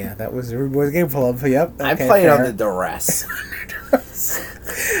 Oh, yeah, that was Everybody's Game Club. Yep. I Okay, play it fair. under duress.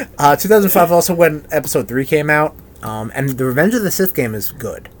 2005 also when Episode 3 came out. And the Revenge of the Sith game is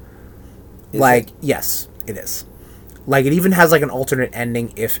good. Is it? Yes, it is. Like, it even has, like, an alternate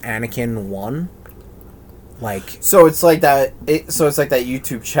ending if Anakin won. Like... So it's like that. So it's like that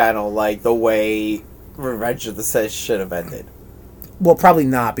YouTube channel, like the way Revenge of the Sith should have ended. Well, probably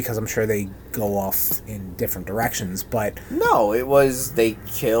not, because I'm sure they go off in different directions, but... No, it was they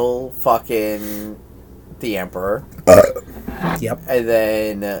kill fucking the Emperor. Yep. And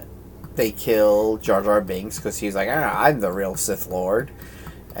then they kill Jar Jar Binks because he's like, I'm the real Sith Lord.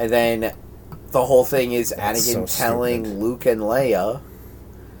 And then the whole thing is That's Anakin so telling stupid. Luke and Leia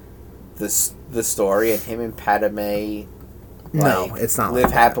the story, and him and Padme No, it's not live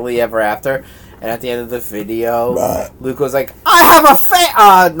like that. happily ever after. And at the end of the video, Luke was like, I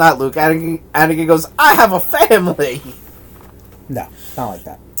have a not Luke, Anakin goes, I have a family. No, not like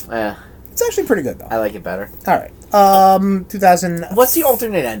that. Eh, It's actually pretty good, though. I like it better. Alright. 2000... What's the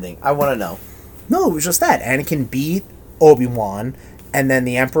alternate ending? I want to know. No, it was just that. Anakin beat Obi-Wan, and then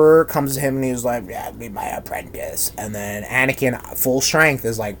the Emperor comes to him and he's like, yeah, be my apprentice. And then Anakin, full strength,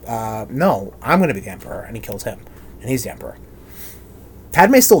 is like, no, I'm going to be the Emperor. And he kills him. And he's the Emperor.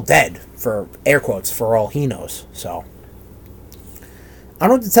 Padme's still dead, for air quotes, for all he knows. So, I don't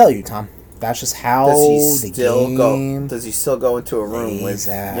know what to tell you, Tom. That's just how Does he the still game Does he still go into a room with plays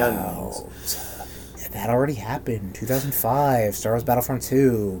out. younglings? That already happened. 2005, Star Wars Battlefront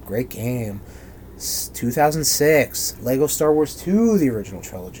 2, great game. 2006, Lego Star Wars 2, the original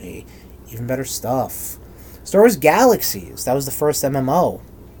trilogy, even better stuff. Star Wars Galaxies, that was the first MMO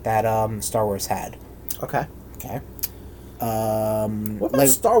that Star Wars had. Okay. Okay. What about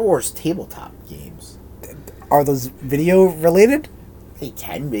Star Wars tabletop games? Are those video related? They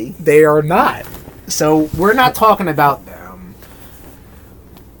can be. They are not. So we're not talking about them.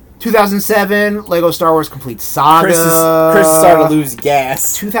 2007, Lego Star Wars Complete Saga. Chris is starting to lose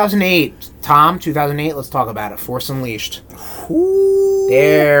gas. 2008, Tom. 2008. Let's talk about it. Force Unleashed. Ooh.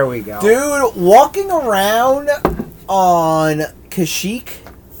 There we go. Dude, walking around on Kashyyyk.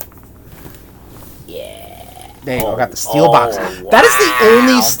 Yeah. There you go. Got the steel box. wow. That is the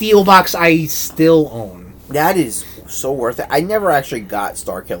only steel box I still own. That is so worth it. I never actually got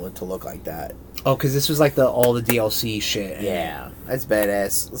Starkiller to look like that. Oh, because this was like all the DLC shit. Yeah, that's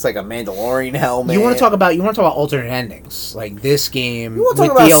badass. It's like a Mandalorian helmet. You want to talk about alternate endings like this game You with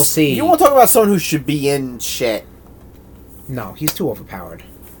want to talk about DLC? You want to talk about someone who should be in shit? No, he's too overpowered.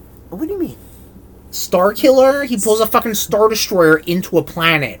 What do you mean? Starkiller, he pulls a fucking Star Destroyer into a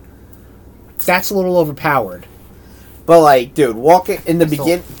planet. That's a little overpowered. But like, dude, walking in the So-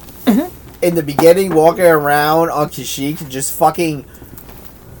 begin, in the beginning, walking around on Kashyyyk, just fucking.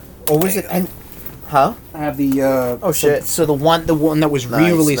 What was it? And, huh? I have the Oh, shit. So the one that was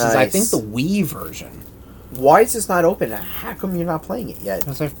Nice, re-released is I nice. think the Wii version. Why is this not open? How come you're not playing it yet?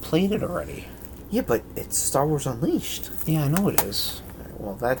 Because I've played it already. Yeah, but it's Star Wars Unleashed. Yeah, I know it is.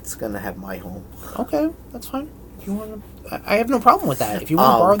 Well, that's gonna have my home. Okay, that's fine. If you want to, I have no problem with that. If you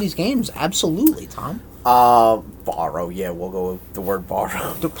want to borrow these games, absolutely, Tom. Borrow. Yeah, we'll go with the word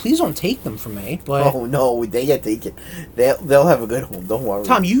borrow. Please don't take them from me. But Oh no, they get taken. They'll have a good home. Don't worry.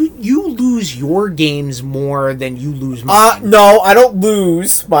 Tom, you lose your games more than you lose mine. No, I don't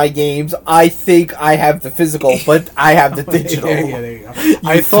lose my games. I think I have the physical, but I have the digital. Yeah, there you go.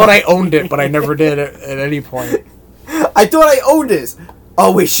 I thought I owned it, but I never did at any point. I thought I owned this.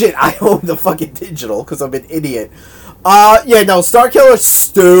 Oh wait, shit! I own the fucking digital because I'm an idiot. Yeah, no, Starkiller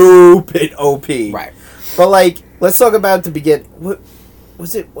stupid OP. Right. But like, let's talk about the begin. What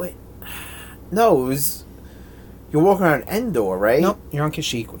was it? What? No, it was. You're walking around Endor, right? Nope, you're on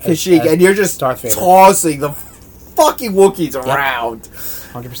Kashyyyk. Kashyyyk, and you're just Darth Vader. tossing the fucking Wookiees around.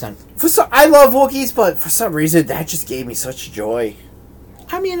 100%. I love Wookiees, but for some reason that just gave me such joy.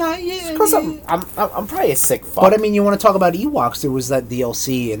 I mean, yeah. Because I'm probably a sick fuck. But I mean, you want to talk about Ewoks? There was that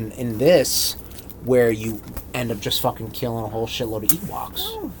DLC in this where you end up just fucking killing a whole shitload of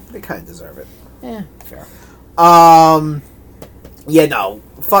Ewoks. They kind of deserve it. Yeah, fair. Yeah, no.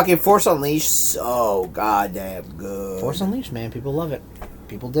 Fucking Force Unleashed, so goddamn good. Force Unleashed, man. People love it.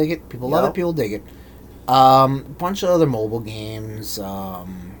 People dig it. People love Yep. it. People dig it. Bunch of other mobile games,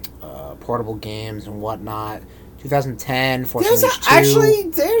 portable games and whatnot. 2010, Force Unleashed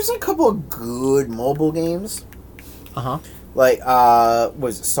 2. There's a couple of good mobile games. Uh-huh. Like,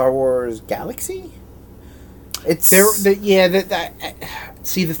 was it Star Wars Galaxy? It's See,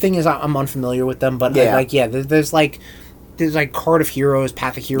 the thing is, I'm unfamiliar with them, but Yeah. there's like Card of Heroes,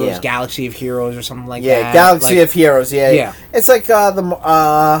 Path of Heroes, Yeah. Galaxy of Heroes, or something like yeah, that. Galaxy Like, of Heroes. Yeah, Yeah. It's like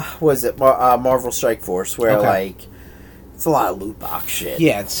was it Marvel Strike Force, where Okay. like it's a lot of loot box shit.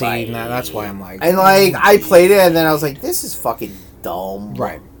 Yeah, see, Like, now that's why I'm like, and like I played it, and then I was like, this is fucking dumb.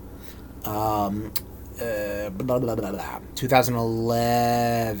 right. Blah, blah, blah, blah.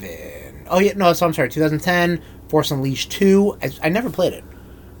 2011. Oh yeah, no. So I'm sorry. 2010, Force Unleashed 2. I never played it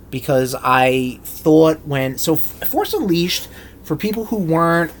because I thought Force Unleashed, for people who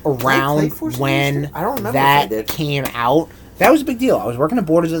weren't around Force when Unleashed? I don't remember if that I did. came out, that was a big deal. I was working at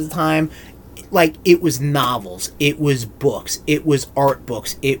Borders at the time. Like, it was novels, it was books, it was art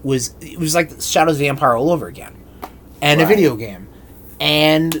books, it was like Shadows of the Empire all over again, and a Right. video game.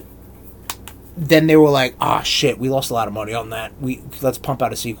 And then they were like, "Ah, shit, we lost a lot of money on that. Let's pump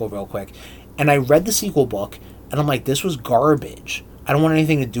out a sequel real quick." And I read the sequel book, and I'm like, "This was garbage. I don't want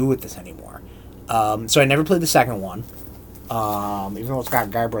anything to do with this anymore." So I never played the second one. Even though it's got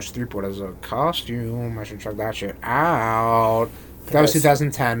Guybrush Threepwood as a costume, I should check that shit out. That was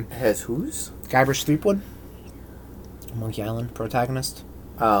 2010. Has whose? Guybrush Threepwood, Monkey Island protagonist,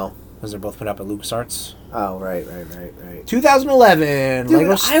 Oh, because they're both put up at LucasArts. oh, right. 2011. Dude,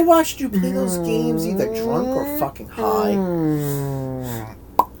 Lego I watched you play those games either drunk or fucking high.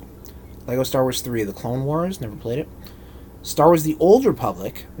 Lego Star Wars 3, The Clone Wars. Never played it. Star Wars: The Old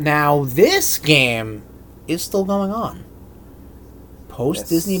Republic. Now this game is still going on. Post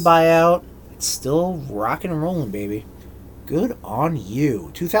Disney buyout, it's still rocking and rolling, baby. Good on you.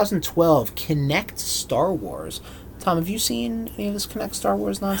 2012, Kinect Star Wars. Tom, have you seen any of this Kinect Star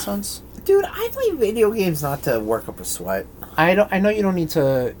Wars nonsense? Dude, I play video games not to work up a sweat. I know you don't need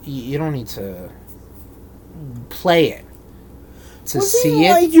to. You don't need to play it to see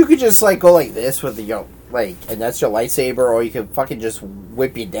it. Like, you could just like go like this with the like, and that's your lightsaber, or you could fucking just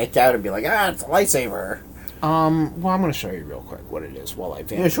whip your dick out and be like, it's a lightsaber. Well, I'm gonna show you real quick what it is while I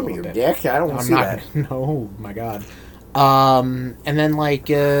vamp. Yeah, show a me your little bit. dick. I don't want to I'm see not. that. No, my God. And then like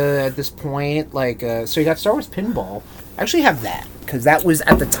at this point, like so you got Star Wars Pinball. I actually have that because that was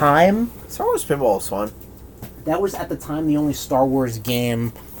at the time. Star Wars Pinball is fun. That was at the time the only Star Wars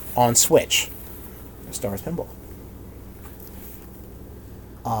game on Switch. Star Wars Pinball.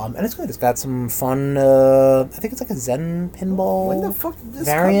 And it's good. It's got some fun. I think it's like a Zen pinball. When the fuck did this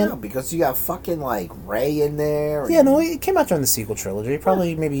variant? come out? Because you got fucking like Rey in there. Yeah, no, it came out during the sequel trilogy.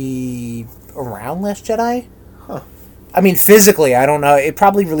 Probably maybe around Last Jedi. Huh. I mean, physically, I don't know. It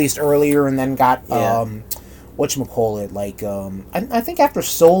probably released earlier and then got Yeah. whatchamacallit, like I think after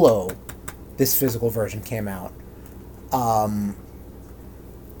Solo, this physical version came out.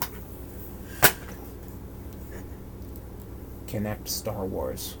 Kinect Star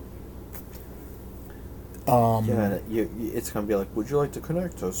Wars. Yeah, it's gonna be like, would you like to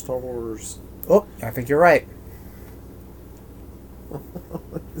connect to Star Wars? Oh, I think you're right.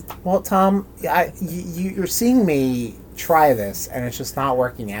 Well, Tom, you're seeing me try this, and it's just not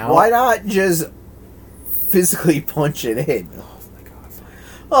working out. Why not just physically punch it in? Oh my God! Fine.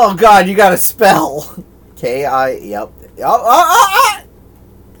 Oh God, you got a spell. Yep.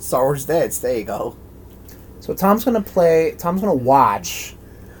 Star Wars Dance. There you go. So Tom's gonna watch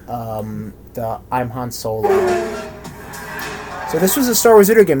the I'm Han Solo. So this was a Star Wars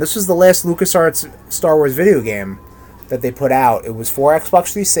video game. This was the last LucasArts Star Wars video game that they put out. It was for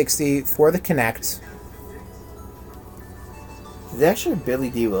Xbox 360, for the Kinect. Did they actually have Billy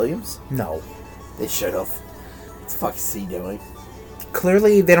D. Williams? No. They should have. What's the fuck is he doing?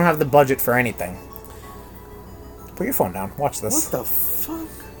 Clearly, they don't have the budget for anything. Put your phone down. Watch this. What the fuck?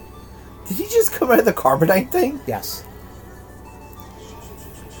 Did he just come out of the carbonite thing? Yes.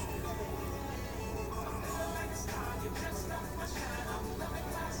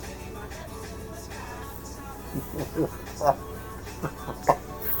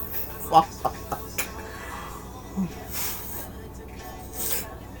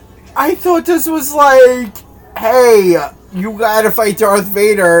 I thought this was like, hey, you gotta fight Darth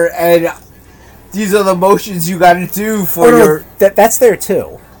Vader, and these are the motions you gotta do for your... That's there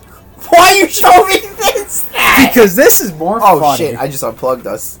too. Why are you showing me this? Because this is more Oh funny. shit, I just unplugged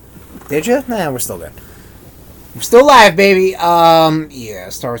us. Did you? Nah, we're still good. We're still live, baby. Yeah,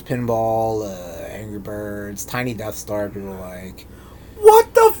 Star Wars Pinball, Angry Stormtroopers, Tiny Death Star. People were like,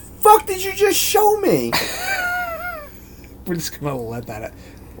 What the fuck did you just show me? we're just gonna let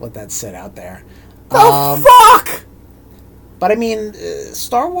that sit out there. The fuck? But I mean,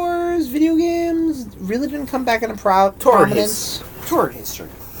 Star Wars video games really didn't come back into prominence. Toward history.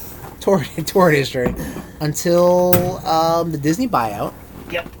 Toward history until the Disney buyout.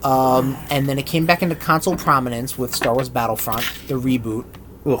 Yep. And then it came back into console prominence with Star Wars Battlefront, the reboot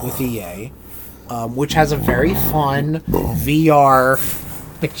with EA, which has a very fun VR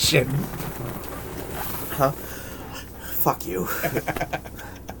mission. Huh? Fuck you.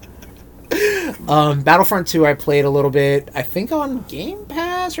 Battlefront 2 I played a little bit, I think on Game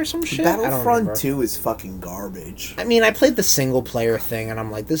Pass or some shit. Battlefront 2 is fucking garbage. I mean, I played the single player thing and I'm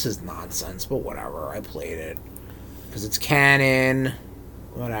like, this is nonsense, but whatever, I played it. Because it's canon,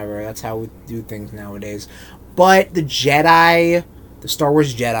 whatever, that's how we do things nowadays. But the Star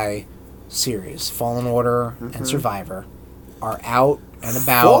Wars Jedi series, Fallen Order and Survivor, are out and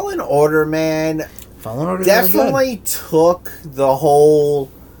about. Fallen Order, man, Fallen Order definitely took the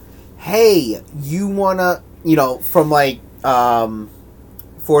whole, hey, you wanna, from like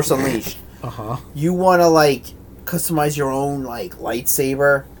Force Unleashed, you wanna like customize your own like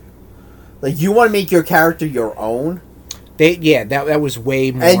lightsaber, like you want to make your character your own. That was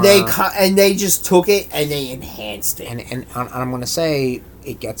way more. And they just took it and they enhanced it. And I'm gonna say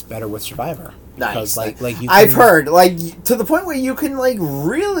it gets better with Survivor. Nice. Like you I've heard to the point where you can like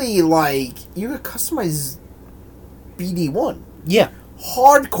really you could customize BD1. Yeah.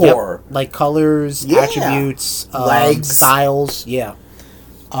 Hardcore. Yep. Like colors, attributes, legs, styles. Yeah.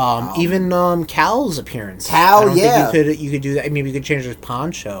 Even Cal's appearance. Cal, think you could do that. I mean, you could change his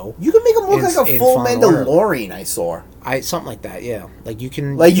poncho. You could make him look like a full Mandalorian. I saw. Something like that. Yeah, like you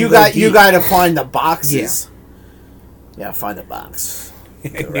can. Like you got to find the boxes. Yeah, find the box. I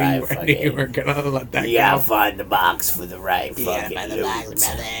knew you were gonna let that go. Yeah, find the box for the right fucking find the box,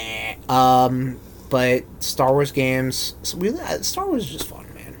 brother. But Star Wars games, Star Wars is just fun,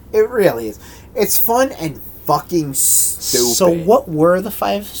 man. It really is. It's fun and fucking stupid. So, what were the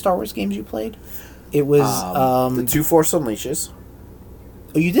 5 Star Wars games you played? It was the 2 Force Unleashes.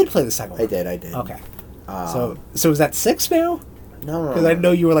 Oh, you did play the second one. I did. Okay. So is that 6 now? No. Because I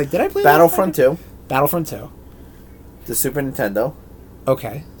know you were like, did I play Battlefront 2? Battlefront 2. The Super Nintendo.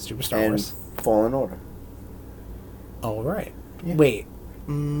 Okay. Super Star Wars. And Fallen Order. All right. Yeah. Wait.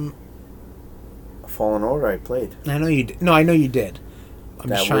 Fallen Order I played. I know you did. No, I know you did. I'm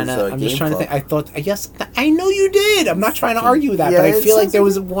just trying to think. I know you did. I'm not trying to argue that, but I feel like there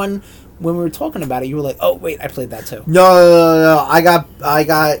was one when we were talking about it. You were like, "Oh, wait, I played that too." No. I got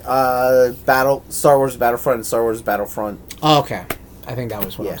Star Wars Battlefront and Star Wars Battlefront. Oh, okay. I think that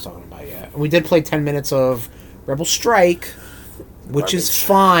was what I was talking about. Yeah, we did play 10 minutes of Rebel Strike, which is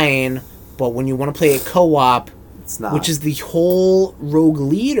fine, but when you want to play a co-op, it's not. Which is the whole Rogue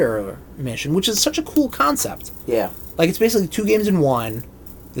Leader mission, which is such a cool concept. Yeah. Like, it's basically 2 games in one.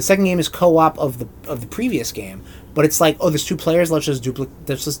 The second game is co-op of the previous game, but it's like, oh, there's 2 players. Let's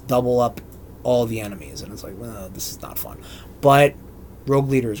just double up all the enemies, and it's like, well, this is not fun. But Rogue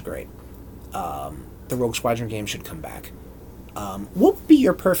Leader is great. The Rogue Squadron game should come back. What would be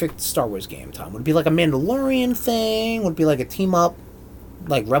your perfect Star Wars game, Tom? Would it be like a Mandalorian thing? Would it be like a team up,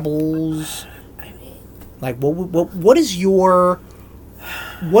 like Rebels? I mean, like what is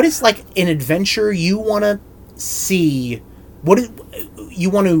like an adventure you want to see? What do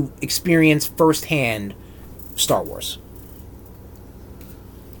you want to experience firsthand? Star Wars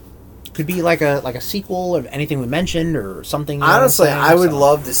could be like a sequel of anything we mentioned or something. Honestly, I would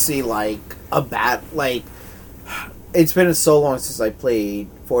love to see like a it's been so long since I played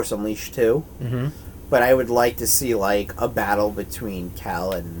Force Unleashed 2, but I would like to see like a battle between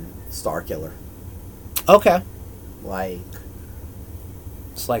Cal and Starkiller. Okay, like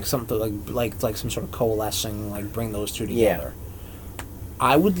it's like something like some sort of coalescing, like bring those two together. Yeah.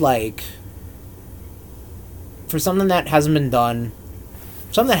 I would like for something that hasn't been done.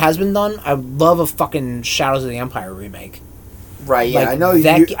 Something that has been done. I would love a fucking Shadows of the Empire remake. Right, yeah, like I know you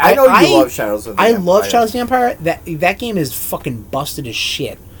love Shadows of the Empire. I love Shadows of the Empire. That game is fucking busted as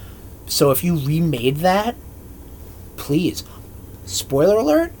shit. So if you remade that, please. Spoiler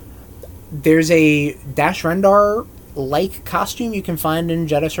alert, there's a Dash Rendar-like costume you can find in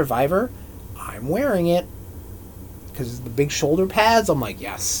Jedi Survivor. I'm wearing it. Because the big shoulder pads, I'm like,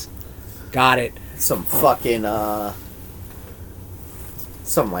 yes. Got it. Some fucking,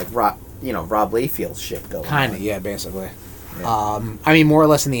 some like Rob Layfield shit going on. Kinda, yeah, basically. Yeah. I mean, more or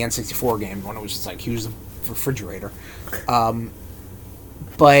less in the N64 game when it was just like, here's the refrigerator.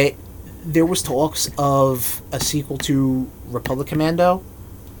 But there was talks of a sequel to Republic Commando,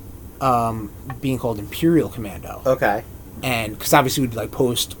 being called Imperial Commando. Okay. And because obviously we'd like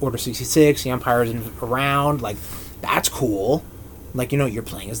post Order 66, the Empire's around, like that's cool. Like, you know, you're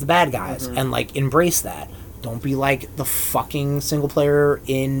playing as the bad guys, and like embrace that. Don't be like the fucking single player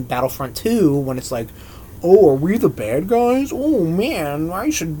in Battlefront 2 when it's like, oh, are we the bad guys? Oh man, I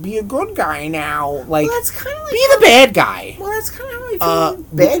should be a good guy now. Like, Well, that's kind of like be the bad guy. Well, that's kind of how I feel in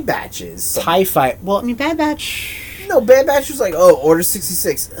Bad Batches. TIE Fight. Well, I mean, Bad Batch. No, Bad Batch was like, oh, Order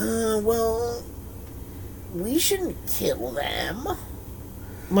 66. Well, we shouldn't kill them.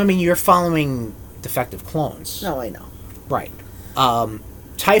 Well, I mean, you're following defective clones. No, I know. Right.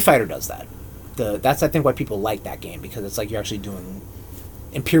 TIE Fighter does that. That's, I think, why people like that game, because it's like you're actually doing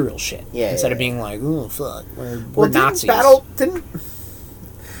Imperial shit. Yeah. Instead of being like, oh, fuck, we're Well, Nazis. Didn't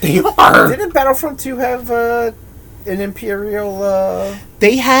They are. Didn't Battlefront 2 have an Imperial?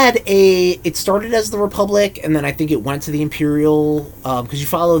 They had it started as the Republic, and then I think it went to the Imperial, because you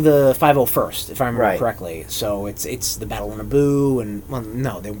follow the 501st, if I remember Right. correctly. So it's the Battle of Naboo, and, well,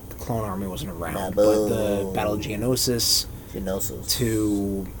 no, the Clone Army wasn't around, but Naboo. the Battle of Geonosis Geonosis.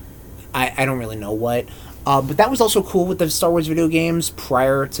 to, I don't really know what. But that was also cool with the Star Wars video games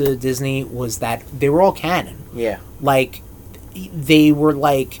prior to Disney, was that they were all canon. Yeah. Like, they were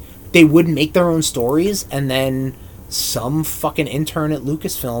like, they would make their own stories, and then some fucking intern at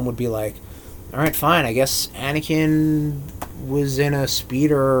Lucasfilm would be like, alright, fine, I guess Anakin was in a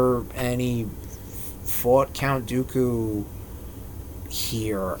speeder and he fought Count Dooku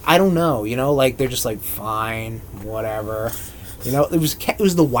here. I don't know, you know, like, they're just like, fine, whatever. You know, it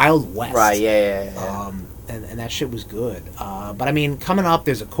was the Wild West. Right, yeah. And that shit was good. But I mean, coming up,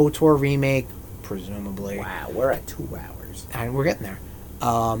 there's a KOTOR remake, presumably. Wow, we're at 2 hours. And we're getting there.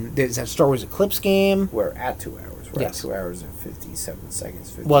 There's that Star Wars Eclipse game. We're at 2 hours. We're Yes. at 2 hours and 57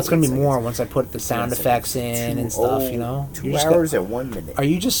 seconds. Well, it's going to be 58 more seconds. once I put the sound 10 effects seconds. in and stuff, you know? 2 You're just hours and 1 minute. are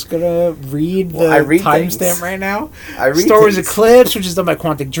you just going to read the Well, I read timestamp things. right now? I read Star Wars things. Eclipse, which is done by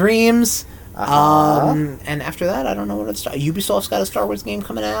Quantic Dreams. Uh-huh. And after that, I don't know what it's... Ubisoft's got a Star Wars game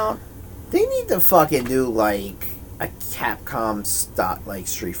coming out. They need to fucking do, like, a Capcom like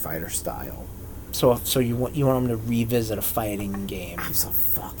Street Fighter style. So you want them to revisit a fighting game.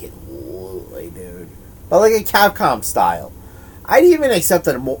 Absolutely, dude. But like a Capcom style. I'd even accept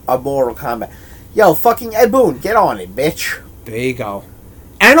a Mortal Kombat. Yo, fucking Ed Boon, get on it, bitch. There you go.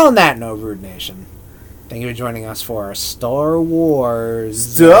 And on that note, Rude Nation, thank you for joining us for our Star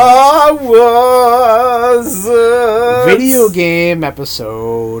Wars Star Wars video game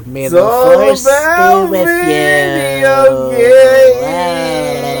episode. May It's the all Force about be with video you.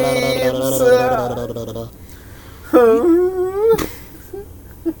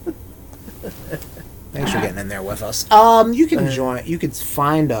 Thanks for getting in there with us. You can join. You can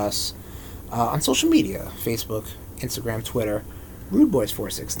find us on social media: Facebook, Instagram, Twitter. Rude Boys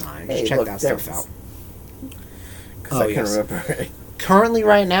 469. Just Hey, check look, that there stuff out. Because Oh, I can yes. remember. Currently,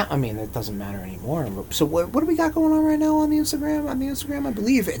 right now, I mean, it doesn't matter anymore. So what do we got going on right now on the Instagram? On the Instagram, I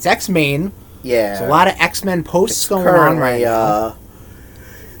believe it's X-Men. Yeah. There's a lot of X-Men posts It's going on right currently, now.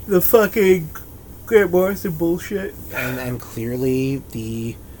 The fucking Grant Morrison bullshit. And clearly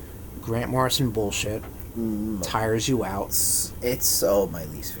the Grant Morrison bullshit tires you out. It's so my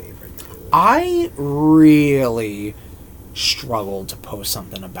least favorite. Dude. I really struggled to post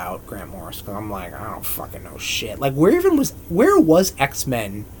something about Grant Morrison, 'cause I'm like, I don't fucking know shit. Like, where was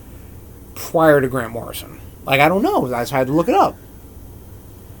X-Men prior to Grant Morrison? Like, I don't know. That's why I had to look it up.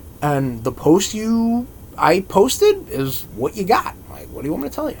 And the post I posted is what you got. Like, what do you want me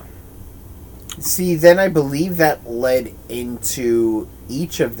to tell you? See, then I believe that led into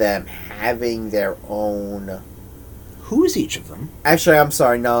each of them having their own. Who is each of them? Actually, I'm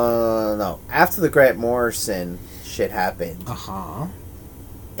sorry. No. After the Grant Morrison shit happened, Uh-huh.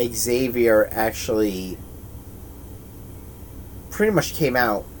 Xavier actually pretty much came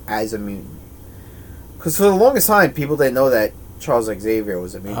out as a mutant. Because for the longest time, people didn't know that Charles Xavier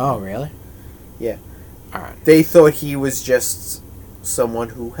was a mutant. Oh, really? Yeah. Alright. They thought he was just someone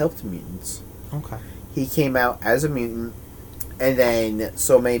who helped mutants. Okay. He came out as a mutant, and then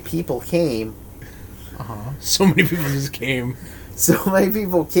so many people came. Uh-huh. So many people just came. So many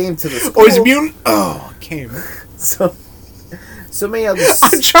people came to the school. Oh, he's a mutant? Oh, came. So many other.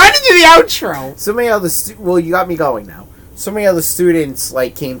 I'm trying to do the outro. So many other. Well, you got me going now. So many other students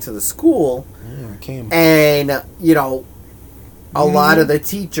came to the school, Yeah, came. and a lot of the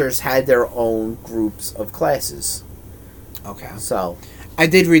teachers had their own groups of classes. Okay. So I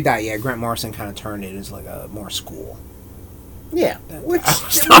did read that, yeah. Grant Morrison kind of turned it as like a more school. yeah, which I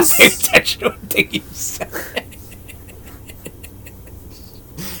was it not was- paying attention to anything you said.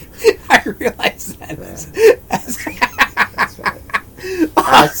 I realize that.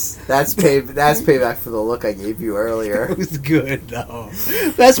 That's That's payback for the look I gave you earlier. It was good though.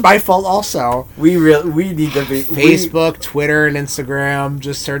 That's my fault also. We need to be Facebook, Twitter, and Instagram.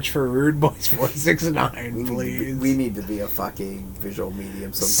 Just search for Rude Boys 469, please. We need to be a fucking visual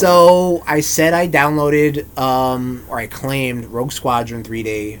medium. Sometime. So I said I downloaded, or I claimed Rogue Squadron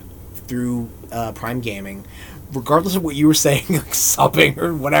 3D through Prime Gaming. Regardless of what you were saying, like subbing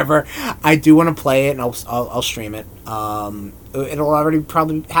or whatever, I do want to play it and I'll stream it. It'll already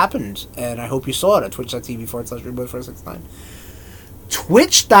probably happened, and I hope you saw it at twitch.tv/RudeBoys469.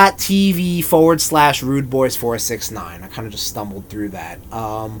 Twitch.tv/RudeBoys469. I kind of just stumbled through that.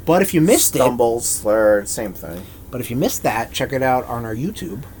 But if you missed Stumble, slur, same thing. But if you missed that, check it out on our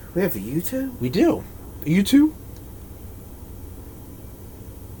YouTube. We have a YouTube? We do. YouTube?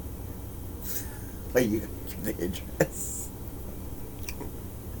 Are you the address?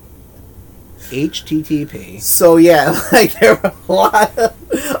 HTTP. So yeah, like there were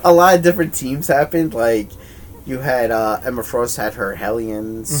a lot of different teams happened. Like you had Emma Frost had her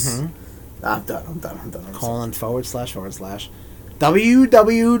Hellions. Mm-hmm. I'm done. I'm Colon /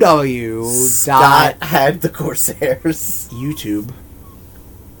 www. Scott had the Corsairs.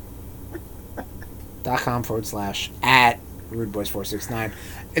 YouTube.com/@ RudeBoys469.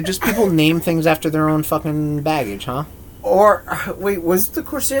 And just people name things after their own fucking baggage, huh? Or wait, was it the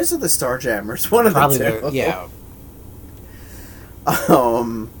Corsairs or the Starjammers? One of Probably the two. yeah.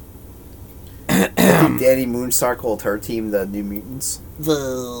 Danny Moonstar called her team the New Mutants.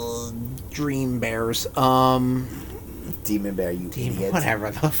 The Dream Bears. Demon Bear, you idiot.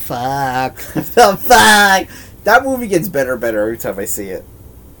 Whatever the fuck. The fuck? That movie gets better and better every time I see it.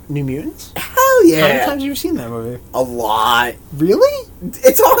 New Mutants? Hell yeah. How many times have you seen that movie? A lot. Really?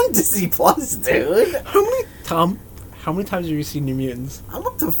 It's on Disney Plus, dude. How many times have you seen New Mutants? I'm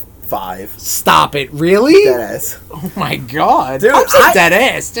up to 5. Stop it. Really? Deadass. Oh my god. Dude, I'm so dead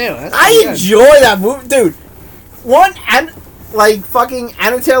ass, too. That's I pretty good. enjoy that movie. Dude, fucking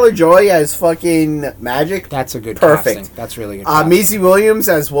Anna Taylor-Joy as fucking Magic. That's a good Perfect. casting. That's really good casting. Maisie Williams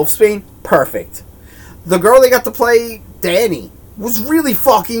as Wolfsbane. Perfect. The girl they got to play, Danny, was really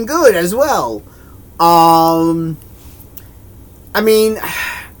fucking good as well. I mean,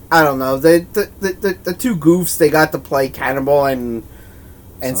 I don't know. The two goofs they got to play Cannibal and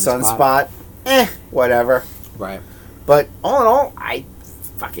Sunspot. Whatever. Right. But all in all, I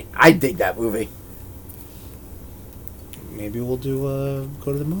dig that movie. Maybe we'll do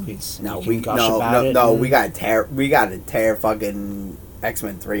go to the movies. No, we gotta tear fucking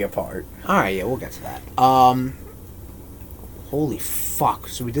X-Men 3 apart. All right, yeah, we'll get to that. Holy fuck!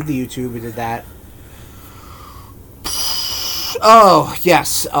 So we did the YouTube, we did that. Oh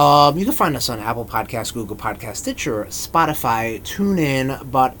yes, you can find us on Apple Podcasts, Google Podcasts, Stitcher, Spotify, TuneIn.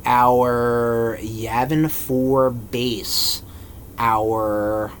 But our Yavin 4 base,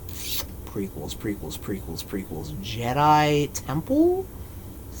 our prequels, Jedi Temple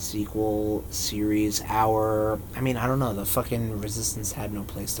sequel series. I don't know, the fucking Resistance had no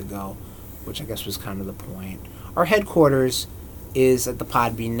place to go, which I guess was kind of the point. Our headquarters is at the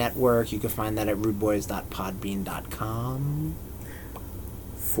Podbean Network. You can find that at rudeboys.podbean.com.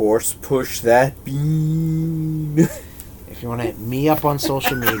 Force push that bean. If you want to hit me up on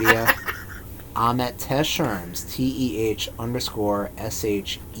social media, I'm at Tesherms,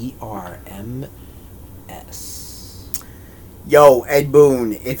 TEH_SHERMS. Yo, Ed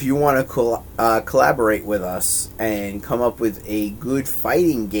Boon, if you want to collaborate with us and come up with a good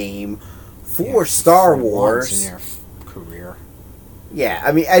fighting game for Star Wars once in your career. Yeah,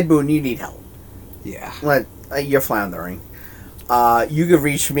 I mean, Ed Boon, you need help. Yeah. You're floundering. You can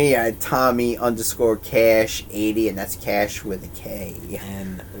reach me at Tommy_Cash80, and that's Cash with a K.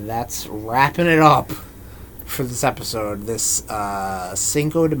 And that's wrapping it up for this episode, this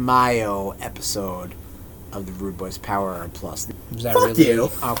Cinco de Mayo episode of the Rude Boys Power Hour Plus. Was that Fuck really? you.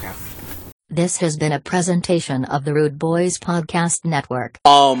 Okay. This has been a presentation of the Rude Boys Podcast Network.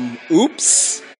 Oops.